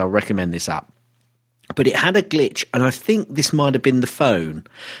 Anybody says I'll recommend this app. But it had a glitch, and I think this might have been the phone,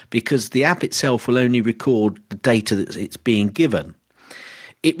 because the app itself will only record the data that it's being given.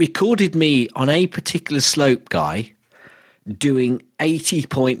 It recorded me on a particular slope, Guy, doing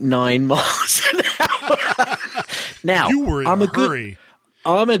 80.9 miles an hour. Now, you were in a hurry.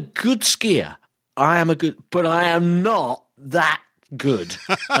 I'm a good skier. But I am not that good,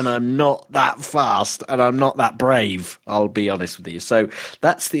 and I'm not that fast, and I'm not that brave. I'll be honest with you. So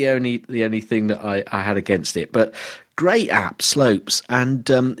that's the only thing that I had against it. But great app, Slopes, and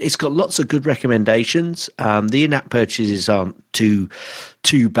it's got lots of good recommendations. The in-app purchases aren't too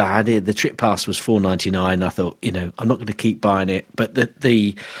bad. The trip pass was $4.99. I thought, I'm not going to keep buying it, but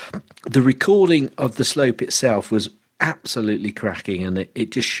the recording of the slope itself was absolutely cracking, and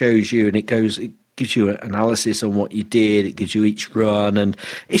it just shows you, and it gives you an analysis on what you did. It gives you each run, and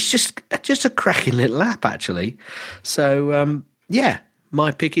it's just a cracking little app, actually. So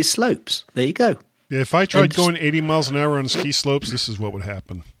my pick is Slopes. There you go. Yeah, if I tried going 80 miles an hour on ski slopes, this is what would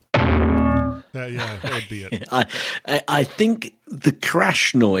happen. That would be it. I think the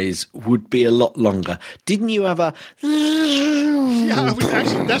crash noise would be a lot longer. Didn't you have a... Yeah,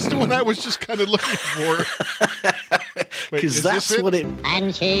 actually, that's the one I was just kind of looking for. Because that's what it...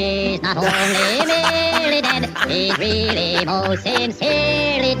 And she's not only merely dead, she's really most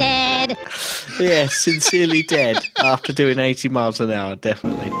sincerely dead. Yeah, sincerely dead after doing 80 miles an hour,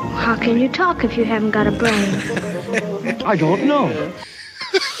 definitely. How can you talk if you haven't got a brain? I don't know.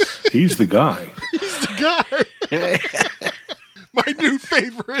 He's the guy. He's the guy. My new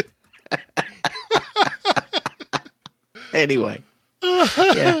favorite. Anyway.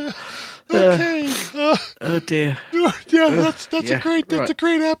 Yeah. Okay. Oh dear. Yeah, that's a great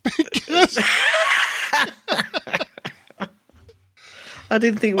epic. Yes. I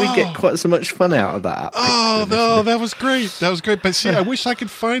didn't think we'd get quite so much fun out of that. Oh no, that was great. But see, I wish I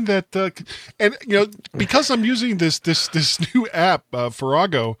could find that. And because I'm using this new app,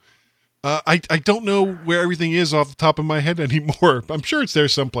 Farrago, I don't know where everything is off the top of my head anymore. I'm sure it's there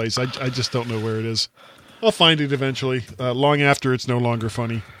someplace. I just don't know where it is. I'll find it eventually. Long after it's no longer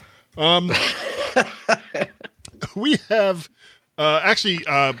funny. We have actually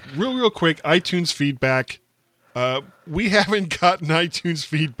real quick iTunes feedback. We haven't gotten iTunes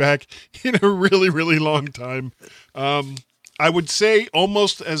feedback in a really, really long time. I would say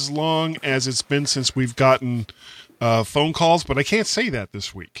almost as long as it's been since we've gotten phone calls, but I can't say that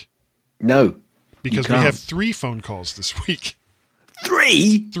this week. No. Because we have 3 phone calls this week.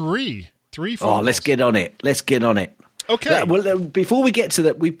 3? 3 phone calls. Oh, let's get on it. Okay. Well, before we get to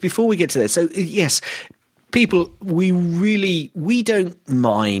that, so yes, people, we don't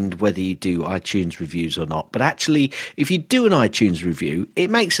mind whether you do iTunes reviews or not, but actually, if you do an iTunes review,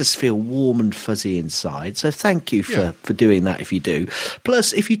 it makes us feel warm and fuzzy inside. So thank you for doing that if you do.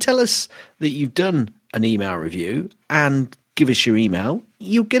 Plus, if you tell us that you've done an email review and give us your email,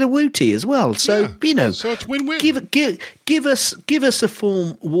 you'll get a Wooty as well. So so it's win-win. Give us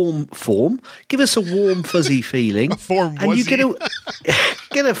a warm fuzzy feeling, and you get a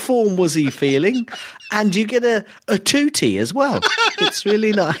warm wuzzy feeling, and you get a tootie as well. It's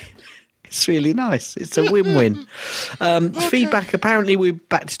really nice. It's really nice. It's a win-win. Feedback. Apparently, we're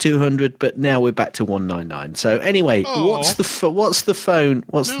back to 200, but now we're back to 199. So anyway, what's the phone? What's the phone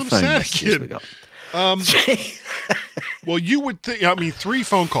messages we got? Well, you would think. 3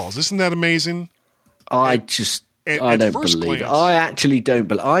 phone calls. Isn't that amazing? I don't believe it. I actually don't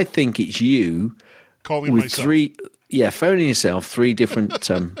believe. I think it's you calling with myself. 3. Yeah, phoning yourself 3 different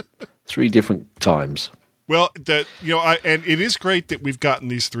 3 different times. Well, and it is great that we've gotten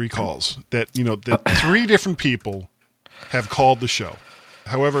these 3 calls. That that 3 different people have called the show.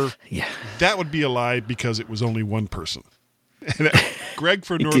 However, that would be a lie because it was only one person. And Greg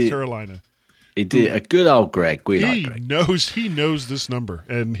from North Carolina. He did a good old Greg. He knows this number,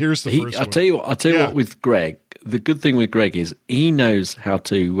 and here's the first one. I'll tell you what. With Greg, the good thing with Greg is he knows how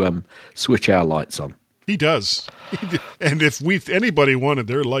to switch our lights on. He does, and if anybody wanted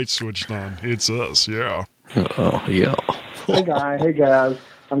their lights switched on, it's us. Yeah. Oh yeah. Hey guys.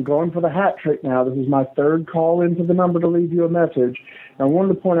 I'm going for the hat trick now. This is my third call into the number to leave you a message. And I wanted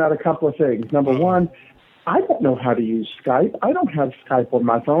to point out a couple of things. Number one, I don't know how to use Skype. I don't have Skype on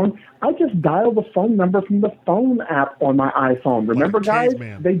my phone. I just dial the phone number from the phone app on my iPhone. Remember, guys,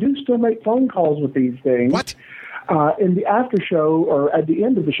 they do still make phone calls with these things. What? In the after show, or at the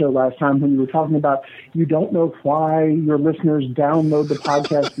end of the show last time, when you were talking about you don't know why your listeners download the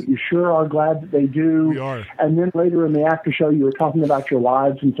podcast, but you sure are glad that they do. We are. And then later in the after show, you were talking about your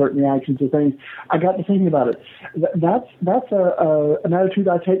lives and certain reactions to things. I got to thinking about it. That's an attitude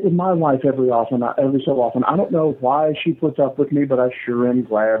I take with my wife every so often. I don't know why she puts up with me, but I sure am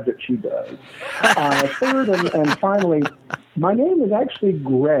glad that she does. Third and finally, my name is actually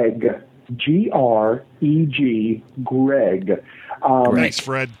Greg. G-R-E-G, Greg. Thanks,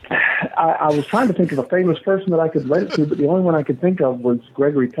 Fred. I was trying to think of a famous person that I could relate it to, but the only one I could think of was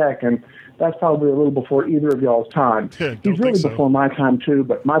Gregory Peck, and that's probably a little before either of y'all's time. He's really before my time, too,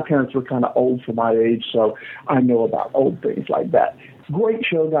 but my parents were kind of old for my age, so I know about old things like that. Great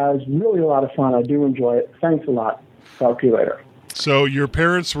show, guys. Really a lot of fun. I do enjoy it. Thanks a lot. Talk to you later. So your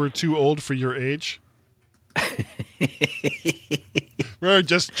parents were too old for your age? We're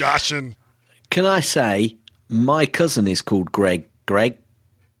just joshing. Can I say, my cousin is called Greg. Greg?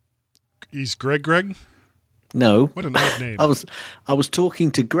 He's Greg? No. What an odd name. I was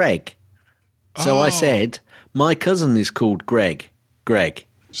talking to Greg. So I said, my cousin is called Greg. Greg.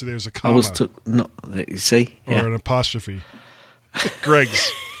 So there's a comma. You see? Or an apostrophe. Greg's.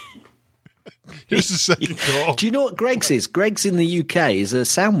 Here's the second call. Do you know what Greg's is? Greg's in the UK is a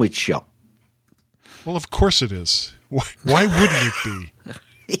sandwich shop. Well, of course it is. Why wouldn't it be?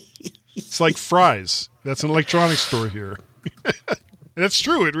 It's like Fry's. That's an electronics store here. That's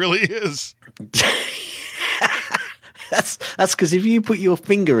true. It really is. That's because if you put your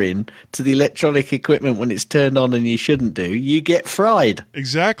finger in to the electronic equipment when it's turned on and you shouldn't do, you get fried.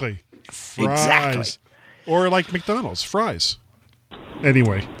 Exactly. Fries. Exactly. Or like McDonald's, fries.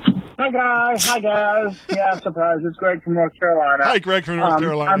 Anyway. Hi, guys. Yeah, surprise. It's Greg from North Carolina. Hi, Greg from North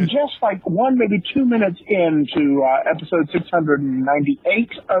Carolina. I'm just like 1, maybe 2 minutes into episode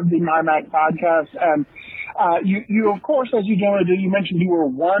 698 of the MyMac podcast. And you, of course, as you generally do, you mentioned you were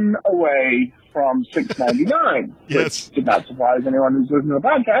 1 away from 699. Yes. Which did not surprise anyone who's listening to the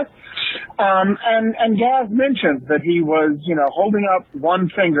podcast. And Gaz mentioned that he was, holding up one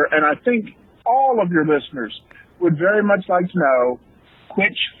finger. And I think all of your listeners would very much like to know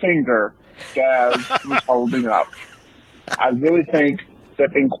which finger Gaz was holding up. I really think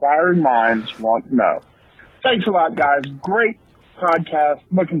that inquiring minds want to know. Thanks a lot, guys. Great podcast.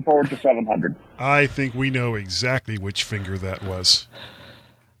 Looking forward to 700. I think we know exactly which finger that was.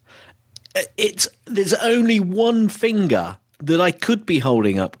 There's only one finger that I could be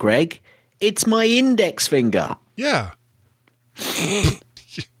holding up, Greg. It's my index finger. Yeah.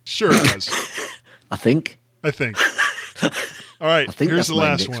 Sure it was. I think. All right, I think here's that's the my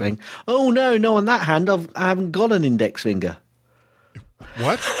last index one. finger. Oh, no, on that hand, I haven't got an index finger.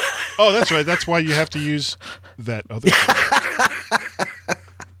 What? Oh, that's right. That's why you have to use that other finger.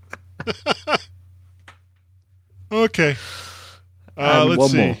 Okay.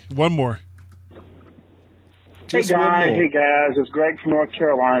 Let's see. One more. Hey, guys. It's Greg from North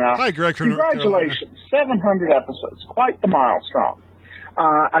Carolina. Hi, Greg from North Carolina. Congratulations. 700 episodes. Quite the milestone.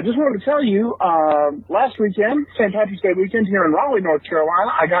 I just wanted to tell you, last weekend, St. Patrick's Day weekend here in Raleigh, North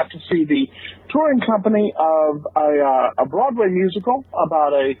Carolina, I got to see the touring company of a Broadway musical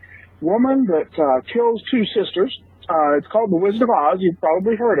about a woman that kills 2 sisters. It's called The Wizard of Oz. You've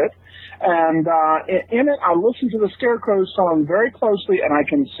probably heard it. And in it, I listened to the Scarecrow song very closely, and I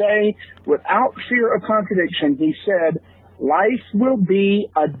can say, without fear of contradiction, he said, "Life will be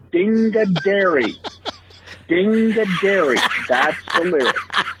a ding-a-dairy." Ding-a-dairy. That's the lyric.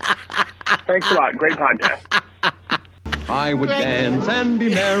 Thanks a lot. Great podcast. I would dance and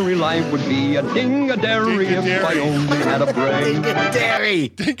be merry. Life would be a ding-a-dairy if I only had a brain. Ding-a-dairy.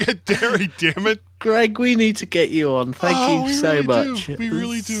 Ding-a-dairy, damn it. Greg, we need to get you on. Thank you so much. We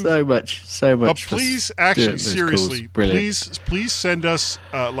really do. So much. But please, actually, seriously, please send us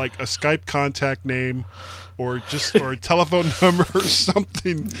like a Skype contact name or a telephone number or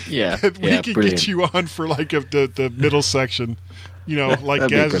something. Yeah, that we can get you on for like the middle section. Like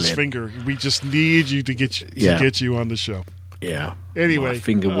Gaz's finger. We just need you to get you on the show. Yeah. Anyway, my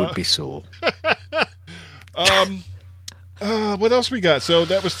finger would be sore. What else we got? So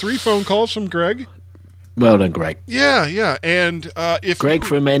that was 3 phone calls from Greg. Well done, Greg. Yeah. And if Greg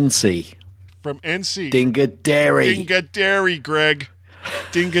from NC. From NC. Ding-a-dairy. Ding-a-dairy, Greg.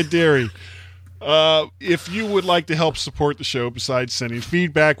 Ding-a-dairy. If you would like to help support the show, besides sending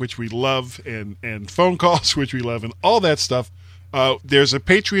feedback, which we love, and phone calls, which we love, and all that stuff, There's a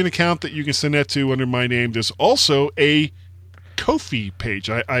Patreon account that you can send that to under my name. There's also a Ko-fi page.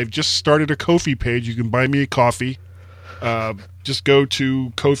 I've just started a Ko-fi page. You can buy me a coffee. Just go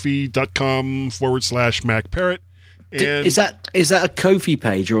to kofi.com/MacParrot. And is that a Ko-fi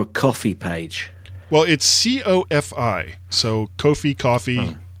page or a coffee page? Well, it's COFI. So Ko-fi, coffee.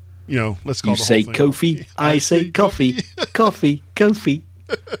 Oh. You know, let's call it the whole thing. You say Ko-fi, I say coffee. Coffee, Ko-fi.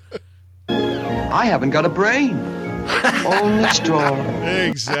 I haven't got a brain. Only straw.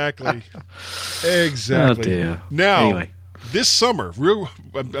 Exactly. Oh, dear. Now, anyway. This summer,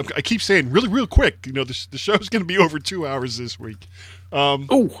 I keep saying really, real quick, you know, the show's going to be over 2 hours this week.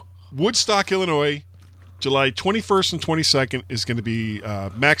 Woodstock, Illinois, July 21st and 22nd is going to be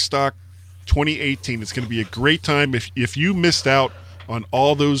MacStock 2018. It's going to be a great time. If you missed out on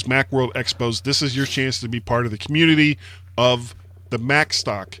all those Macworld Expos, this is your chance to be part of the community of the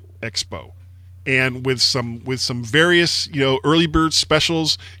MacStock Expo. And with some various, you know, early bird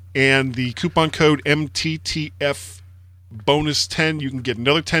specials and the coupon code MTTF bonus 10, you can get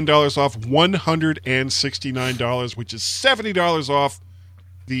another $10 off, $169, which is $70 off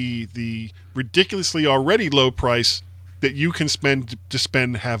the ridiculously already low price that you can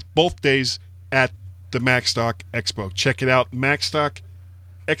have both days at the MacStock Expo. Check it out, MacStock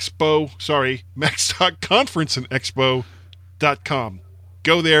Conference and Expo.com.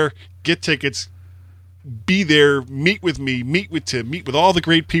 Go there, get tickets, be there, meet with me, meet with Tim, meet with all the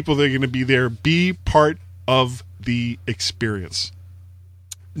great people that are going to be there, be part of the experience.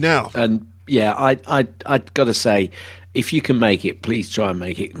 Now, and yeah, I got to say, if you can make it, please try and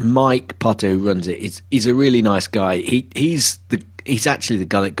make it. Mike Potter, who runs it, he's a really nice guy. He's actually the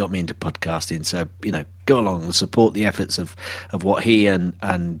guy that got me into podcasting. So, you know, go along and support the efforts of what he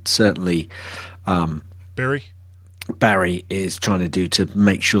and certainly Barry is trying to do to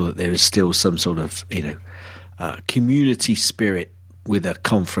make sure that there is still some sort of, you know, community spirit with a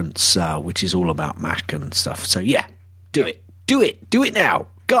conference which is all about Mac and stuff. So yeah, do it now,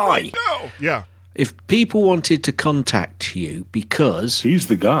 Guy. No, yeah. If people wanted to contact you, because he's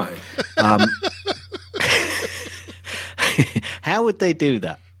the guy, how would they do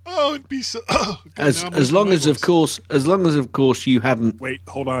that? Oh, it'd be so. As long as of course you haven't. Wait,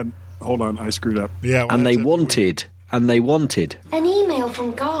 hold on, I screwed up. Yeah, well, and they wanted an email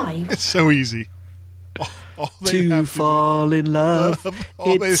from Guy. It's so easy. To fall in love.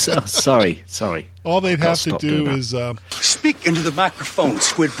 Sorry. All they'd have to do is speak into the microphone,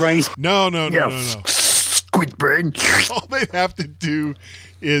 Squid Brain. No. Squid Brain. All they'd have to do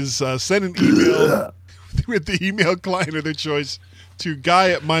is send an email with the email client of their choice to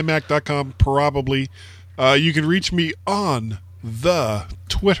guy@mymac.com. Probably, you can reach me on the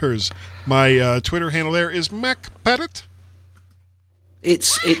Twitters. My Twitter handle there is MacParrot.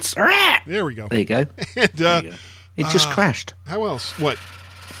 It's there we go. There you go. And, there you go. It just crashed. How else? What?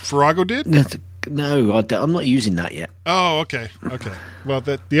 Farrago did? No, I'm not using that yet. Oh, okay. Well,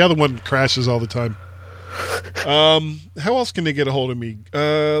 the other one crashes all the time. How else can they get a hold of me?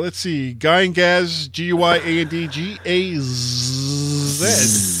 Let's see. Guy and Gaz, GUYANDGAZ.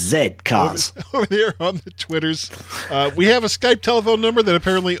 Zcars. Over there on the Twitters. We have a Skype telephone number that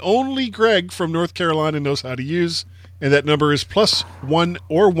apparently only Greg from North Carolina knows how to use. And that number is +1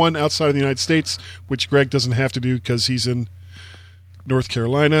 or 1 outside of the United States, which Greg doesn't have to do because he's in North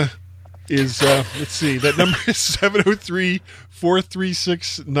Carolina. Let's see, that number is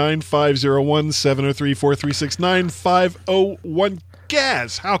 703-436-9501, 703-436-9501.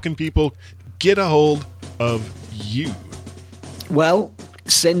 Gaz, how can people get a hold of you? Well,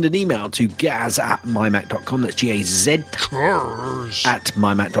 send an email to gaz@mymac.com. That's GAZ at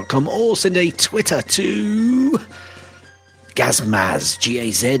mymac.com. Or send a Twitter to Gazmaz,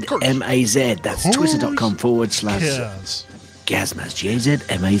 GAZMAZ. That's twitter.com/Gazmaz,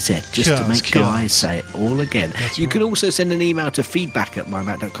 GAZMAZ, just to make guys say it all again. You can also send an email to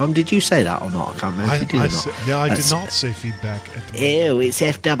feedback@mymac.com. Did you say that or not? I can't remember if you did or not. I did not say feedback. It's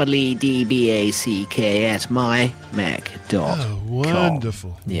FWEDBACK@mymac.com. Oh,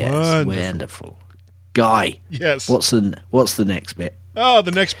 wonderful. Yes, wonderful. Guy. Yes. What's the next bit? Oh,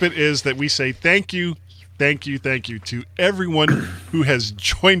 the next bit is that we say thank you to everyone who has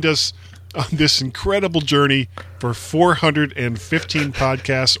joined us on this incredible journey for 415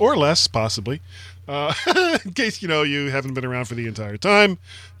 podcasts or less, possibly. In case you haven't been around for the entire time,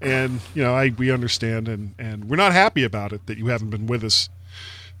 and we understand, and we're not happy about it that you haven't been with us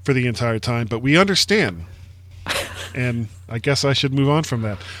for the entire time, but we understand. And I guess I should move on from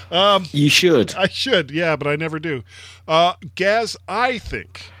that. You should. I should, yeah, but I never do. Gaz, I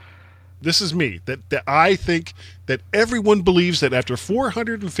think. This is me, that I think that everyone believes that after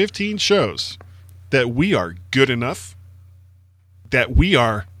 415 shows that we are good enough. that we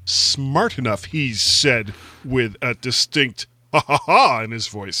are smart enough, he said with a distinct ha-ha-ha in his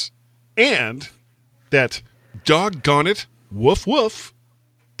voice, and that, doggone it, woof woof,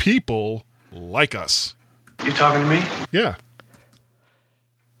 people like us. You talking to me? Yeah.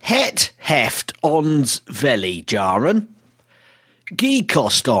 Het heft ons veli jaren. Gi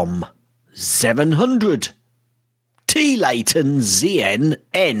kost om 700. T-laten zien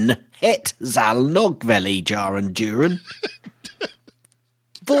en het zal nog veli jaren duren.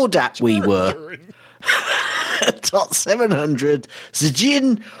 For that we were. Tot 700.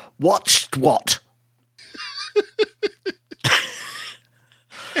 Zijin watched what?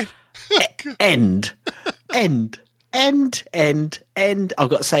 End. I've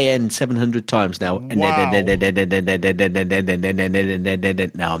got to say end 700 times now. Wow. No,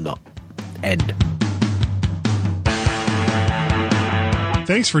 I'm not. End.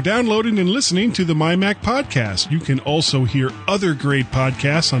 Thanks for downloading and listening to the MyMac Podcast. You can also hear other great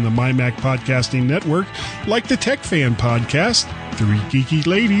podcasts on the MyMac Podcasting Network, like the Tech Fan Podcast, Three Geeky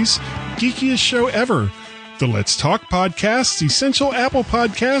Ladies, Geekiest Show Ever, the Let's Talk Podcasts, Essential Apple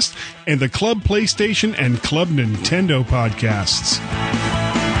Podcast, and the Club PlayStation and Club Nintendo Podcasts.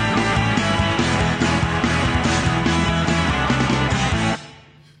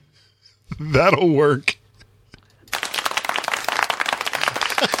 That'll work.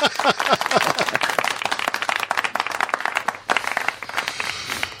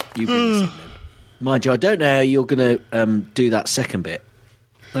 Mind you, I don't know how you're going to do that second bit.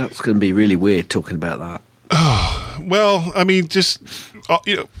 That's going to be really weird talking about that. Oh, well, I mean, just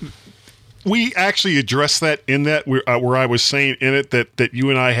we actually addressed that in that where I was saying in it that you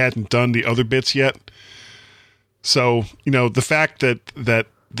and I hadn't done the other bits yet. So the fact that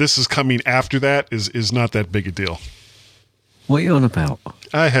this is coming after that is not that big a deal. What are you on about?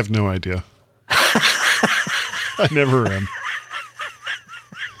 I have no idea. I never am.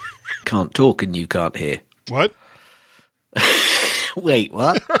 Can't talk and you can't hear. What? Wait,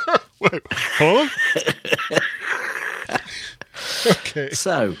 what? Wait, huh? Okay.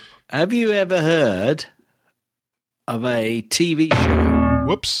 So, have you ever heard of a TV show?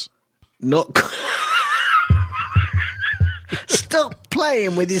 Whoops. Not. Stop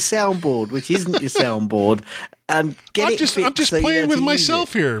playing with your soundboard, which isn't your soundboard, and I'm just playing with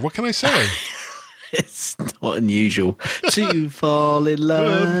myself here. What can I say? It's not unusual to fall in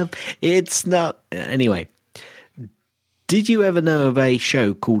love. It's not. Anyway, did you ever know of a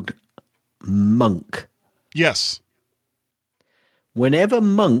show called Monk? Yes. Whenever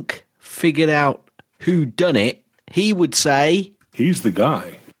Monk figured out who done it, he would say, "He's the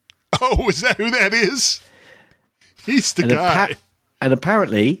guy." Oh, is that who that is? He's the guy. And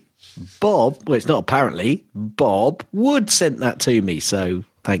apparently, Bob, well, it's not apparently, Bob Wood sent that to me. So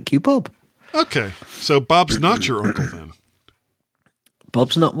thank you, Bob. Okay. So Bob's not your uncle then?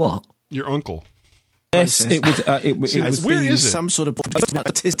 Bob's not what? Your uncle. Yes, it was where is it? Some sort of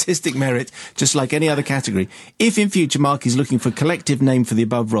artistic merit, just like any other category. If in future Mark is looking for a collective name for the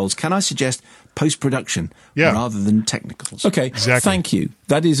above roles, can I suggest post-production rather than technicals? Okay, exactly. Thank you.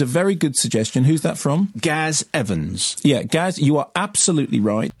 That is a very good suggestion. Who's that from? Gaz Evans. Yeah, Gaz, you are absolutely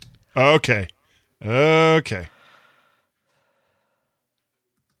right. Okay.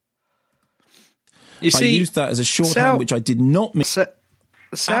 You see, I used that as a shorthand, which I did not miss.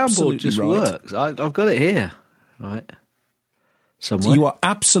 The soundboard just works. I've got it here, right? Somewhere. You are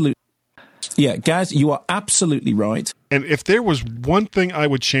absolutely... Yeah, Gaz, you are absolutely right. And if there was one thing I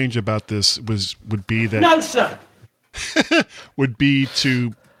would change about this would be that... No, sir! would be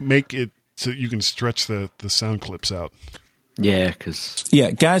to make it so you can stretch the sound clips out. Yeah, because...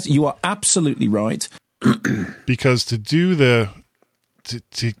 Yeah, Gaz, you are absolutely right. Because to do the...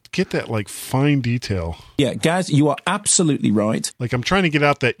 To get that, like, fine detail. Yeah, Gaz, you are absolutely right. Like, I'm trying to get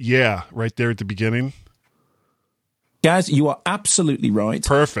out that right there at the beginning. Gaz, you are absolutely right.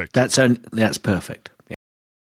 Perfect. That's perfect.